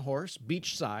on a horse,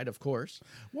 beachside, of course.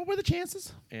 What were the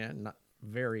chances? And not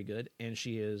very good. And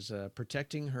she is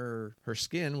protecting her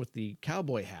skin with the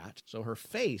cowboy hat, so her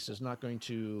face is not going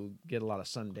to get a lot of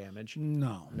sun damage.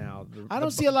 No. Now, I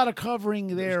don't see a lot of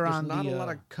covering there there's on not the... a lot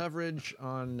of coverage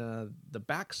on the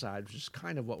backside, which is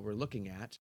kind of what we're looking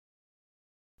at.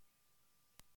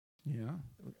 Yeah.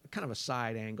 Kind of a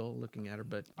side angle looking at her,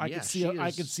 but I yeah,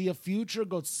 could see a future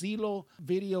Godzilla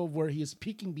video where he is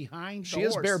peeking behind the She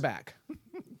horse. is bareback.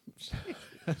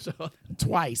 So,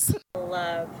 Twice.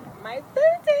 Love my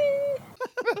booty.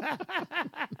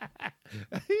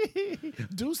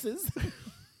 Deuces.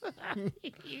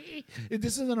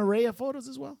 This is an array of photos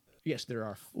as well? yes, there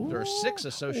are 6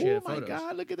 associated photos. Oh my photos.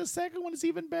 God! Look at the second one; it's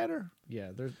even better.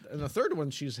 Yeah, and the third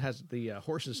one has the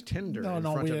horse's tender. No, in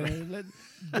no, front wait,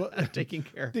 of her. Taking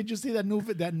care. Did you see that new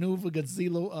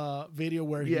Godzilla video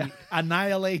where he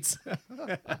annihilates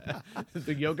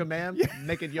the yoga man,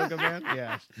 naked yoga man?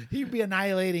 Yeah, he'd be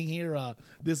annihilating here.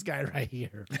 This guy right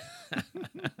here.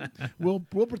 We'll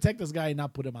protect this guy and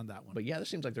not put him on that one. But yeah, this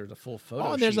seems like there's a full photo.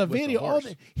 Oh, there's sheet a with the video.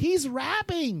 horse. He's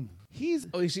rapping.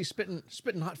 Is he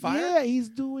spitting hot fire? Yeah, he's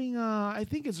doing. I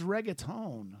think it's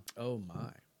reggaeton. Oh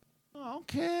my.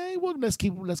 Okay, well let's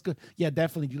go. Yeah,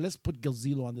 definitely. Let's put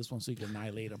Godzilla on this one so you can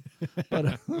annihilate him.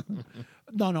 But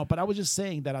no. But I was just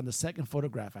saying that on the second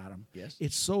photograph, Adam. Yes.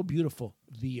 It's so beautiful.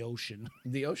 The ocean.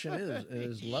 The ocean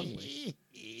is lovely.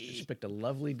 She picked a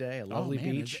lovely day, a lovely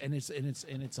beach, and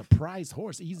it's a prize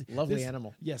horse. Lovely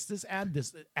animal. Yes, this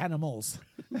animals.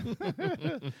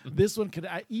 This one could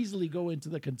easily go into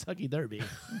the Kentucky Derby.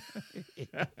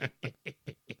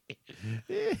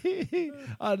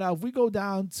 Now, if we go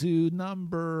down to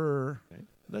number,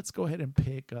 let's go ahead and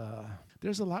pick.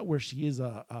 There's a lot where she is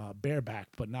bareback,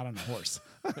 but not on a horse.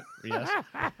 Yes.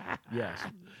 Yes.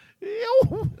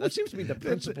 That seems to be the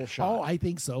principal shot. Oh, I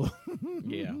think so.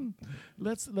 Yeah.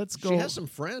 Let's go. She has some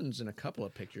friends in a couple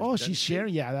of pictures. Oh, she's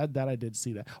sharing. Yeah, that I did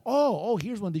see that. Oh,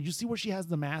 here's one. Did you see where she has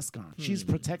the mask on? She's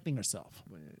protecting herself.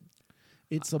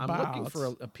 It's about. I'm looking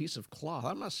for a piece of cloth.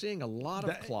 I'm not seeing a lot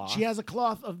of cloth. She has a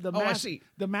cloth of the mask. I see.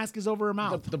 The mask is over her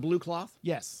mouth. The blue cloth?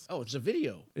 Yes. Oh, it's a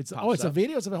video. It's a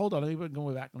video. Hold on. Let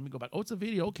me go back. Oh, it's a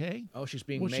video. Okay. Oh, she's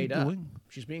being What's made she up. doing?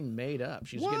 She's being made up.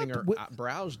 She's What? getting her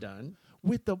brows done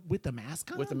with the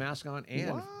mask on. with the mask on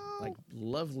and Wow. like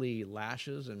lovely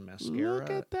lashes and mascara. Look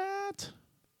at that.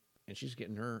 And she's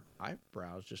getting her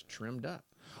eyebrows just trimmed up.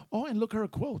 Oh, and look at her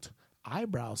quote.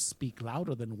 Eyebrows speak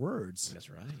louder than words. That's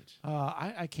right.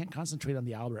 I can't concentrate on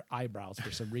the eyebrows for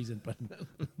some reason, but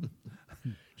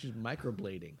She's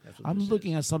microblading. That's what I'm this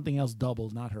looking at something else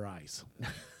doubled, not her eyes.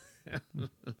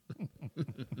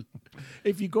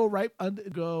 If you go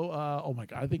oh my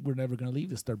God, I think we're never going to leave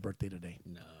this third birthday today.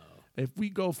 No. If we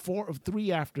go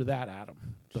 3 after that,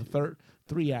 Adam, the third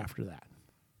 3 after that.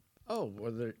 Oh,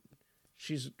 well,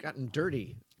 she's gotten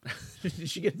dirty.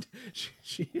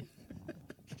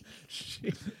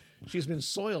 She's been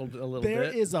soiled a little bit. There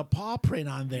is a paw print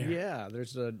on there. Yeah,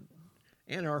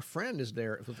 and our friend is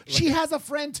there. She has a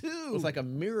friend too. With like a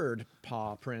mirrored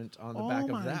paw print on the back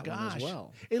of that one as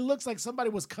well. It looks like somebody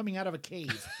was coming out of a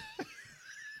cave.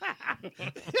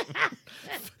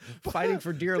 Fighting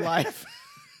for dear life.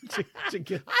 to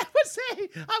get... I would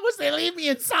say, leave me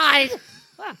inside.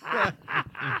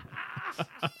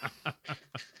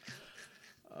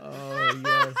 Oh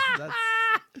yes, that's.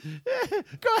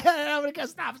 Go ahead. I'm gonna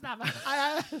stop.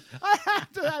 I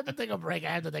have to take a break.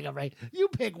 You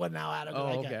pick one now, Adam.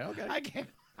 Oh, okay.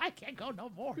 I can't go no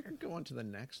more. Go on to the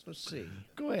next. Let's see.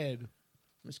 Go ahead.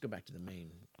 Let's go back to the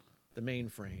main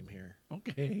frame here.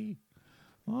 Okay.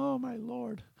 Oh my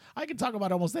Lord. I can talk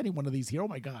about almost any one of these here. Oh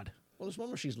my God. Well, there's one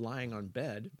where she's lying on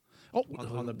bed. Oh,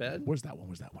 on the bed. Where's that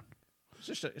one?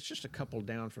 It's just a couple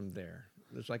down from there.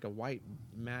 There's like a white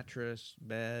mattress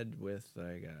bed with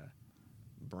like a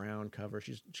brown cover.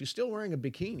 She's still wearing a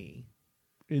bikini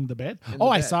in the bed. In the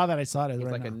I bed. saw that. With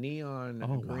right like now. a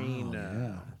neon green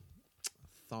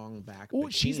thong back. Oh,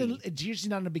 bikini. she's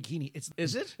not in a bikini.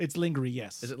 Is it? It's lingerie.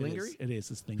 Yes. Is it lingerie? It is.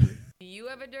 It's lingerie. You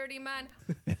have a dirty man.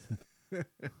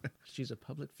 She's a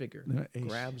public figure. No,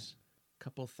 Grabs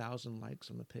couple thousand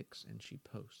likes on the pics, and she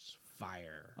posts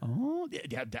fire. Oh,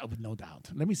 yeah, that with no doubt.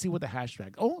 Let me see what the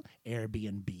hashtag. Oh,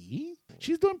 Airbnb.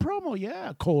 She's doing promo.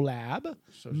 Yeah, collab,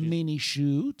 So she's- mini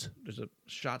shoot. There's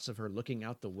shots of her looking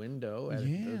out the window at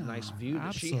Yeah, the nice view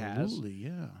that she has. Absolutely,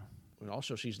 yeah. And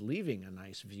also, she's leaving a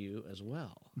nice view as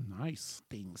well. Nice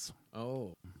things.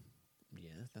 Oh,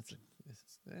 yeah,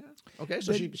 yeah. Okay,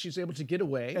 so Then- she's able to get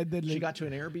away. and then She like- got to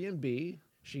an Airbnb.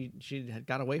 She had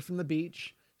got away from the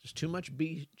beach. Just too much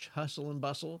beach hustle and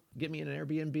bustle. Get me in an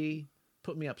Airbnb.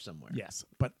 Put me up somewhere. Yes,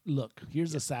 but look,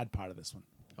 here's the sad part of this one.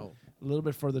 Oh, A little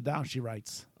bit further down, she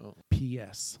writes, Oh.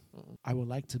 P.S. I would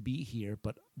like to be here,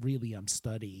 but really I'm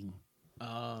studying.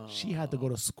 oh, She had to go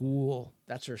to school.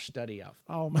 that's her study outfit.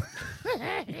 Oh my.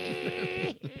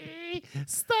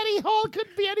 Study hall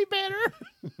couldn't be any better.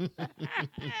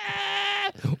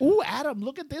 Ooh, Adam,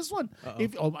 look at this one.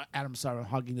 Adam, sorry, I'm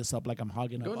hogging this up like I'm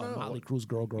hogging up No. Motley Crue's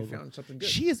girl. You found something good.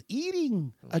 She is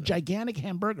eating a gigantic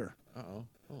hamburger. Uh-oh.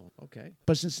 Oh, okay.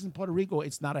 But since it's in Puerto Rico,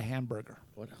 it's not a hamburger.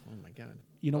 What? Oh, my God.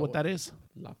 You know what that is?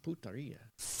 La puteria.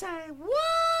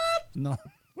 No.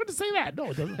 What to say that?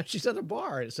 No, it doesn't. She's at a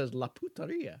bar. It says La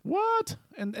puteria. What?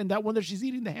 And that one that she's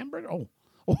eating the hamburger? Oh,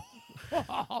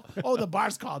 the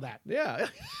bar's called that. Yeah.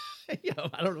 Yeah,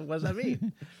 I don't know. What does that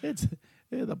mean? It's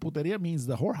the puteria means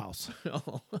the whorehouse.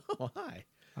 Oh, hi.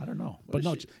 I don't know, What but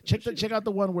no. is she- Check out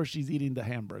the one where she's eating the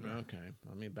hamburger. Okay.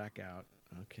 Let me back out.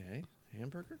 Okay.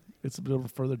 Hamburger? It's a little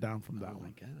further down from that Oh, my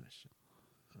one. gosh.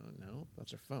 Oh, no.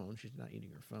 That's her phone. She's not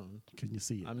eating her phone. Can you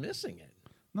see it? I'm missing it.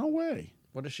 No way.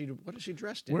 What is she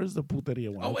dressed in? Where's the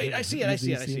puteria one? Oh, wait, Okay. I see it, I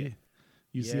see it, I see it.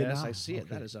 You yes, see it now? I see it. Okay.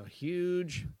 That is a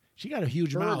huge She got a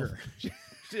huge mouth. burger.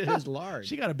 It is large.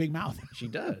 She got a big mouth. She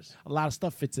does. A lot of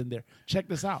stuff fits in there. Check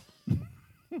this out.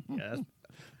 Yes.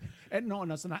 And no,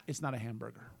 it's not a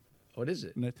hamburger. What is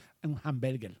it? It's un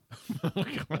hamburger.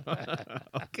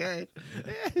 Okay.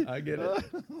 I get it.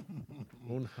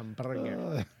 Un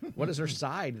hamburger. What is her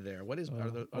side there? What is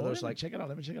are those like check it out?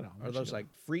 Let me check it out. are those like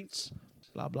frites?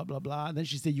 blah blah blah blah? And then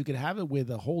she said you could have it with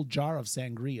a whole jar of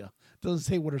sangria. Doesn't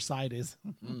say what her side is.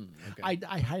 Okay.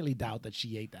 I highly doubt that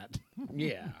she ate that.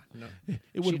 Yeah. No.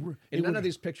 It would. She- it in none would- of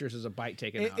these pictures is a bite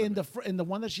taken out. in of it. the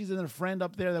one that she's in, her friend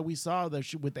up there that we saw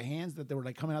with the hands that they were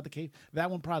like coming out the cave.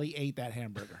 That one probably ate that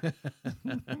hamburger.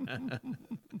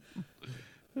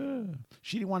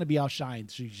 She didn't want to be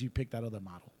outshined. She picked that other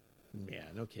model. Yeah,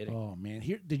 no kidding. Oh man,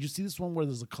 here did you see this one where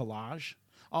there's a collage?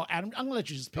 Oh, Adam, I'm gonna let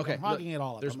you just pick. Okay, I'm hogging look, it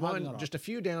all up. There's I'm hogging one it just all a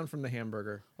few down from the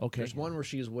hamburger. Okay. There's one where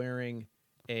she's wearing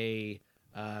a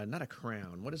not a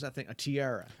crown. What is that thing? A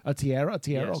tiara. a tiara.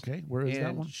 Yes. Okay, where is that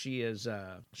And one? She is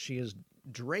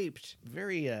draped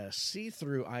very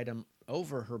see-through item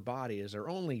over her body as her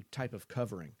only type of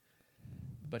covering,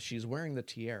 but she's wearing the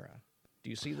tiara. Do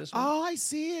you see this one? Oh, I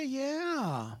see it.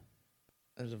 Yeah.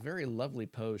 There's a very lovely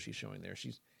pose she's showing there.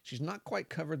 She's not quite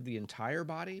covered the entire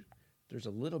body. There's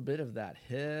a little bit of that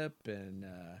hip and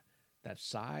that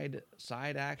side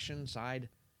action,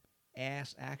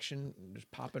 ass action,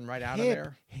 just popping right out of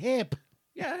there. Hip.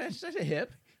 Yeah, it's a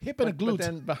hip. Hip and a But glute.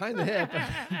 then behind the hip,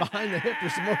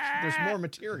 there's more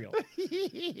material.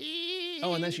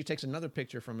 Oh, and then she takes another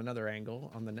picture from another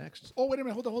angle on the next. Oh, wait a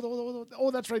minute. Hold on. Oh,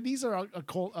 that's right. These are a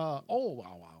cold. Oh,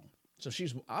 wow. So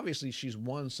she's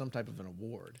won some type of an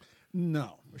award.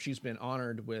 No. Or she's been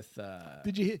honored with.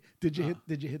 Did you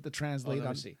hit the translate let me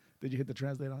on? see. Did you hit the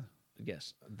translate on?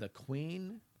 Yes, the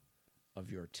queen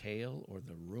of your tale or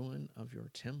the ruin of your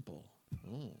temple.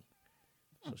 Oh,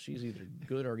 so she's either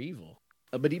good or evil.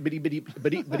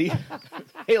 Bitty.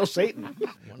 Hail Satan.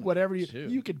 Whatever two.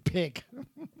 you can pick. Oh,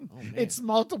 man. It's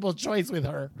multiple choice with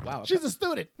her. Wow. She's a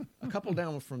student. A couple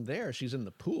down from there, she's in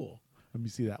the pool. Let me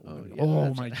see that one. yeah, Oh,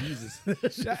 that's- my Jesus.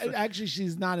 Actually,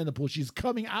 she's not in the pool. She's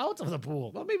coming out of the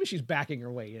pool. Well, maybe she's backing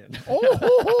her way in.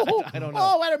 Oh, I don't know.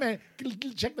 Oh, wait a minute.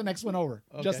 Check the next one over,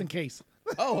 just Okay. in case.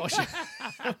 Oh,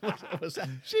 what was that?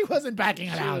 She wasn't backing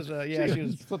it She out. was, she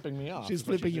was flipping me off. She's is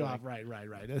what flipping you doing. off.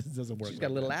 Right. This doesn't work. She's got a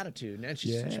like little that. attitude, and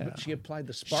Yeah. she applied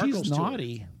the sparkles She's to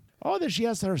naughty. Oh, there she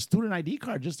has her student ID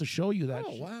card just to show you her. that.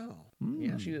 Oh, wow.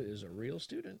 Yeah, she is a real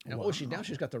student. And, Wow.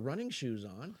 she's got the running shoes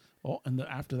on, Oh, and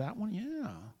after that one,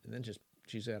 yeah. and then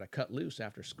she's at a cut loose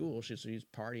after school. She's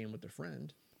partying with a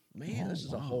friend. Man, this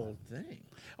is a whole thing.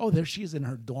 Oh, there she is in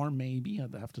her dorm, maybe.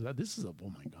 After that, this is oh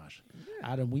my gosh.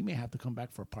 Adam, we may have to come back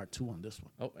for part 2 on this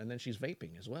one. Oh, and then she's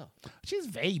vaping as well. She's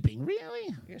vaping,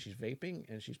 really? Yeah, she's vaping,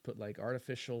 and she's put like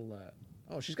artificial.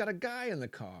 She's got a guy in the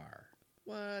car.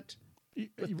 What?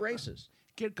 With braces.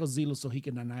 Get Cozilo so he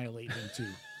can annihilate him too.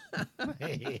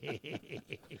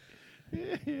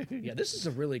 Yeah, this is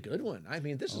a really good one. I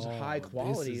mean, this is high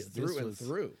quality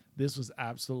through. This was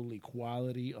absolutely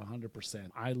quality, 100%.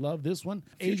 I love this one.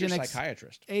 Future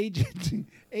psychiatrist. Agent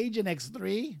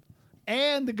X3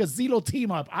 and the Gazebo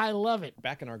team up. I love it.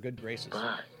 Back in our good graces.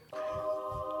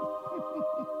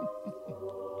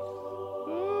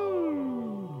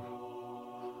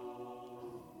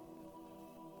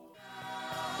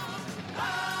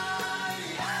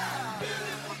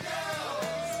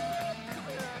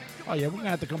 Oh yeah, we're gonna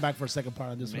have to come back for a second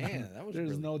part on this one. Man, that was There's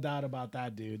really- no doubt about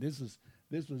that, dude. This was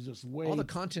just way. All the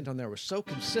content on there was so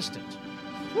consistent.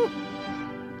 I'm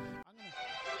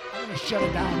gonna shut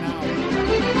it down now.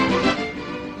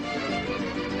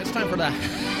 It's time for the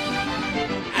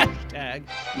hashtag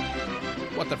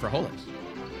What the Frijoles.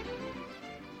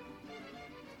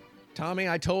 Tommy,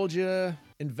 I told you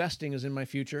investing is in my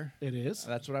future. It is.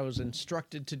 That's what I was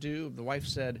instructed to do. The wife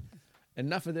said,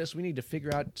 enough of this. We need to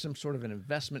figure out some sort of an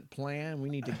investment plan. You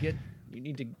need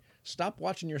to stop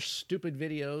watching your stupid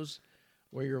videos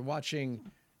where you're watching,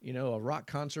 a rock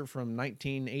concert from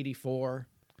 1984.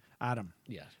 Adam.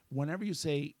 Yes. Whenever you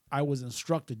say I was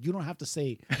instructed, you don't have to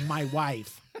say my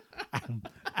wife.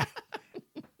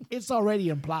 It's already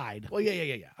implied. Well,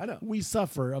 yeah. I know. We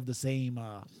suffer of the same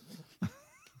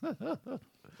So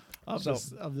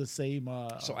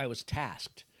I was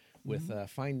tasked with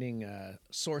finding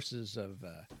sources of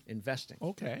investing.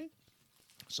 Okay.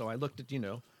 So I looked at,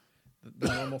 the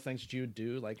normal things that you would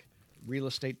do, like real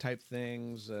estate type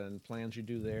things and plans you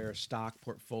do there, stock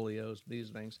portfolios, these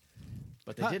things.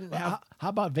 But they didn't have... How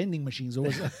about vending machines? Or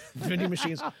was it? Vending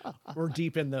machines, we're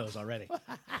deep in those already.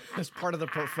 That's part of the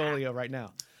portfolio right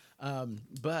now.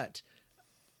 But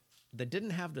they didn't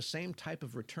have the same type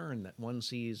of return that one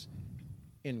sees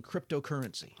in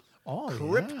cryptocurrency. Oh,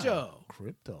 Crypto. Yeah.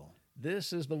 Crypto.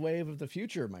 This is the wave of the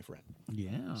future, my friend.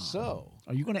 Yeah. So,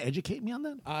 are you going to educate me on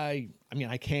that? I mean,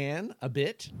 I can a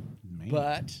bit,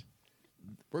 but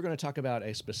we're going to talk about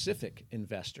a specific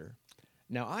investor.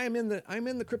 Now, I'm in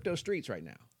the crypto streets right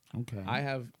now. Okay. I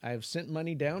have sent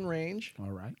money downrange.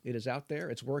 All right. It is out there.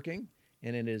 It's working,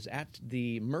 and it is at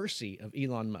the mercy of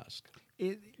Elon Musk.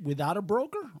 Without a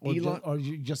broker, or, Elon- or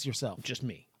just yourself? Just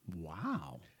me.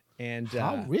 Wow. And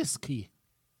how risky?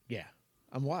 Yeah,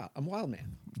 I'm wild. I'm wild,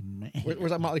 man. Man.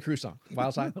 Where's that Motley Crue song?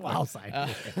 Wild Side. Wild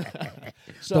Side.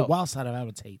 So the wild side of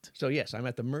Habitate. So yes, I'm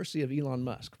at the mercy of Elon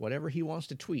Musk. Whatever he wants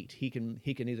to tweet, he can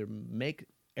either make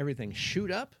everything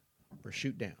shoot up or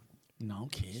shoot down. No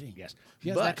kidding. Yes. He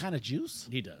has that kind of juice?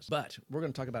 He does. But we're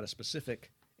going to talk about a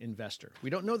specific investor. We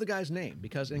don't know the guy's name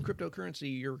because in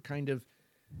cryptocurrency, you're kind of,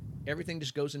 everything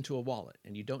just goes into a wallet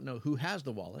and you don't know who has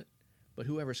the wallet, but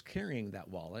whoever's carrying that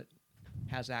wallet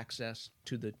has access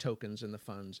to the tokens and the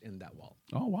funds in that wallet.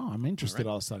 Oh, wow. I'm interested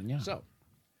all of a sudden, yeah. So,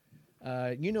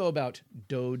 you know about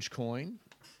Dogecoin,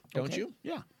 don't you?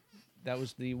 Yeah. That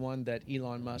was the one that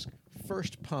Elon Musk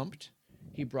first pumped.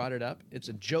 He brought it up. It's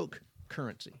a joke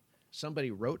currency.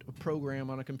 Somebody wrote a program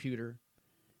on a computer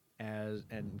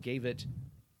and gave it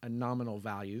a nominal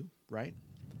value, right?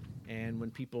 And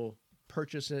when people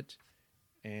purchase it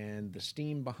and the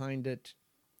steam behind it,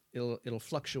 it'll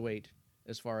fluctuate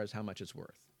as far as how much it's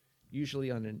worth.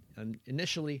 Usually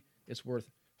initially it's worth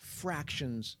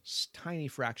fractions, tiny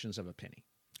fractions of a penny.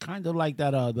 Kind of like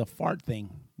that the fart thing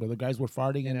where the guys were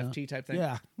farting. NFT type thing?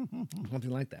 Yeah. Something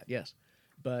like that, yes.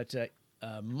 But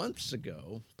months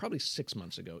ago, probably 6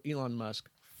 months ago, Elon Musk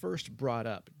first brought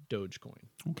up Dogecoin.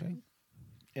 Okay.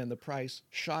 And the price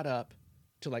shot up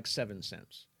to like 7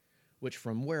 cents, which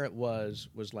from where it was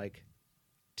like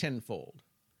tenfold.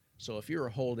 So if you were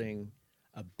holding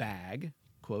a bag,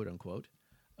 quote unquote,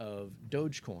 of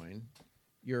Dogecoin,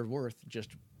 your worth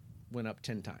just went up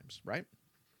 10 times, right?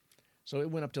 So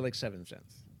it went up to like 7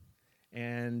 cents.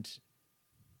 And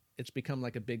it's become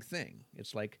like a big thing.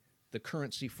 It's like the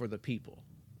currency for the people.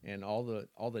 And all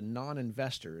the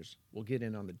non-investors will get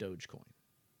in on the Dogecoin.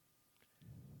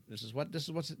 This is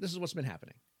what's been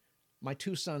happening. My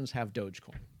two sons have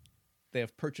Dogecoin. They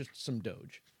have purchased some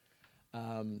Doge.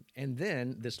 And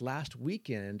then this last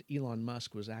weekend, Elon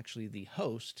Musk was actually the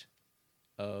host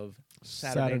of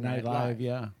Saturday Night Live.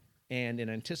 Yeah. And in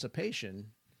anticipation,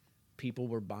 people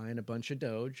were buying a bunch of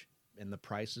Doge, and the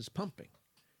price is pumping.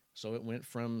 So it went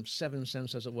from 7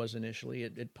 cents as it was initially.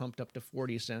 It pumped up to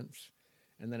 40 cents,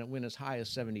 and then it went as high as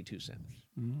 72 cents.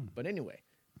 But anyway,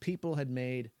 people had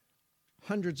made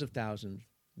hundreds of thousands,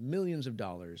 millions of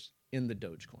dollars in the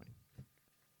Dogecoin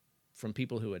from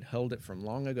people who had held it from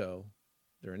long ago.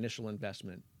 Their initial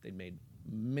investment, they'd made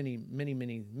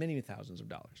many thousands of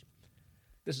dollars.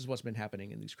 This is what's been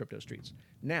happening in these crypto streets.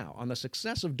 Now, on the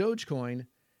success of Dogecoin,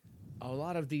 a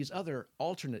lot of these other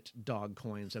alternate dog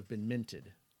coins have been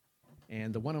minted.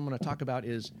 And the one I'm going to talk about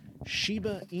is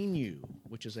Shiba Inu,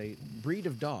 which is a breed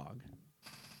of dog,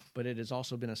 but it has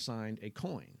also been assigned a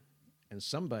coin. And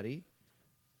somebody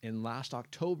in last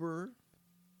October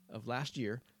of last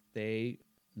year, they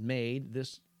made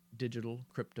this digital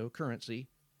cryptocurrency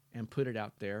and put it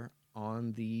out there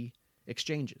on the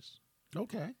exchanges.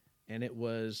 Okay. And it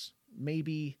was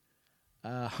maybe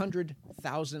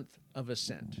 100,000th of a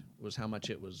cent was how much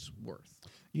it was worth.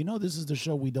 You know, this is the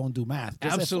show we don't do math.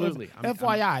 Just Absolutely.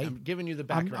 FYI. I'm giving you the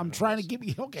background. I'm on trying this. to give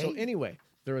you, okay. So anyway,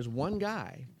 there was one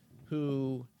guy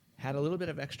who had a little bit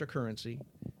of extra currency.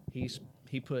 He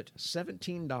put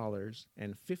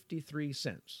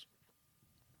 $17.53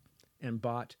 and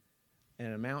bought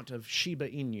an amount of Shiba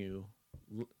Inu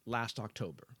last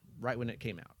October, right when it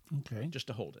came out. Okay. Just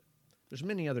to hold it. There's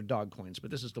many other dog coins, but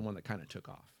this is the one that kind of took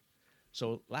off.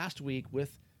 So last week,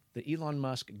 with the Elon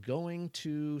Musk going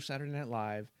to Saturday Night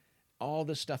Live, all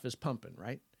this stuff is pumping,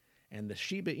 right? And the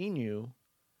Shiba Inu,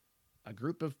 a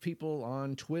group of people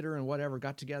on Twitter and whatever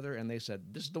got together and they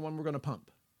said, this is the one we're going to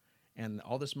pump. And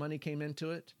all this money came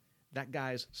into it. That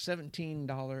guy's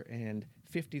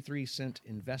 $17.53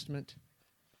 investment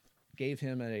gave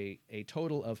him a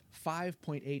total of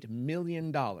 $5.8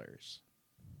 million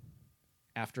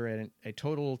after a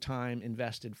total time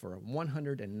invested for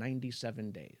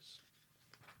 197 days.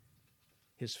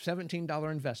 His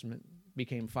 $17 investment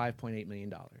became $5.8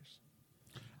 million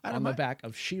on the back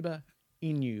of Shiba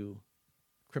Inu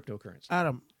cryptocurrency.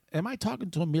 Adam, am I talking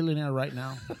to a millionaire right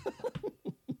now?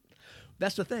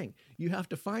 That's the thing. You have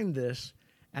to find this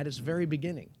at its very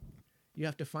beginning. You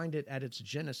have to find it at its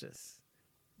genesis.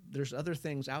 There's other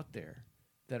things out there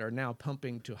that are now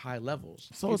pumping to high levels.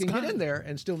 So you it's can get kinda- in there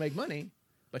and still make money,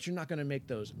 but you're not going to make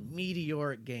those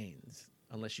meteoric gains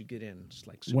unless you get in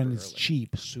like super When it's early.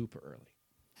 cheap. Super early.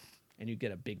 And you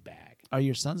get a big bag. Are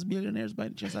your sons millionaires by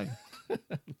any chance?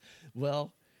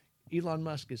 Well, Elon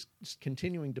Musk is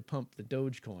continuing to pump the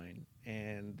Dogecoin,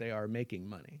 and they are making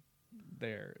money.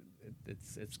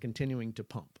 It's continuing to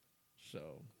pump.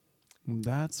 So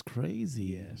That's crazy.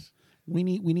 Yes. We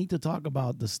need to talk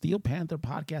about the Steel Panther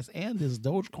podcast and this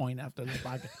Dogecoin after this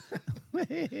podcast.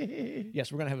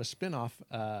 yes, we're going to have a spin-off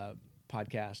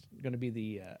podcast. Going to be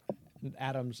the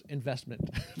Adam's Investment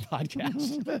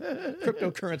podcast,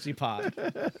 cryptocurrency pod.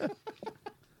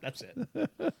 That's it.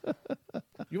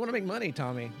 You want to make money,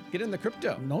 Tommy? Get in the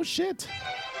crypto. No shit.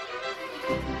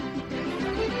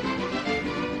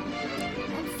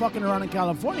 I'm fucking around in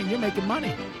California. You're making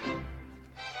money.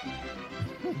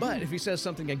 But if he says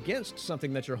something against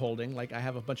something that you're holding, like I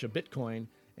have a bunch of Bitcoin,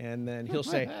 and then he'll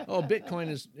say, "Oh, Bitcoin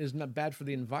is not bad for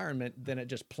the environment," then it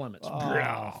just plummets. Oh,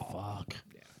 fuck.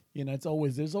 Yeah. You know,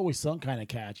 there's always some kind of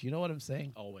catch. You know what I'm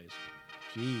saying? Always.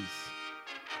 Jeez.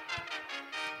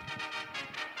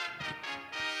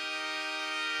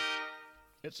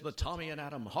 It's the Tommy and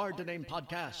Adam Hard to Name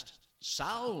podcast,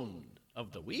 Sound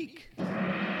of the Week.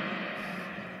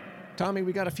 Tommy,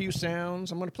 we got a few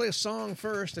sounds. I'm going to play a song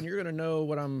first, and you're going to know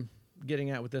what I'm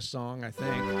getting at with this song, I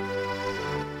think.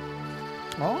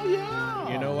 Oh,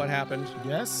 yeah. You know what happened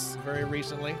Yes. very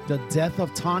recently? The death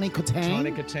of Tawny Katane.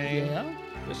 Tawny Katane. Yeah.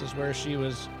 This is where she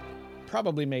was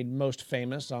probably made most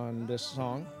famous on this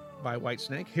song by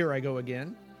Whitesnake, Here I Go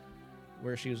Again,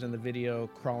 where she was in the video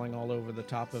crawling all over the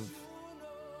top of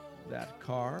that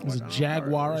car. It was a What,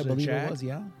 Jaguar, I it a believe Jag? it was,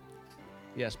 yeah.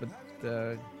 Yes, but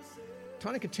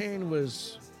Tawny Katane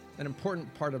was an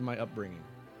important part of my upbringing.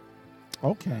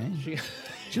 Okay.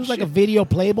 She was like a video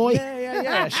playboy?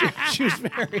 Yeah. She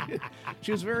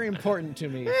was very important to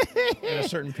me in a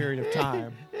certain period of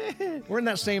time. We're in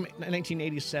that same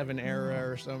 1987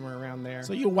 era or somewhere around there.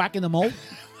 So you're whacking the mold?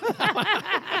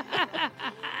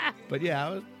 But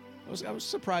yeah, I was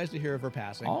surprised to hear of her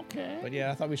passing. Okay. But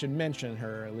yeah, I thought we should mention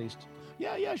her at least.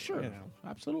 Yeah, sure. You know.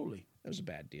 Absolutely. It was a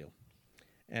bad deal.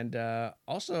 And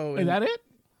also... Is that it?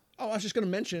 Oh, I was just going to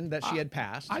mention that she had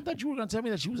passed. I thought you were going to tell me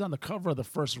that she was on the cover of the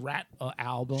first Rat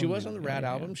album. She was on the Rat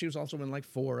Yeah. album. She was also in like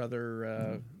 4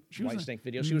 other She was Whitesnake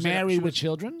in videos. She was Married in, with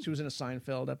Children? She was in a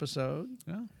Seinfeld episode.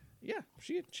 Yeah. Yeah,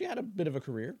 she had a bit of a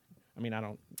career. I mean,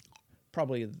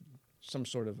 probably some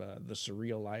sort of The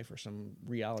Surreal Life or some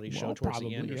reality show Well, towards probably,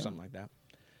 the end or yeah. something like that.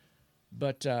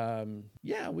 But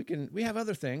yeah, we have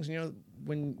other things. You know,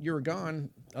 when you were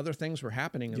gone, other things were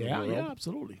happening in the world. Yeah,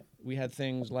 absolutely. We had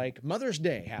things like Mother's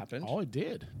Day happened. Oh, it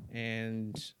did.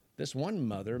 And this one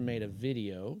mother made a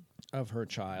video of her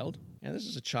child. And this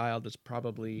is a child that's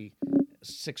probably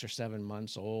 6 or 7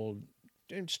 months old,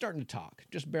 and starting to talk,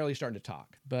 just barely starting to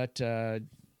talk. But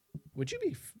would you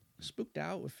be spooked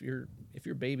out if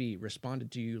your baby responded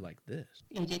to you like this?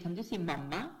 You're going to say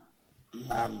mama?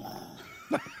 Mama.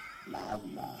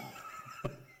 Mama.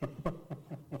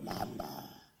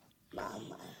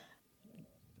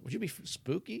 Would you be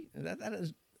spooky? That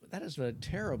is a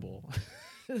terrible.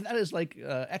 That is like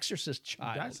Exorcist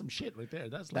child. That's some shit right there.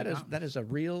 That's that like is that is a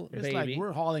real it's baby. like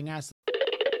we're hauling ass.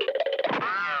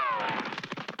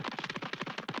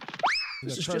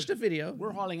 This is just a video,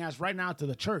 We're hauling ass right now to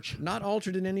the church. not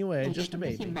altered in any way, just a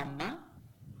baby.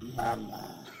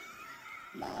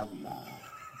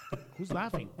 Who's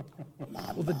laughing?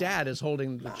 Well, the dad is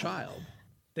holding the child,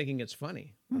 thinking it's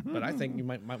funny. But I think you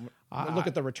might look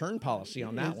at the return policy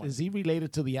on that one. Is he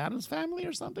related to the Addams family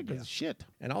or something? Because shit.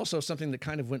 And also something that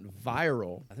kind of went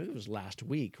viral, I think it was last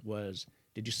week, was,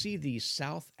 did you see the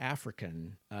South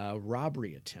African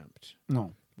robbery attempt?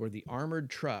 No. Where the armored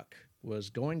truck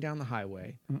was going down the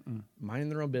highway, minding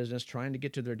their own business, trying to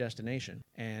get to their destination,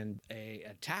 and a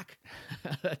attack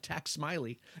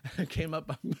smiley came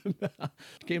up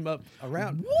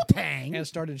around Wu-Tang and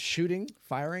started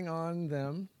firing on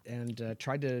them, and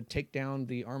tried to take down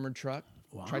the armored truck.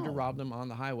 Tried to rob them on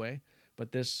the highway.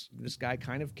 But this guy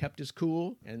kind of kept his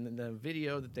cool, and then the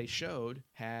video that they showed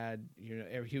had,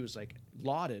 he was like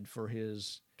lauded for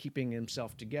his keeping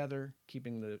himself together,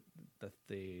 keeping the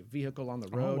vehicle on the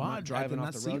road, not driving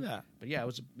off the road. That. But yeah, it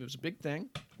was a big thing.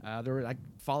 There were like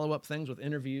follow-up things with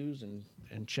interviews and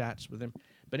chats with him.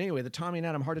 But anyway, the Tommy and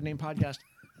Adam Hard to Name podcast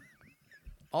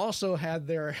also had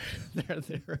their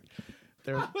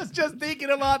I was just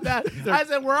thinking about that. I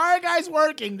said, "Where are you guys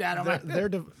working, Dad?" their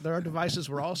devices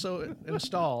were also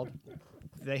installed.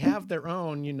 They have their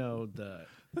own,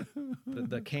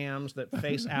 the cams that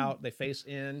face out, they face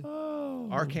in.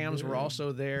 Our cams were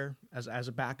also there as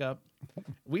a backup.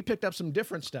 We picked up some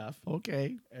different stuff.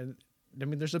 Okay. And I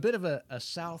mean, there's a bit of a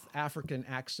South African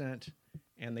accent,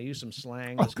 and they use some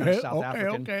slang that's kind of South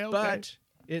African. Okay. But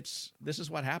this is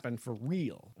what happened for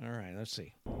real. All right, let's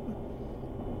see.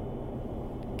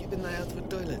 Keep an eye out for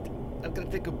toilet. I'm gonna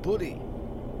take a booty.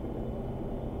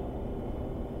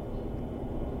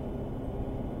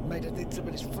 Might have think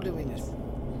somebody's following us.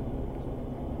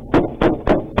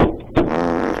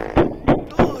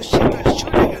 Oh shit, they're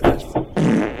shooting at us.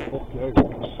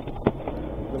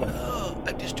 Oh,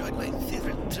 I destroyed my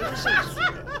favorite trousers.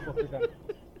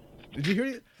 Did you hear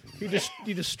it?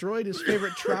 He destroyed his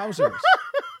favorite trousers.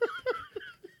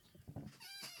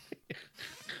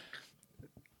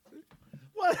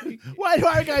 Why do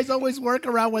our guys always work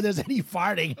around when there's any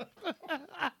farting?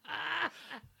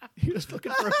 He was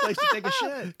looking for a place to take a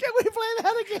shit. Can we play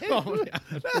that again? Oh, yeah.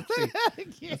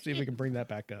 Let's see if we can bring that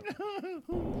back up.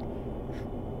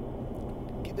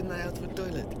 Keep an eye out for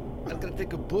toilet. I'm gonna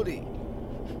take a booty.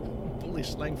 Bully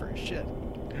slang for his shit.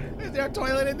 Is there a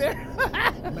toilet in there?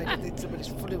 Might have think somebody's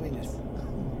following us.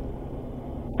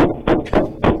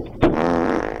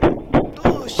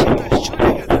 Oh shit, they're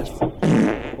shooting at us.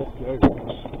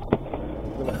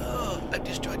 Oh, I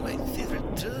destroyed my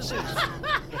favorite trousers.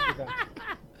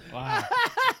 Wow.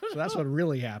 So that's what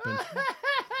really happened.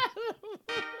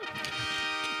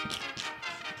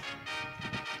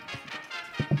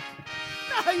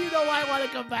 Now you know why I want to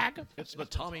come back. It's the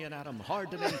Tommy and Adam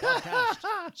Hard to Name podcast.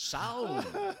 Sound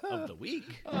of the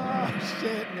week. Oh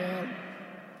shit, man.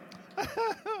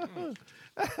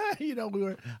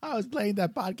 I was playing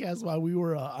that podcast while we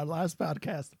were our last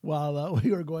podcast while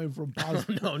we were going from Palm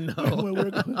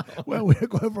when we were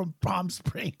going from Palm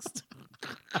Springs.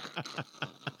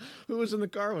 Who was in the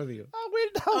car with you? Oh, we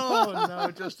know. Oh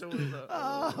no, Justin was.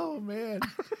 Oh man,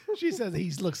 she says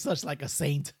he looks such like a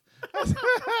saint.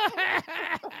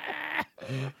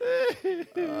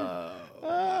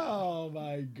 Oh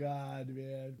my God,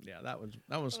 man! Yeah, that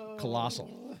was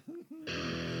colossal.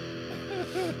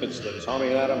 It's the Tommy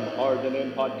and Adam Hard to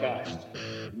Name podcast.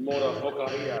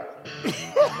 Motherfucker.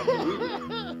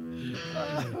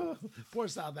 Poor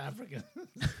South African.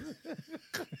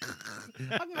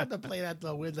 I'm gonna have to play that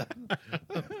though with them.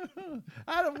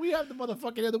 We have the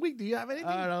motherfucking of the week. Do you have anything?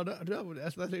 I don't know.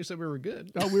 That's what they said we were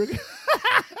good. Oh, we're good.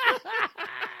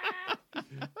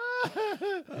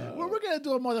 Well, we're gonna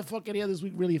do a motherfucking here this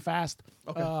week really fast.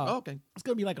 Okay. Okay. It's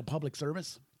gonna be like a public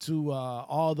service to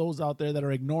all those out there that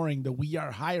are ignoring the "We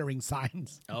are hiring"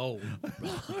 signs. Oh,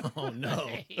 oh no!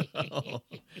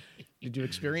 Did you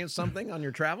experience something on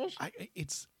your travels?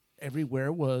 It's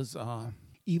everywhere. Was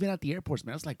even at the airports,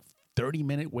 man. It's like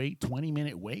 30-minute wait,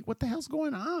 20-minute wait. What the hell's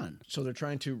going on? So they're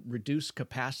trying to reduce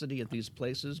capacity at these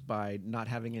places by not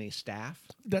having any staff?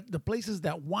 The places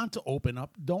that want to open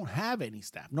up don't have any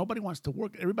staff. Nobody wants to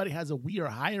work. Everybody has a "We are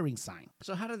hiring" sign.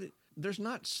 So how do they... There's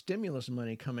not stimulus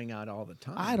money coming out all the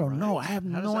time. I don't know. I have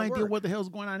How does no that idea work? what the hell's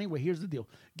going on anyway. Here's the deal.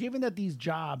 Given that these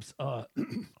jobs are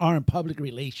in public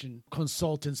relation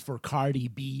consultants for Cardi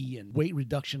B and weight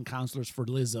reduction counselors for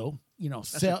Lizzo,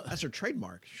 That's her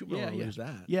trademark. She won't lose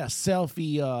that. Yeah,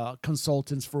 selfie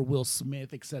consultants for Will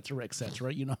Smith, et cetera, et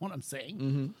cetera. You know what I'm saying?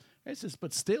 Mm-hmm. It's just,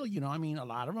 but still, I mean, a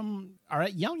lot of them are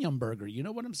at Yum Yum Burger. You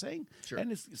know what I'm saying? Sure.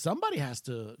 And somebody has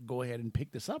to go ahead and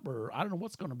pick this up, or I don't know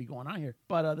what's going to be going on here.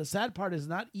 But the sad part is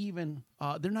they're not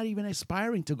even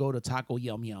aspiring to go to Taco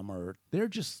Yum Yum, or you're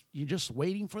just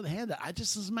waiting for the handout.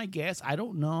 This is my guess. I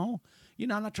don't know. I'm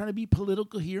not trying to be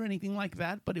political here or anything like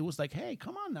that, but it was like, hey,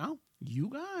 come on now.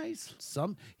 You guys,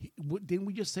 didn't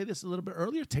we just say this a little bit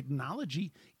earlier?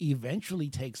 Technology eventually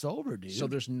takes over, dude. So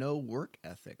there's no work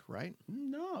ethic, right?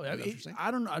 No, I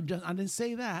don't know. I didn't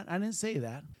say that. I didn't say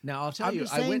that. Now I'll tell you,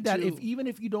 I went that even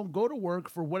if you don't go to work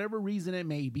for whatever reason it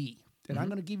may be, and I'm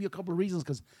going to give you a couple of reasons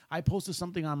because I posted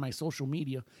something on my social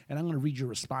media, and I'm going to read your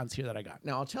response here that I got.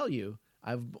 Now I'll tell you.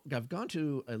 I've gone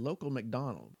to a local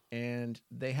McDonald's, and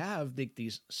they have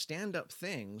these stand-up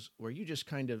things where you just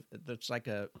kind of, it's like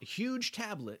a huge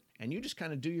tablet, and you just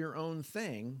kind of do your own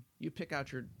thing. You pick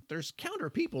out there's counter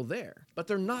people there, but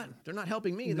they're not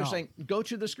helping me. They're saying, go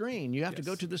to the screen. You have to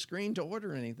go to the screen to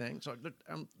order anything. So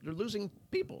they're losing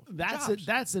people.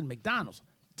 That's in McDonald's.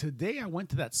 Today I went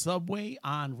to that Subway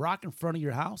on Rock in front of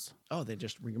your house. Oh, they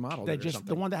just remodeled it or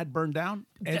something. The one that had burned down.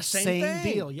 The same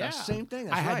deal, yeah. The same thing,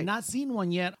 that's I right. had not seen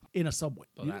one yet in a Subway.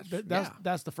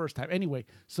 That's the first time. Anyway,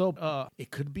 so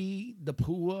it could be the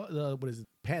PUA,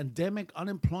 pandemic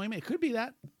unemployment. It could be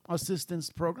that assistance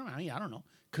program. I mean, I don't know.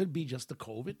 Could be just the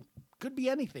COVID. Could be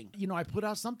anything. I put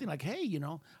out something like, hey,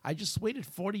 I just waited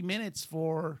 40 minutes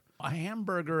for a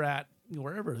hamburger at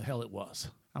wherever the hell it was.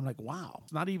 I'm like, wow.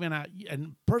 It's not even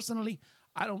and personally,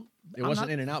 I don't. It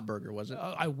wasn't In-N-Out Burger, was it?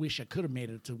 I wish I could have made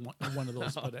it to one of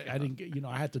those, but I didn't get,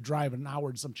 I had to drive an hour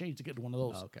and some change to get to one of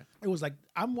those. Oh, okay. It was like,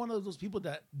 I'm one of those people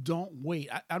that don't wait.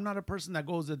 I'm not a person that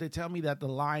goes, that they tell me that the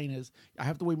line is, I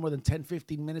have to wait more than 10,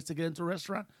 15 minutes to get into a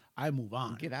restaurant. I move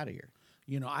on. Get out of here.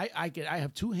 I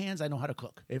have two hands. I know how to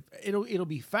cook. If it'll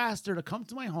be faster to come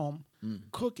to my home,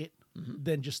 cook it,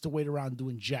 than just to wait around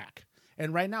doing jack.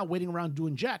 And right now, waiting around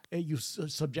doing jack, you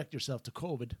subject yourself to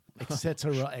COVID, et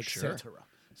cetera, et cetera. Sure.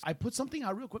 I put something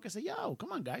out real quick. I say, yo,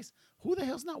 come on, guys. Who the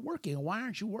hell's not working? And why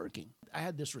aren't you working? I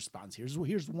had this response. Here's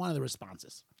one of the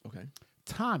responses. Okay.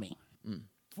 Tommy,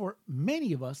 for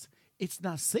many of us, it's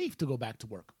not safe to go back to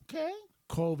work. Okay.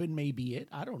 COVID may be it.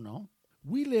 I don't know.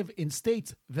 We live in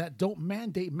states that don't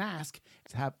mandate masks,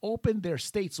 have opened their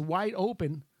states wide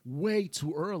open way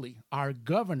too early. Our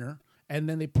governor, and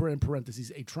then they put in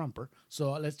parentheses, a Trumper.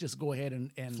 So let's just go ahead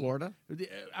and Florida?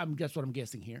 That's what I'm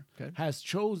guessing here. Okay. Has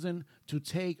chosen to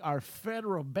take our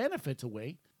federal benefits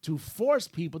away to force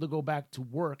people to go back to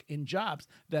work in jobs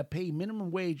that pay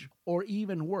minimum wage or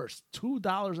even worse,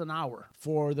 $2 an hour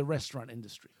for the restaurant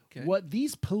industry. Okay. What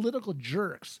these political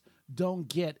jerks don't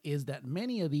get is that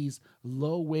many of these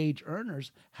low-wage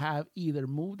earners have either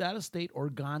moved out of state or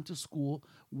gone to school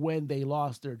when they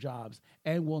lost their jobs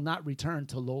and will not return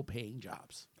to low-paying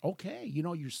jobs. Okay,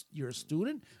 you're a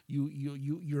student,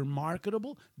 you're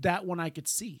marketable. That one I could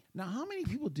see. Now, how many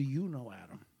people do you know,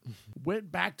 Adam,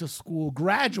 went back to school,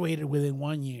 graduated within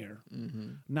 1 year,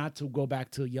 not to go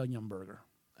back to Yum Yum Burger?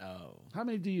 Oh, how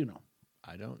many do you know?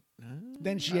 I don't.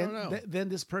 Then then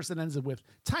this person ends up with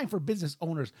time for business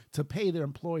owners to pay their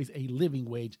employees a living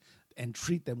wage and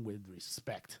treat them with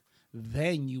respect.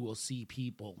 Then you will see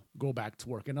people go back to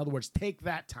work. In other words, take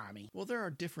that, Tommy. Well, there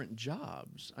are different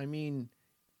jobs. I mean,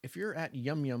 if you're at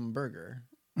Yum Yum Burger,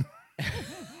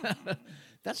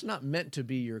 that's not meant to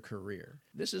be your career.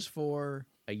 This is for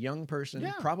a young person,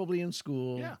 probably in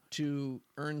school, to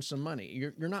earn some money.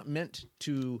 You're not meant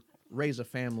to raise a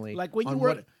family. Like when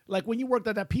you worked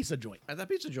at that pizza joint. At that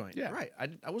pizza joint, right.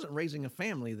 I wasn't raising a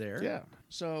family there. Yeah.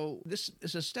 So this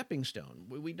is a stepping stone.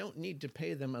 We don't need to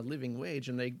pay them a living wage,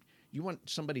 and you want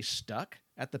somebody stuck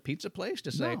at the pizza place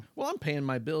to say, well, I'm paying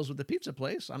my bills with the pizza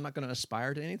place. I'm not going to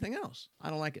aspire to anything else. I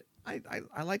don't like it.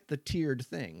 I like the tiered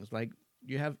things. Like,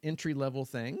 you have entry-level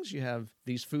things. You have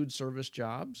these food service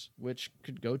jobs, which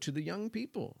could go to the young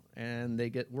people, and they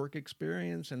get work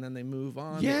experience, and then they move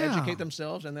on. They educate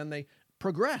themselves, and then they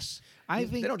progress. I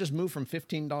think they don't just move from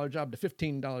 $15 job to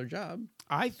 $15 job.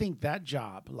 I think that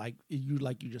job, like you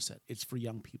just said, it's for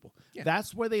young people. Yeah.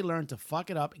 That's where they learn to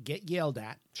fuck it up, get yelled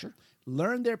at. Sure.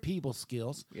 Learn their people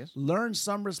skills. Yes. Learn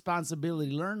some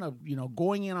responsibility. Learn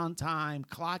going in on time,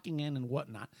 clocking in and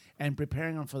whatnot, and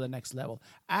preparing them for the next level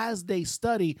as they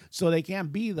study, so they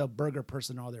can't be the burger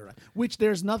person all their life. Which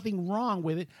there's nothing wrong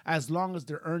with it as long as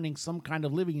they're earning some kind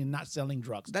of living and not selling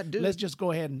drugs. That dude, let's just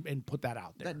go ahead and put that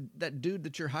out there. That dude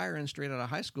that you're hiring straight out of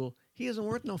high school, he isn't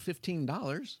worth no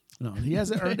 $15. No, he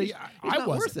hasn't earned it. I wasn't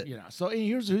worth it. So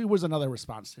here was another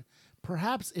response.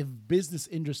 Perhaps if business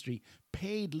industry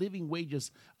paid living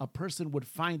wages, a person would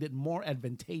find it more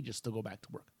advantageous to go back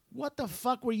to work. What the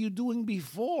fuck were you doing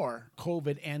before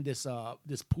COVID and this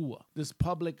PUA, this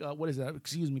public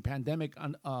pandemic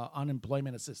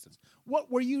unemployment assistance? What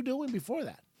were you doing before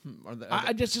that?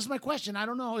 That's just my question. I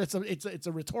don't know. It's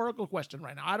a rhetorical question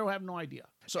right now. I don't have no idea.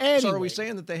 So Anyway. are we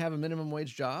saying that they have a minimum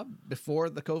wage job before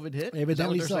the COVID hit? Evidently Is that so.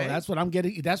 what they're saying? That's what I'm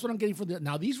getting. That's what I'm getting from the.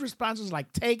 Now these responses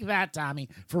like, take that, Tommy,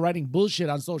 for writing bullshit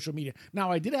on social media.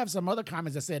 Now I did have some other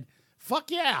comments that said,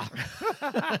 "Fuck yeah,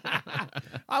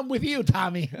 I'm with you,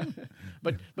 Tommy."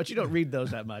 But you don't read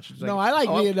those that much. It's No, like, I like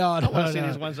oh, being on. I want to see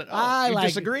these ones that you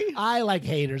disagree. I like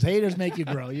haters. Haters make you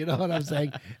grow. You know what I'm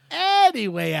saying?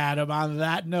 Anyway, Adam, on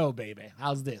that note, baby,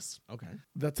 how's this? Okay.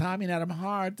 The Tommy and Adam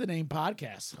Hard to Name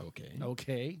podcast.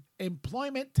 Okay.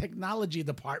 Employment Technology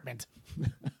Department.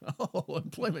 Oh,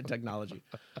 employment technology.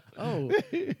 Oh,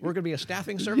 we're going to be a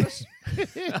staffing service?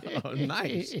 Oh,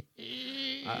 nice.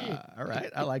 All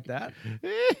right. I like that.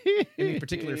 Any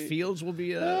particular fields we'll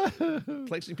be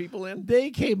placing people in?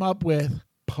 They came up with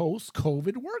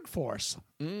post-COVID workforce.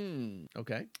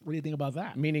 Okay. What do you think about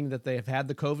that? Meaning that they have had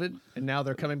the COVID and now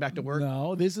they're coming back to work?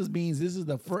 No, this is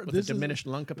the first. With a diminished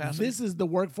lung capacity? This is the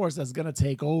workforce that's going to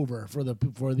take over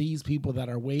for these people that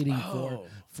are waiting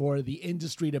for the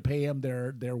industry to pay them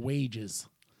their wages.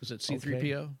 Is it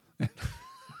C-3PO?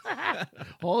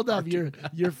 Hold up,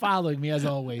 you're following me as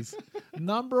always.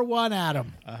 Number one,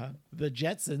 Adam. The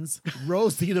Jetsons,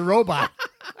 Rosie the robot.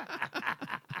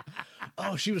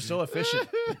 Oh, she was so efficient.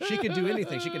 She could do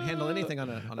anything. She could handle anything on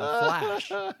a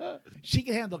flash. She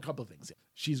can handle a couple of things.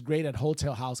 She's great at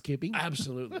hotel housekeeping.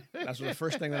 Absolutely. That's the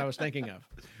first thing that I was thinking of.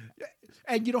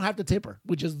 And you don't have to tip her,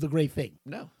 which is the great thing.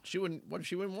 No, she wouldn't. What if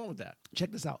she wouldn't want with that? Check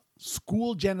this out.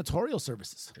 School janitorial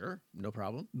services. Sure, no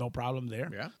problem. No problem there.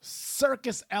 Yeah.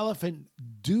 Circus elephant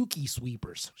dookie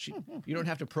sweepers. You don't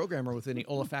have to program her with any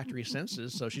olfactory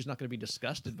senses, so she's not going to be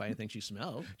disgusted by anything she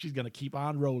smells. She's going to keep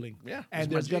on rolling. Yeah. And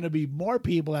there's going to be more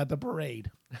people at the parade.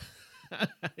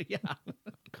 Yeah.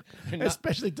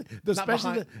 Especially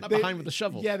behind with the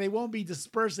shovel. Yeah, they won't be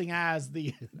dispersing as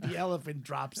the elephant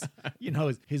drops,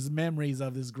 his memories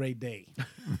of this great day.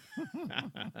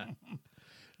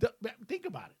 Think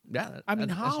about it. Yeah, I mean,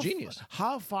 that's genius.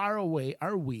 How far away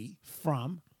are we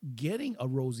from getting a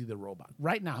Rosie the robot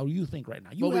right now? How do you think right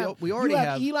now? We already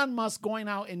have Elon Musk going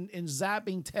out and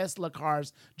zapping Tesla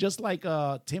cars, just like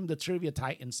Tim the Trivia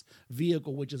Titans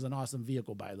vehicle, which is an awesome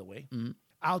vehicle, by the way,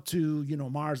 out to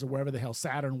Mars or wherever the hell,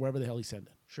 Saturn, wherever the hell he sent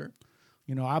it. Sure.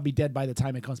 I'll be dead by the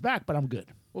time it comes back, but I'm good.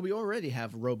 Well, we already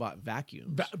have robot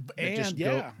vacuums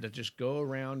that just go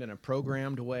around in a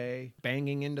programmed way,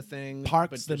 banging into things,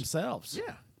 parks themselves.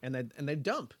 Yeah, and they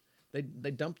dump.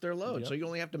 They dump their load, so you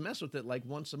only have to mess with it like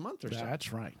once a month or so.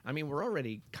 That's right. I mean, we're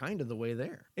already kind of the way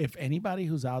there. If anybody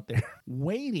who's out there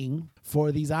waiting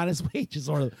for these honest wages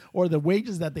or the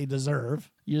wages that they deserve,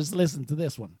 you just listen to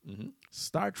this one.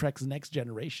 Star Trek's Next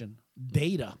Generation,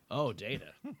 Data. Oh,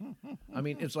 Data. I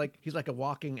mean, it's like he's like a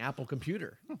walking Apple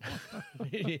computer.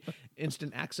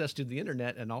 Instant access to the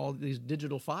internet and all these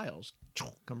digital files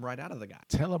come right out of the guy.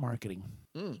 Telemarketing.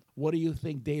 What do you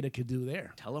think Data could do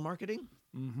there? Telemarketing?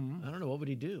 I don't know. What would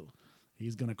he do?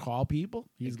 He's gonna call people.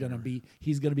 He's gonna be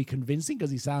convincing because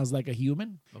he sounds like a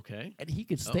human. Okay, and he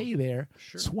could stay there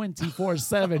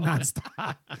 24/7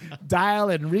 nonstop,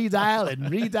 dial and redial and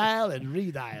redial and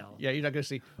redial. Yeah, you're not gonna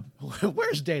see.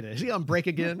 Where's Data? Is he on break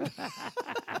again?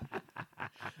 I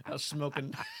was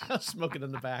smoking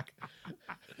in the back.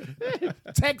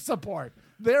 Tech support.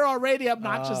 They're already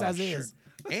obnoxious as is.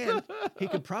 And he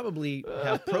could probably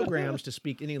have programs to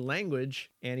speak any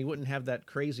language, and he wouldn't have that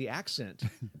crazy accent.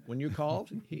 When you called,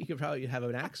 he could probably have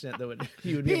an accent that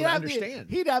he would be able to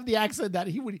understand. He'd have the accent that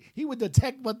he would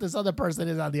detect what this other person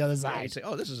is on the other side. He'd say,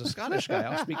 "Oh, this is a Scottish guy.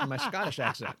 I'll speak in my Scottish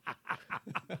accent."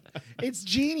 It's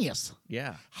genius.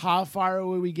 Yeah. How far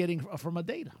are we getting from a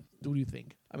Data? What do you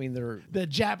think? I mean, the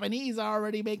Japanese are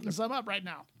already making some up right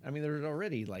now. I mean, there's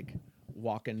already like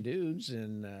walking dudes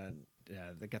and.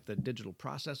 They got the digital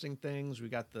processing things. We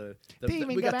got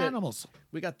we got animals.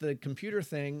 We got the computer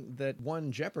thing that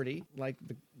won Jeopardy. Like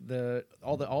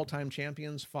all the all-time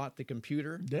champions fought the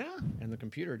computer. Yeah, and the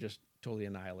computer just totally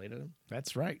annihilated them.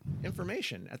 That's right.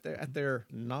 Information at their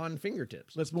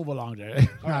non-fingertips. Let's move along, Jerry.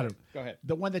 Right, go ahead.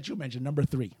 The one that you mentioned, number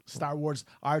 3, Star Wars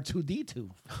R2D2.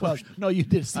 Well, no, you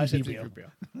did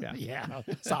C-3PO. Yeah. Yeah.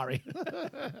 Sorry,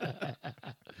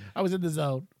 I was in the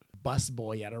zone.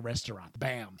 busboy at a restaurant.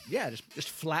 Bam. Yeah, just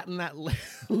flatten that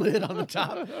lid on the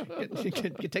top. You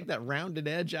can take that rounded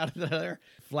edge out of there,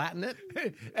 flatten it,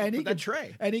 And put that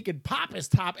tray. And he could pop his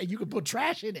top, and you could put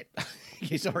trash in it.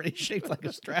 He's already shaped like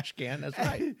a trash can. That's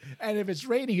right. And if it's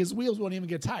raining, his wheels won't even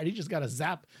get tired. He just got to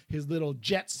zap his little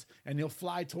jets, and he'll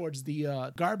fly towards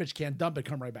the garbage can, dump it,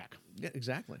 come right back. Yeah,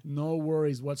 exactly. No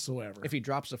worries whatsoever. If he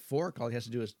drops a fork, all he has to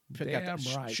do is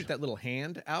shoot that little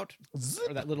hand out,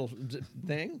 or that little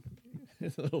thing,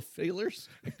 the little feelers,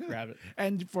 grab it.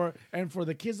 And for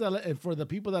the kids for the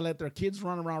people that let their kids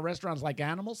run around restaurants like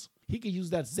animals, he could use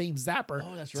that same zapper.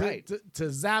 Oh, that's right. To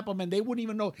zap them, and they wouldn't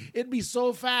even know. It'd be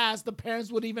so fast, the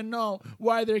parents wouldn't even know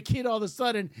why their kid all of a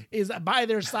sudden is by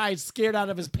their side, scared out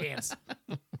of his pants.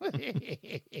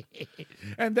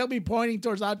 And they'll be pointing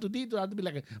towards Artudito. I'll be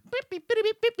like,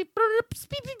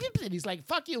 and he's like,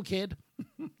 "Fuck you, kid."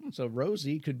 So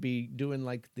Rosie could be doing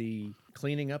like the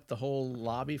cleaning up the whole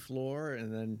lobby floor,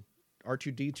 and then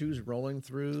R2D2's rolling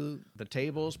through the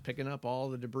tables, picking up all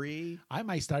the debris. I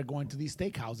might start going to these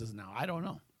steakhouses now. I don't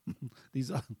know.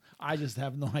 I just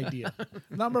have no idea.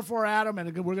 Number 4, Adam,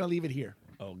 and we're gonna leave it here.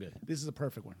 Oh, good. This is a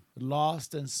perfect one.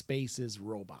 Lost in Space's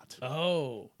robot.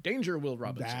 Oh, danger, Will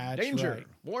Robinson. That's danger. right.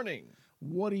 Warning.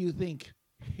 What do you think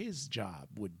his job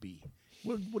would be?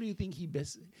 What do you think he'd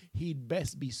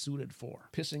best be suited for?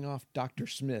 Pissing off Dr.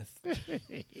 Smith.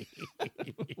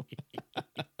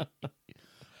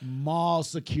 Mall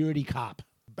security cop.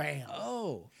 Bam.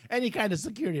 Oh. Any kind of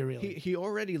security, really. He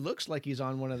already looks like he's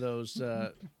on one of those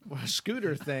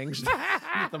scooter things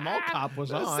that the mall cop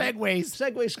was on. Segways.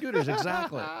 Segway scooters,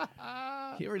 exactly.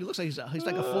 He already looks like he's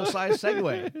like a full-size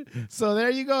Segway. So there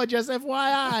you go. Just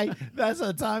FYI. That's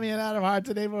a Tommy and Adam Hart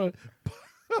today for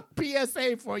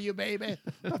PSA for you, baby.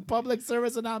 A public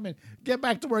service announcement. Get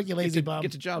back to work, you lazy bum.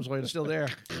 Get to jobs while you're still there.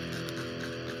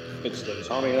 It's the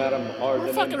Tommy and Adam Hard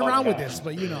We're fucking around with this,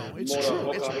 but it's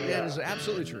true. It is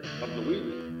absolutely true. Of the week.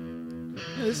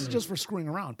 This is just for screwing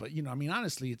around, but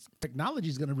honestly, technology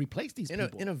is going to replace these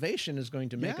people. Innovation is going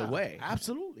to make a way.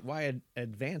 Absolutely. Why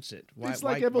advance it? Why, It's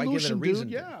like why evolution, give it a reason?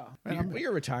 dude. Yeah. Well,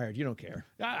 you're retired. You don't care.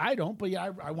 I don't, but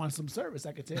yeah, I want some service.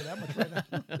 I can tell you that much right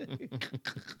now.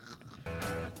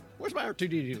 Where's my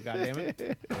R2D2?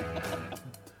 Goddammit.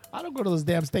 I don't go to those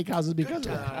damn steakhouses because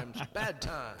Good of that. times, bad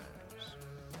times.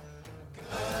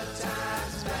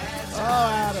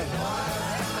 Oh, Adam.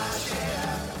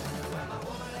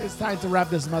 It's time to wrap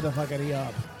this motherfucker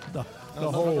up.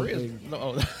 The whole thing.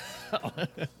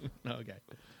 Okay.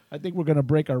 I think we're going to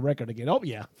break our record again. Oh,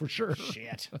 yeah, for sure.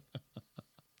 Shit.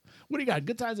 What do you got?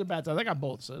 Good times or bad times? I got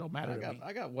both, so it don't matter to me.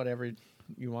 I got whatever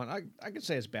you want. I could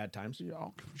say it's bad times. Yeah,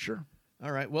 sure.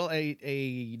 All right. Well,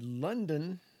 a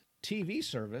London TV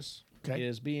service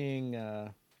is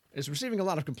receiving a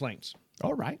lot of complaints.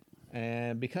 All right.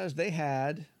 And because they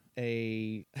had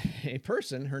a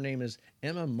person, her name is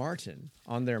Emma Martin,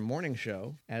 on their morning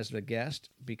show as the guest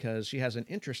because she has an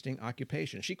interesting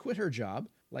occupation. She quit her job,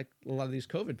 like a lot of these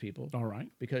COVID people. All right.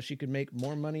 Because she could make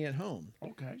more money at home.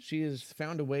 Okay. She has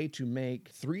found a way to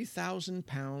make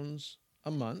 £3,000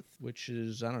 a month, which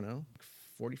is, I don't know,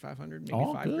 4,500, maybe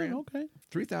 $5,000. Okay.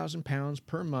 3,000 pounds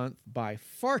per month by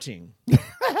farting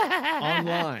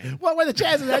online. What were the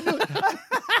chances? I knew.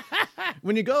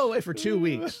 When you go away for 2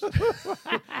 weeks,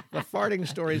 the farting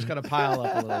story's got to pile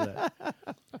up a little bit.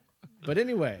 But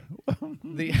anyway,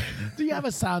 do you have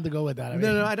a sound to go with that?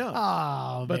 No, I don't.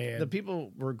 Oh, but man. the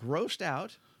people were grossed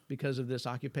out because of this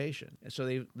occupation. And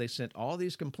so they sent all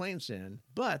these complaints in,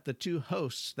 but the two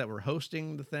hosts that were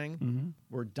hosting the thing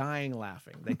were dying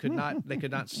laughing. They could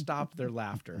not stop their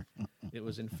laughter. It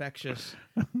was infectious,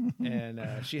 and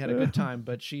she had a good time,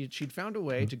 but she'd found a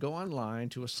way to go online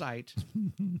to a site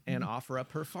and offer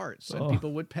up her farts, and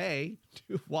people would pay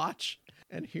to watch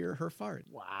and hear her fart.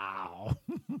 Wow.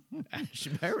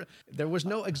 There was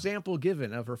no example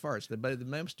given of her farts, but it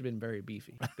must have been very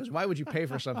beefy. Because why would you pay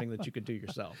for something that you could do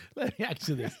yourself? Let me ask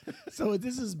you this. So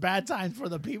this is bad times for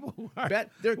the people who are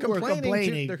they're who are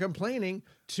complaining. They're complaining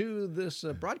to this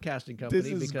broadcasting company.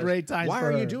 This is because great times why for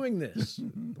are her. you doing this?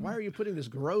 Why are you putting this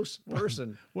gross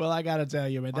person? Well, I gotta tell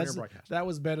you, man, on your broadcast? that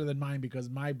was better than mine because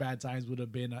my bad times would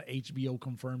have been HBO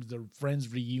confirms the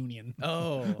Friends reunion.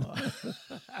 Oh.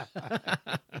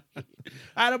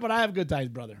 But I have good times,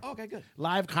 brother. Okay, good.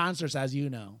 Live concerts, as you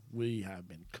know, we have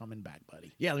been coming back,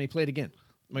 buddy. Yeah, let me play it again.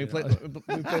 We You play, know?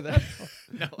 we play that.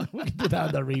 No. We can do that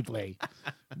on the replay.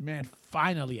 Man,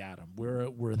 finally, Adam,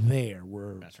 we're there.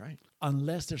 That's right.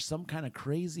 Unless there's some kind of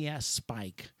crazy ass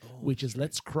spike, which is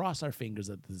let's cross our fingers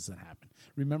that this doesn't happen.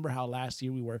 Remember how last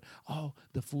year we were,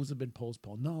 the foods have been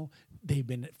postponed. No, they've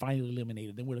been finally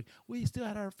eliminated. Then we're like, we still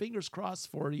had our fingers crossed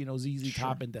for ZZ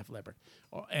Top and Def Leppard,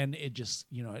 and it just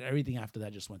everything after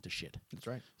that just went to shit. That's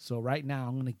right. So right now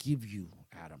I'm gonna give you,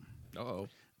 Adam,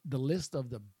 the list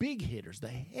of the big hitters, the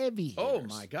heavy hitters. Oh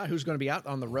my God, who's going to be out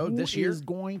on the road this year? Who is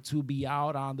going to be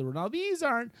out on the road? Now these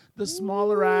aren't the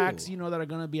smaller acts, that are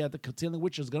going to be at the cotillion,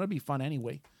 which is going to be fun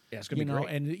anyway. Yeah, it's going to be great.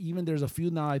 And even there's a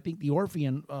few now. I think the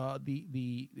Orpheum,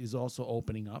 the is also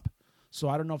opening up. So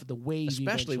I don't know if the wave,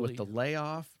 especially with the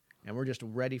layoff, and we're just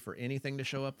ready for anything to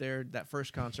show up there. That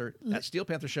first concert, that Steel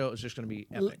Panther show is just going to be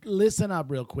epic. Listen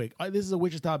up real quick. This is a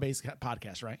Wichita-based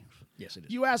podcast, right? Yes, it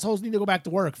is. You assholes need to go back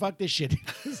to work. Fuck this shit.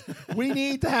 We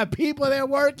need to have people there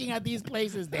working at these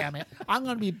places, damn it. I'm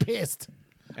going to be pissed.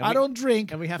 I don't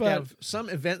drink. And we have to have some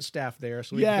event staff there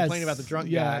so we can complain about the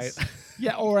drunk guy.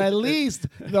 Yeah, or at least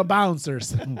the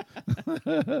bouncers.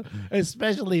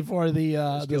 Especially for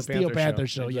the Steel Panther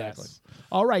show. Exactly. Yes.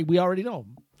 All right, we already know.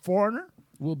 Foreigner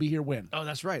will be here when? Oh,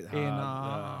 that's right. In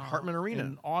Hartman Arena.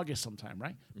 In August sometime,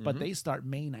 right? But they start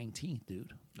May 19th,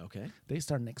 dude. Okay. They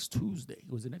start next Tuesday.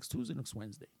 Was it next Tuesday, next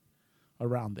Wednesday?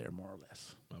 Around there, more or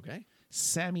less. Okay.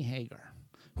 Sammy Hagar,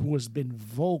 who has been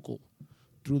vocal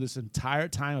through this entire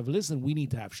time of, listen, we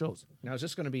need to have shows. Now, is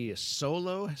this going to be a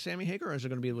solo Sammy Hagar, or is it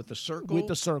going to be with the Circle? With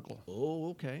the Circle. Oh,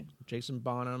 okay. Jason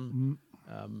Bonham,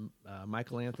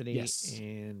 Michael Anthony, Yes.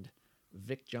 and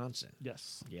Vic Johnson.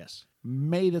 Yes. Yes.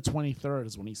 May the 23rd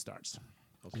is when he starts.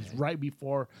 Okay. It's right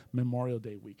before Memorial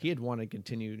Day week. He had wanted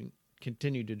to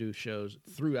continue to do shows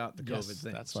throughout the COVID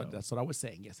thing. That's what I was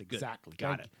saying. Yes, exactly.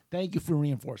 Got it. Thank you for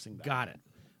reinforcing that. Got it.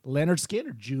 Leonard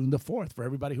Skinner, June the 4th, for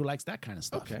everybody who likes that kind of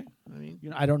stuff. Okay. I mean,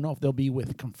 I don't know if they'll be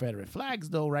with Confederate flags,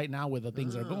 though, right now, where the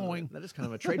things are going. That is kind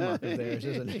of a trademark of theirs,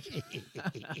 isn't it?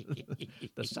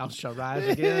 The South shall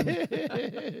rise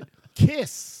again.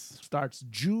 Kiss starts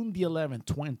June the 11th,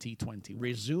 2020.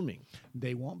 Resuming.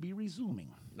 They won't be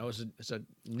resuming. No, it's a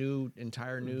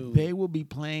entire new. They will be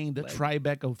playing the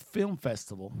Tribeca Film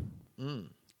Festival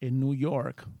in New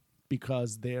York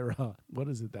because they're, what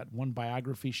is it, that one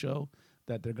biography show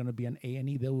that they're going to be on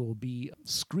A&E. They will be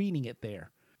screening it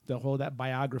there. That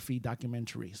biography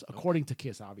documentaries, according to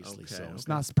Kiss, obviously. Okay, so okay. it's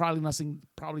not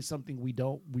probably something we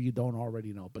don't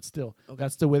already know, but still,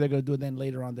 that's the way they're going to do it. Then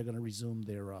later on, they're going to resume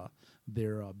their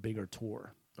bigger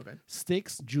tour. Okay.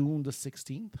 Sticks, June the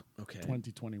 16th, Okay.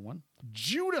 2021.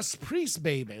 Judas Priest,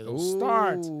 baby. It'll Ooh.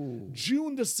 start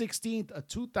June the 16th of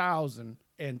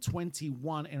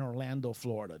 2021 in Orlando,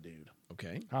 Florida, dude.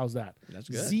 Okay. How's that? That's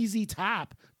good. ZZ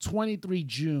Top, 23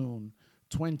 June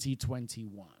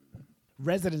 2021.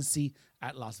 Residency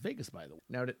at Las Vegas, by the way.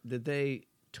 Now, did they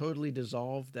totally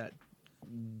dissolve that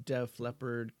Def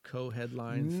Leppard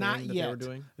co-headline thing Not that yet. they were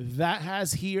doing? That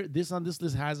has here, this on this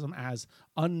list has them as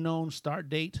unknown start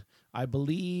date. I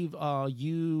believe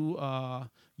UCR,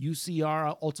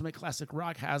 Ultimate Classic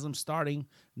Rock, has them starting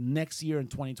next year in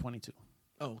 2022.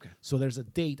 Oh, okay. So there's a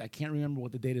date. I can't remember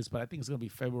what the date is, but I think it's going to be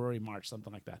February, March,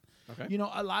 something like that. Okay.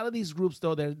 A lot of these groups,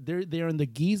 though, they're in the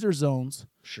geezer zones.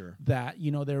 Sure. That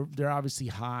they're obviously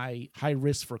high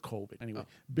risk for COVID. Anyway,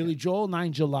 Billy Joel,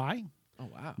 9 July. Oh,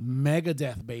 wow.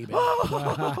 Megadeth, baby.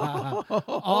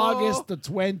 August the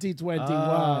 2021.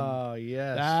 Oh,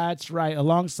 yes. That's right.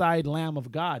 Alongside Lamb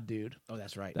of God, dude. Oh,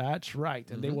 that's right. That's right.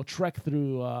 And they will trek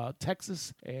through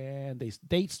Texas, and they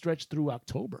dates stretch through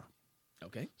October.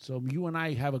 Okay. So you and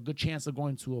I have a good chance of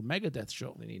going to a Megadeth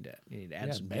show. They need to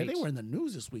add some man, dates. they were in the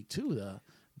news this week too.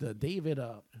 The David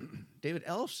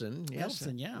Ellefson, yes,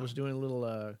 Ellefson, yeah, was doing a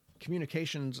little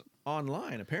communications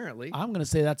online. Apparently, I'm going to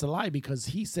say that's a lie because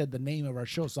he said the name of our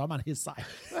show, so I'm on his side.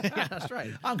 Yeah, that's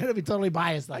right. I'm going to be totally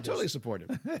biased. I totally support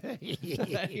him.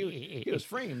 he was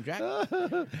framed, Jack.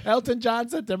 Elton John,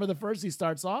 September the 1st, he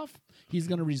starts off. He's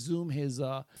going to resume his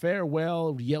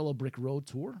farewell Yellow Brick Road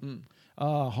tour.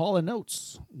 Hall &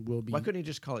 Oates will be. Why couldn't he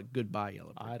just call it Goodbye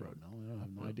Yellow Brick I Road? don't know. I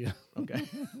have no idea. Okay.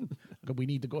 We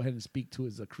need to go ahead and speak to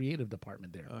his creative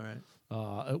department there. All right.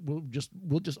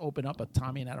 We'll just open up a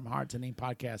Tommy and Adam Hard to Name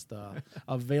podcast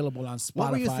available on Spotify.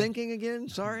 What were you thinking again?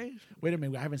 Sorry. Wait a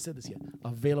minute. I haven't said this yet.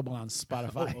 Available on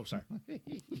Spotify. Oh, sorry.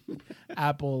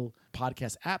 Apple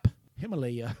Podcast app,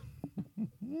 Himalaya,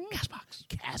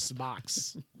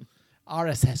 Castbox,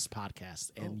 RSS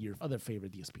podcast, and your other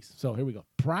favorite DSPs. So here we go.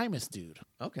 Primus, dude.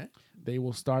 Okay. They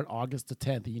will start August the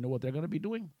 10th. And you know what they're going to be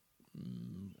doing?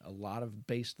 A lot of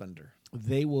bass thunder.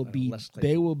 They will be Les Claypool.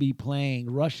 they will be playing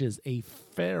Rush's "A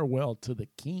Farewell to the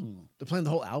King." They're playing the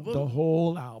whole album? The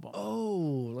whole album.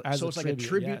 Oh, As so a it's like a tribute,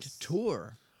 tribute yes.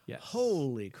 tour. Yes.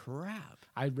 Holy crap.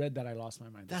 I read that. I lost my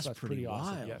mind. That's pretty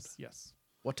awesome. wild. Yes, yes.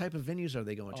 What type of venues are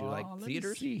they going to? Like Let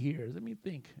theaters? me see here. Let me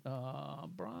think.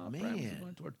 Brahms is Man.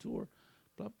 going to our tour.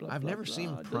 Blah, blah, I've blah, never blah. seen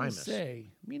It doesn't Primus.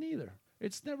 say. Me neither.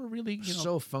 It's never really,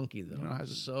 So funky, though. you know,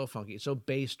 has- So funky. So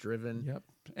bass driven. Yep.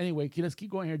 Anyway, let's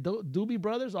keep going here. Doobie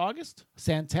Brothers, August.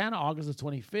 Santana, August the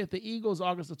 25th. The Eagles,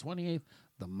 August the 28th.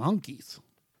 The Monkees,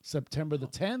 September the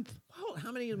 10th. Wow,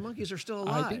 how many monkeys are still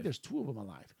alive? I think there's 2 of them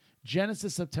alive.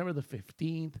 Genesis, September the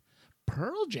 15th.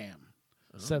 Pearl Jam,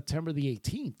 September the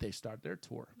 18th. They start their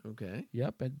tour. Okay.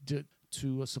 Yep. And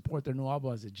to support their new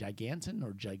album, is it Giganton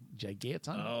or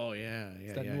Giganton? Oh, yeah.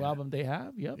 It's that new album they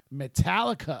have. Yep.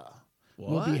 Metallica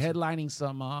will be What? headlining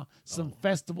some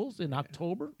festivals in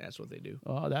October. That's what they do.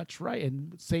 Oh, that's right.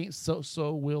 And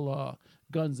so will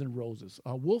Guns N' Roses.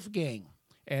 Wolfgang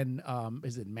and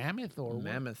is it Mammoth or what?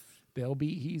 Mammoth. They'll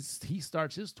be he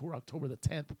starts his tour October the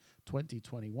 10th,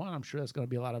 2021. I'm sure that's going to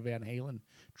be a lot of Van Halen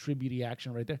tribute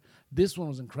action right there. This one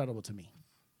was incredible to me.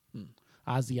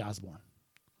 Ozzy Osbourne.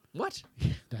 What?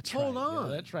 That's Hold right. on.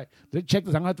 Yeah, that's right. Check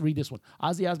this. I'm going to have to read this one.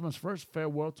 Ozzy Osbourne's first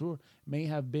farewell tour may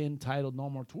have been titled No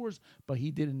More Tours, but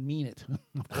he didn't mean it.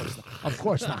 Of course not. Of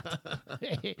course not.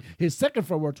 His second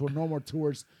farewell tour, No More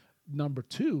Tours number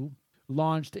 2,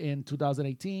 launched in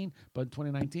 2018, but in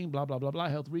 2019, blah, blah, blah, blah,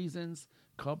 health reasons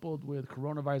coupled with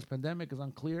coronavirus pandemic is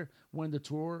unclear when the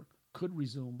tour could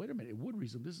resume. Wait a minute. It would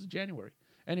resume. This is January.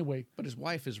 Anyway. But his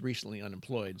wife is recently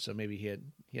unemployed, so maybe he had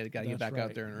got to get That's back out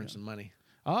right, there and earn yeah. some money.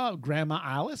 Grandma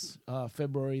Alice,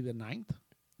 February the 9th.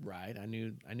 Right. I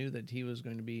knew that he was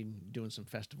going to be doing some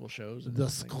festival shows. And The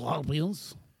things.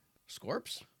 Scorpions.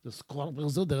 Scorps? The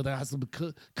Scorpions. There has some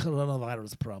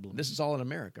coronavirus problem. This is all in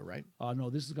America, right? No,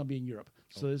 this is going to be in Europe.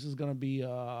 So this is going to be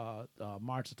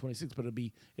March the 26th, but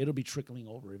it'll be trickling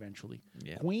over eventually.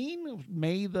 Yeah. Queen,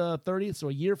 May the 30th, so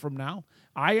a year from now.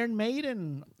 Iron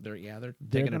Maiden. They're They're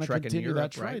taking a going to trek in continue. Europe,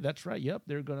 That's right. That's right. Yep.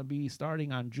 They're going to be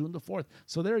starting on June the 4th.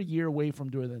 So they're a year away from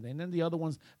doing that. And then the other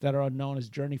ones that are unknown is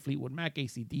Journey, Fleetwood Mac,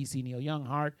 AC/DC, Neil Young,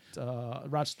 Heart,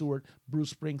 Rod Stewart,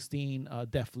 Bruce Springsteen,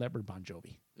 Def Leppard, Bon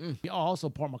Jovi. Also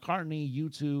Paul McCartney,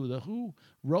 U2, The Who,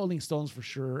 Rolling Stones for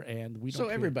sure, and we don't So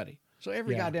care. everybody. So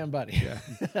every Yeah. goddamn buddy. Yeah.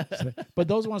 But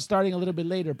those ones starting a little bit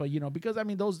later, but because I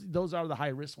mean those are the high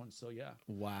risk ones. So yeah.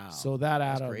 Wow. So that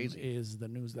That's Adam crazy. is the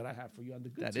news that I have for you on the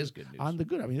good. That side. is good news. On the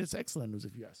good, I mean it's excellent news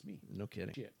if you ask me. No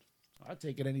kidding. Shit. I'll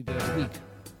take it any day of the week.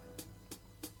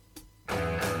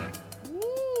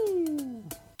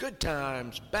 Good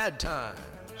times, bad times.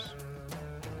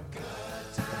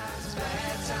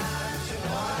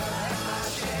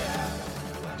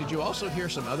 Did you also hear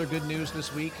some other good news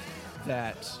this week?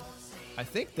 That I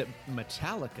think that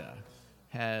Metallica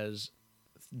has,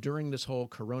 during this whole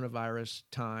coronavirus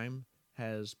time,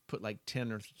 has put like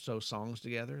 10 or so songs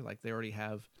together. Like they already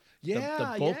have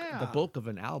the bulk of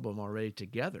an album already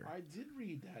together. I did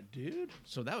read that, dude.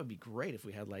 So that would be great if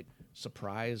we had like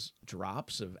surprise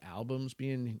drops of albums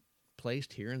being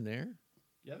placed here and there.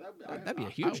 Yeah, that'd be a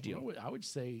huge deal. I would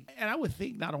say, and I would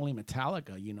think not only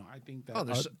Metallica. I think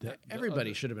that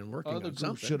Everybody should have been working other on groups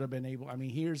something. should have been able. I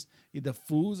mean, here's the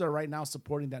Foos are right now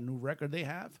supporting that new record they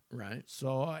have. Right.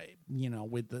 So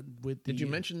with the Did you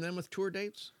mention them with tour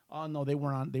dates? Oh no, they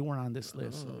weren't on this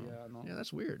list. So yeah, no. Yeah,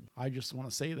 that's weird. I just want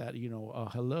to say that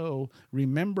hello.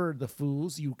 Remember the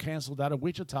Foos? You canceled out of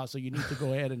Wichita, so you need to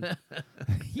go ahead and.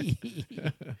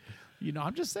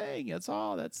 I'm just saying. That's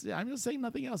all. I'm just saying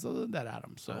nothing else other than that,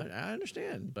 Adam. So I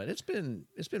understand, but it's been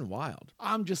wild.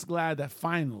 I'm just glad that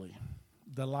finally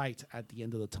the light at the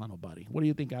end of the tunnel, buddy. What do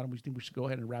you think, Adam? We think we should go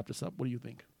ahead and wrap this up. What do you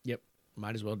think? Yep.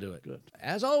 Might as well do it. Good.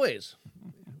 As always,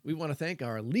 we want to thank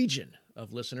our legion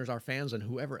of listeners, our fans, and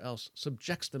whoever else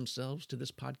subjects themselves to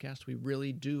this podcast. We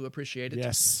really do appreciate it.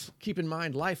 Yes. Keep in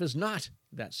mind, life is not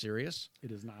that serious.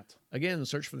 It is not. Again,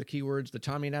 search for the keywords, the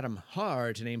Tommy and Adam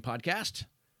Hard to Name Podcast.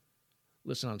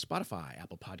 Listen on Spotify,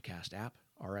 Apple Podcast app,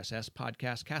 RSS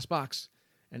Podcast, CastBox,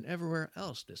 and everywhere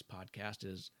else this podcast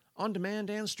is on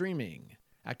demand and streaming.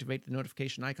 Activate the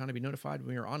notification icon to be notified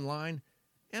when you're online,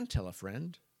 and tell a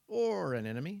friend or an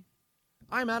enemy.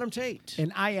 I'm Adam Tate.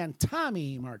 And I am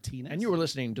Tommy Martinez. And you were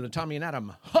listening to the Tommy and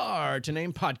Adam Hard to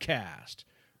Name Podcast.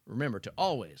 Remember to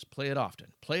always play it often.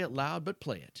 Play it loud, but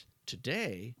play it.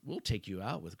 Today, we'll take you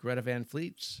out with Greta Van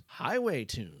Fleet's Highway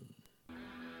Tune.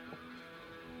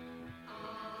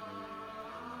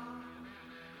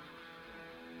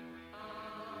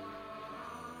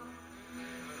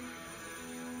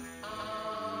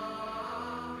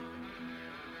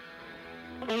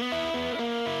 Thank you.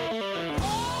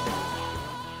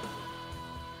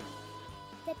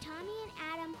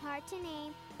 Hard to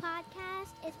Name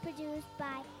podcast is produced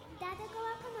by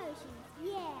Dadacola Promotions.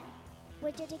 Yeah,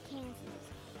 Wichita, Kansas.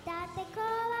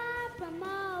 Dadacola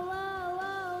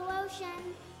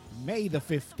Promotion. May the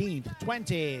 15th,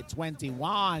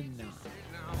 2021.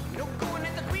 No going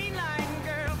at the green line,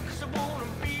 girl, 'cause I wanna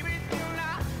be with you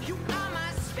now. You are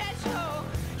my special.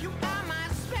 You are my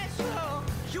special.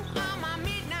 You are my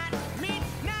midnight,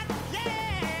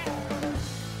 yeah.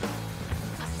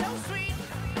 So sweet,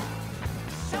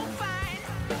 so fine,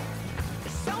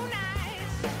 so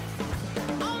nice.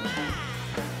 Oh my,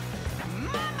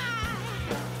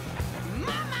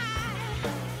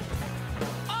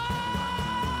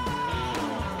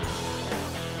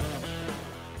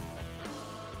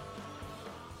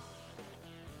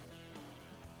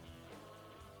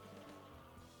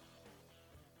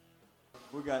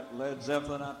 We got Led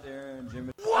Zeppelin out there and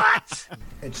Jimmy. What?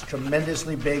 It's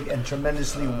tremendously big and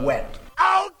tremendously wet.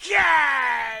 Okay.